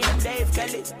 Tony and Dave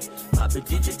Kelly. Happy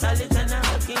digital it and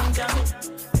I'm a King Jammy.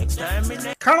 Next time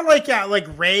in Kind of like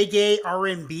reggae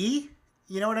R&B.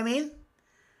 You know what I mean?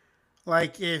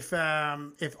 Like if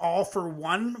All for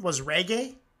One was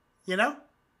reggae, you know?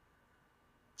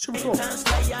 Super cool.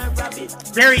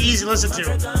 Very easy to listen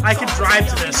to. I could drive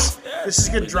to this. This is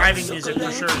good driving music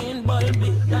for sure.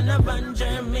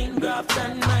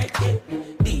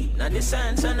 Now the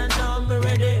sense and I know I'm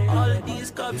ready. All of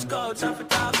these Cub Scouts have to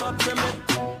talk up to me.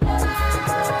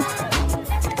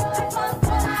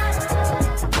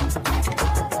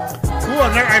 Cool,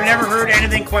 I've never heard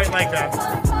anything quite like that.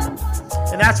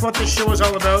 And that's what this show is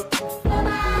all about.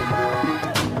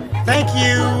 Thank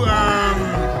you,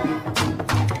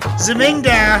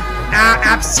 Zemingda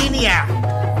Absinia.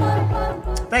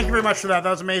 Thank you very much for that. That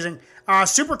was amazing.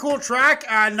 Super cool track.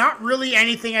 Not really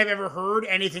anything I've ever heard,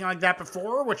 anything like that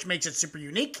before, which makes it super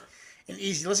unique and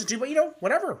easy to listen to. But, you know,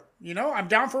 whatever. You know, I'm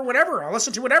down for whatever. I'll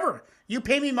listen to whatever. You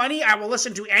pay me money, I will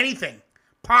listen to anything.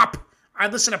 Pop. I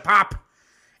listen to pop.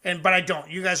 But I don't.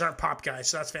 You guys aren't pop guys,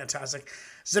 so that's fantastic.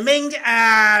 Zeming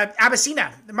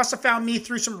Abyssina must have found me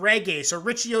through some reggae. So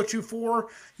Richie024,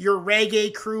 your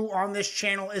reggae crew on this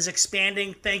channel is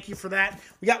expanding. Thank you for that.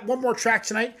 We got one more track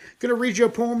tonight. Gonna read you a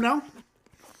poem now.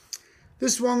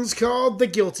 This one's called The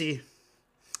Guilty.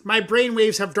 My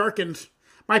brainwaves have darkened.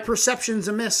 My perception's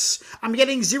amiss. I'm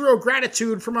getting zero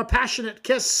gratitude from a passionate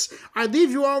kiss. I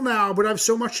leave you all now, but I've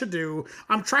so much to do.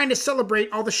 I'm trying to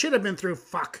celebrate all the shit I've been through.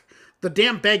 Fuck. The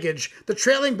damn baggage, the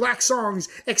trailing black songs,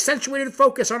 accentuated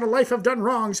focus on a life I've done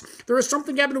wrongs. There is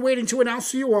something I've been waiting to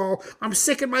announce to you all. I'm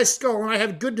sick in my skull and I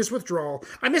have goodness withdrawal.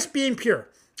 I miss being pure.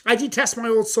 I detest my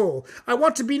old soul. I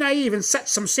want to be naive and set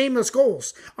some shameless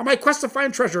goals. On my quest to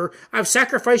find treasure, I've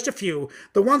sacrificed a few.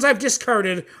 The ones I've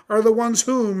discarded are the ones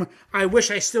whom I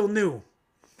wish I still knew.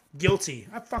 Guilty.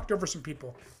 I fucked over some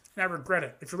people and I regret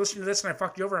it. If you're listening to this and I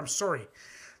fucked you over, I'm sorry.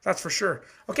 That's for sure.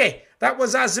 Okay, that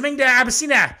was Zemingda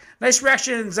Abyssina. Nice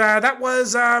reactions. That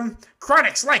was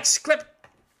Chronics, likes, clip.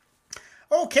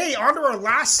 Okay, on to our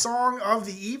last song of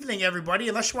the evening, everybody.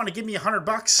 Unless you want to give me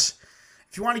 $100.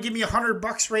 If you want to give me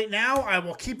 $100 right now, I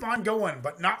will keep on going,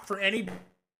 but not for any.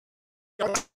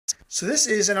 So this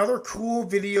is another cool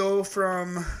video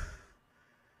from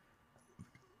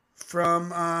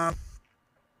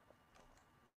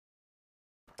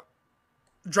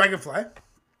Dragonfly.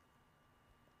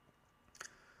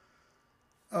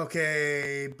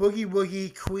 Okay, Boogie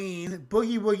Woogie Queen,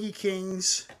 Boogie Woogie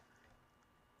Kings.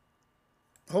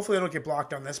 Hopefully I don't get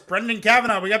blocked on this. Brendan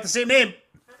Kavanaugh, we got the same name.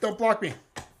 Don't block me.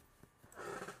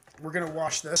 We're going to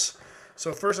watch this.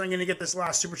 So first I'm going to get this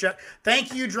last super chat.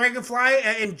 Thank you, Dragonfly.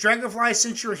 And Dragonfly,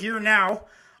 since you're here now,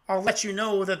 I'll let you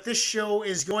know that this show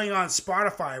is going on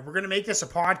Spotify. We're going to make this a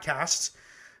podcast.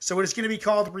 So it's going to be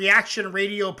called Reaction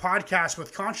Radio Podcast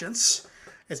with Conshinz.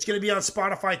 It's going to be on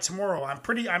Spotify tomorrow.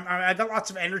 I got lots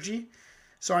of energy,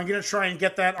 so I'm going to try and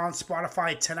get that on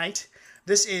Spotify tonight.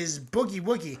 This is Boogie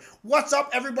Woogie. What's up,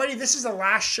 everybody? This is the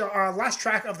last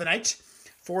track of the night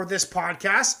for this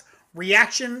podcast.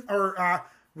 Reaction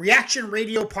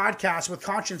Radio Podcast with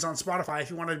Conshinz on Spotify. If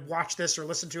you want to watch this or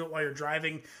listen to it while you're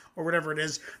driving or whatever it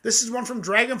is. This is one from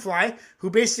Dragonfly, who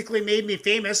basically made me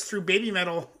famous through baby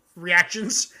metal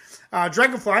reactions.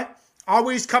 Dragonfly.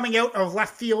 Always coming out of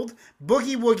left field.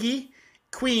 Boogie Woogie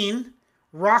Queen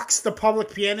rocks the public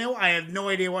piano. I have no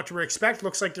idea what to expect.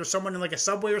 Looks like there's someone in like a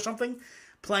subway or something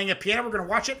playing a piano. We're going to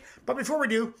watch it. But before we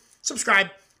do,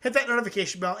 subscribe, hit that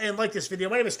notification bell, and like this video.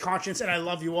 My name is Conshinz, and I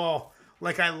love you all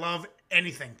like I love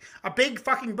anything. A Big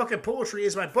Fucking Book of Poetry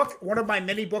is my book. One of my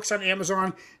many books on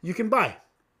Amazon you can buy.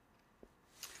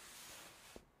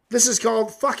 This is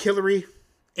called Fuck Hillary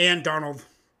and Donald.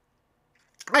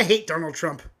 I hate Donald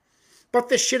Trump. But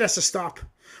this shit has to stop.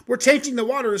 We're tainting the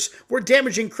waters. We're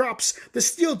damaging crops. The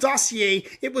Steele dossier,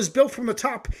 it was built from the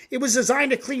top. It was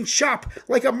designed to clean shop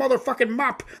like a motherfucking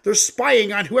mop. They're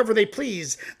spying on whoever they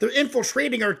please. They're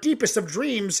infiltrating our deepest of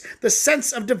dreams. The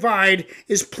sense of divide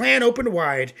is plan open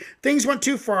wide. Things went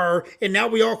too far, and now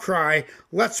we all cry.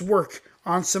 Let's work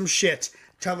on some shit.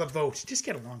 Televote. Just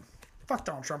get along. Fuck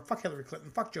Donald Trump. Fuck Hillary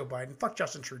Clinton. Fuck Joe Biden. Fuck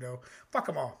Justin Trudeau. Fuck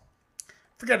them all.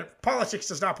 Forget it. Politics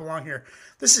does not belong here.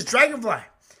 This is Dragonfly.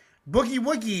 Boogie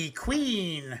Woogie.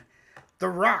 Queen. The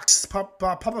Rocks.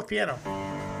 Public piano.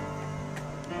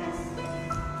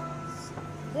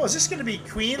 Oh, is this going to be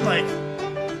Queen? Like,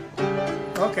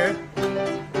 okay.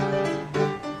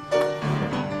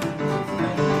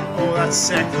 Oh, that's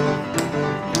sick.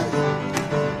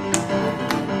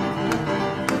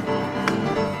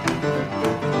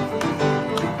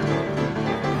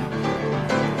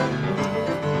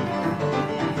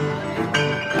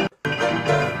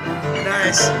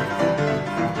 Nice.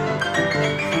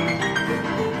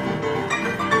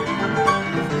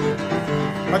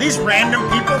 Are these random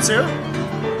people too?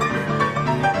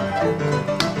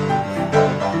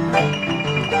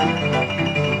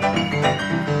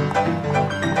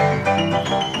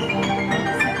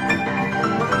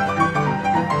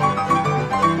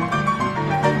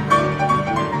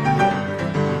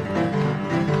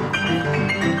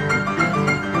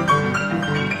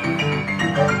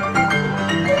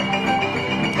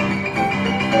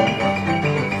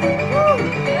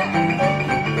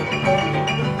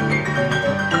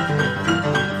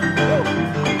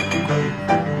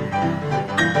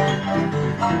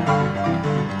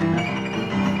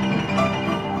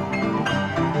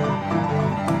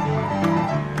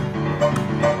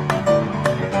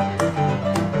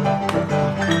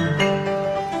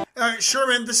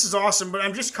 Sherman, this is awesome, but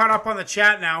I'm just caught up on the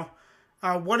chat now.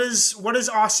 What is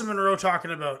Awesome Monroe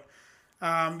talking about?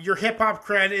 Your hip hop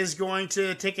cred is going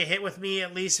to take a hit with me,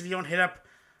 at least if you don't hit up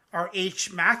our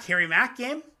Harry Mack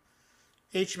game.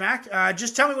 Mack.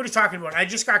 Just tell me what he's talking about. I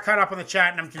just got caught up on the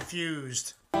chat and I'm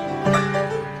confused.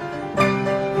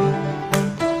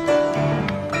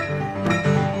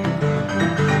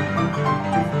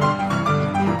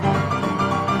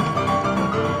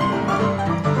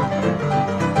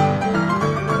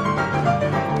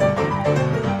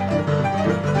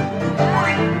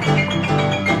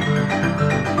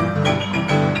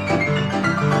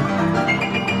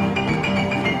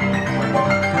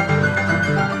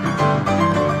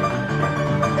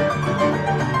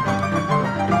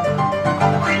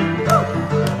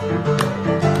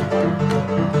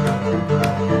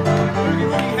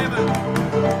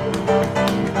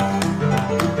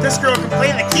 This girl can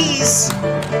play the keys.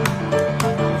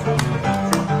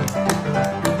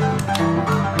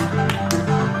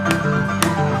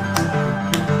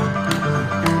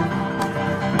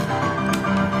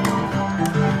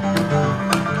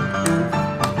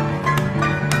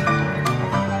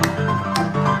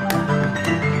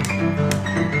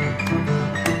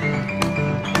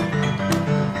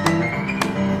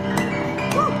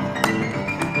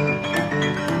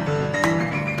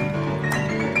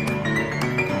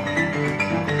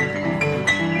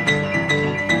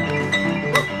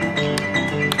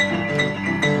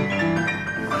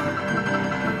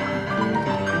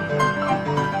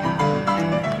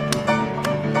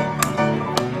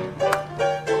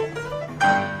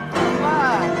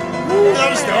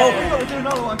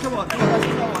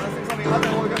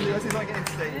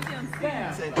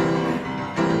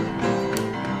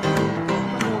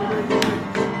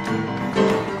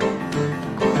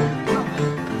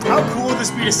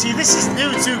 See, this is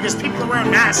new too because people are wearing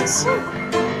masks. Look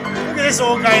at this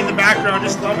old guy in the background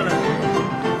just loving it.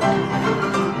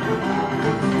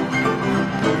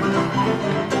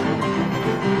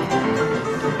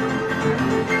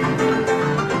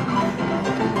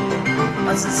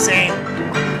 That's insane.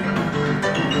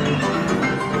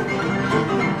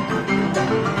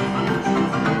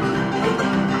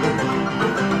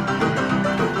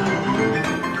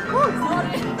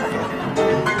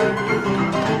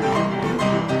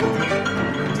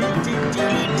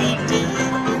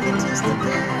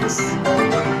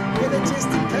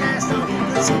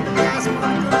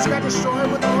 Got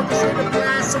destroyed with orchestrated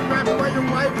blast. So grab it by your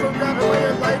wife or grab it by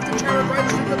your life. The terror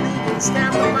rights to the league and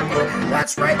stab the bucket.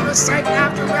 That's right, recite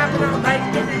after rapping all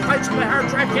night. Give me fights with my hard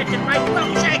drive kick and my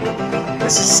milkshake.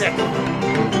 This is sick.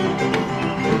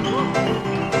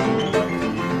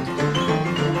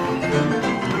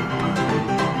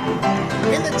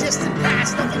 In the distant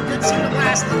past, nothing good seemed to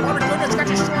last. All the goodness got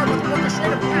destroyed with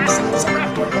orchestrated blast. So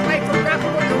grab it by your life or grab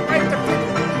it by your wife.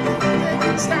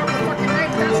 The stab the fucking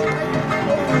knife. That's right.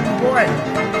 Boy.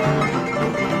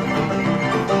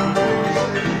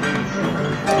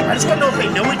 I just want to know if they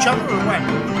know each other or what.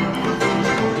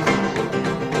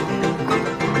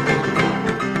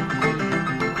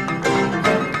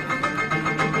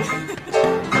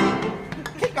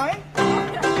 Keep going.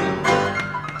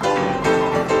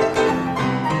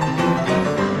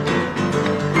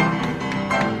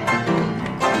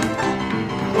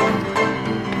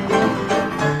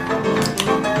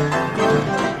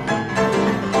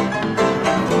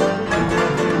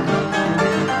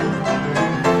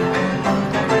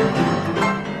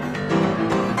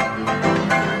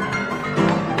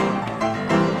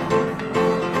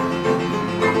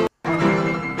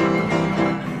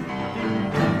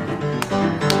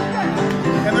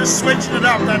 they're switching it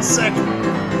up. That's sick.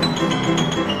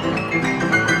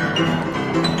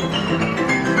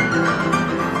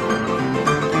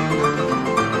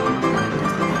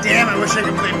 Damn, I wish I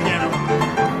could play piano.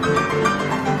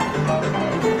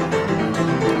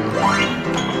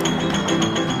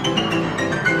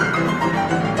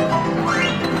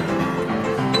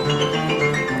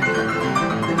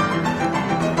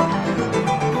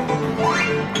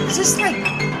 Is this like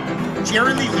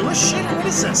Jerry Lee Lewis shit? What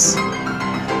is this?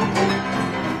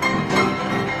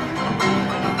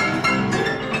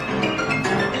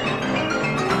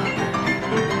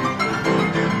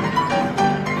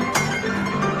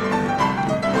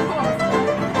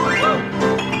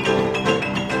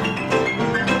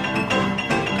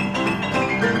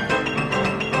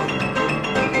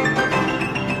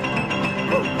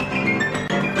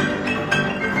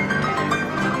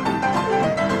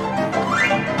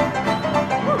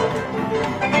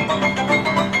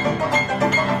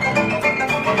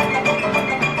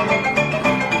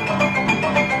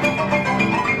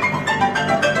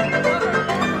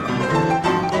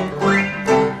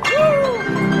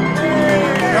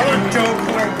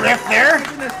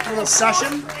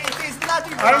 Session.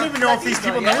 I don't even know if these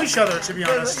people know each other, to be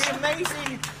honest. The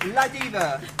amazing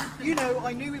Ladiva. You know,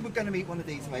 I knew we were going to meet one of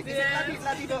these, mate. Is it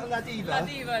Ladiva or Ladiva?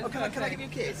 Ladiva. Oh, can I give you a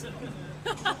kiss?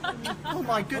 Oh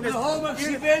my goodness.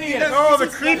 Oh, the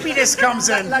creepiness comes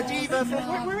in. Ladiva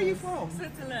from, where are you from?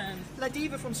 Switzerland.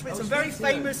 Ladiva from Switzerland. Very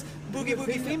famous boogie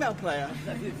woogie female player.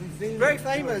 Very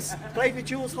famous. Played with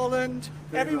Jules Holland.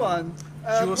 Everyone.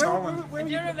 Jules Holland.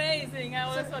 You're amazing. I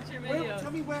always watch your video.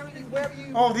 Tell me where are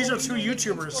you? Oh, these are two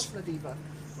YouTubers.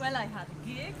 Well, I had a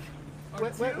gig.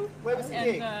 Where was the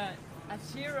gig? At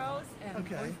Shiro's and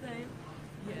Okay. Thursday.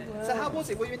 Yeah. So how was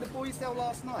it? Were you in the Boys' Dale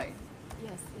last night?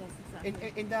 Yes,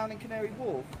 exactly. In down in Canary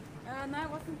Wharf? No, it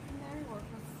wasn't Canary Wharf.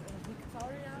 It was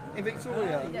Victoria. In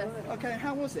Victoria? Yes. Okay,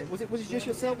 how was it? Was it just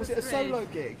yourself? Was it a solo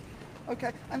gig?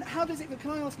 Okay, and how does it,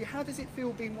 can I ask you, how does it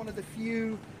feel being one of the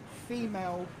few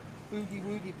female boogie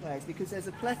woogie players? Because there's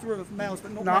a plethora of males,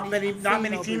 but not many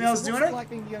females doing it? What's it like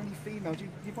being the only female? Do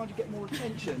you find you get more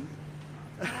attention?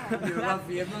 That's a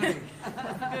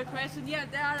good question. Yeah,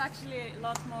 there are actually a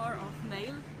lot more of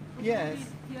male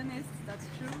pianists, that's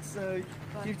true. So,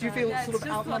 but, do you feel yeah, sort of it's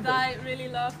just outnumbered? what I really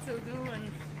love to do.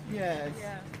 And Yes.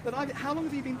 Yeah. But how long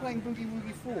have you been playing boogie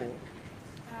woogie for?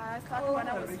 I started when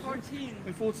I was 14.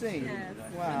 In 14? Yes.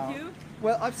 Wow. And you?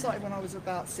 Well, I've started when I was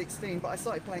about 16, but I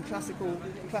started playing classical.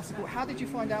 How did you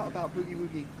find out about boogie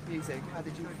woogie music? How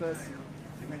did you first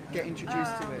get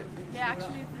introduced to it? Yeah,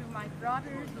 actually through my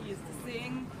brother. He used to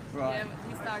sing. Right. Yeah,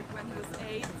 he started when he was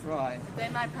 8. Right.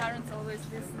 Then my parents always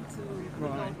listened to good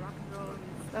old rock and roll.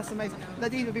 That's amazing.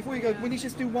 Ladiva, before you go, will you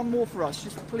just do one more for us?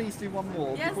 Just please do one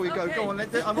more Yes, before you go. okay. Go on,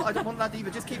 I want Ladiva.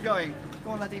 Just keep going.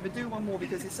 Go on, Ladiva. Do one more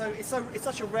because it's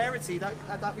such a rarity that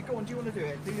we go on. Do you want to do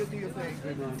it? Do your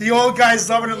thing. The old guy's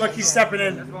loving it. Look, he's stepping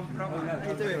in.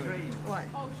 You do it. Right.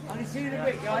 I'll see you in a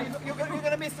bit, guys. You're going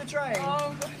to miss the train.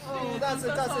 Oh, that's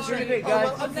a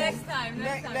shame. Next time.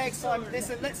 Next time.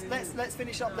 Listen, let's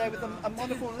finish up there with a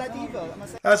wonderful Ladiva.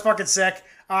 That's fucking sick.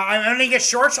 I'm gonna get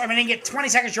shorts. I'm gonna get 20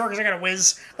 seconds short because I got a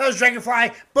whiz. That was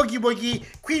Dragonfly, Boogie Woogie,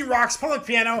 Queen Rocks, Public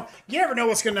Piano. You never know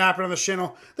what's gonna happen on this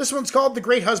channel. This one's called The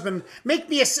Great Husband. Make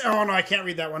me a... Oh no, I can't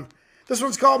read that one. This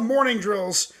one's called Morning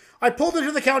Drills. I pulled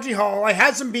into the county hall. I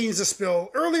had some beans to spill.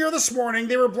 Earlier this morning,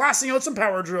 they were blasting out some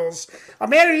power drills. A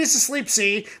man who needs to sleep,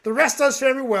 see. The rest does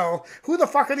fare me well. Who the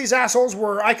fuck are these assholes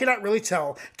were, I cannot really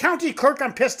tell. County clerk,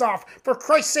 I'm pissed off. For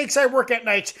Christ's sakes, I work at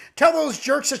night. Tell those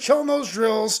jerks to chill in those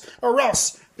drills, or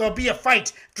else there'll be a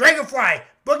fight. Dragonfly,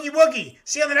 Boogie Woogie.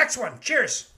 See you on the next one. Cheers.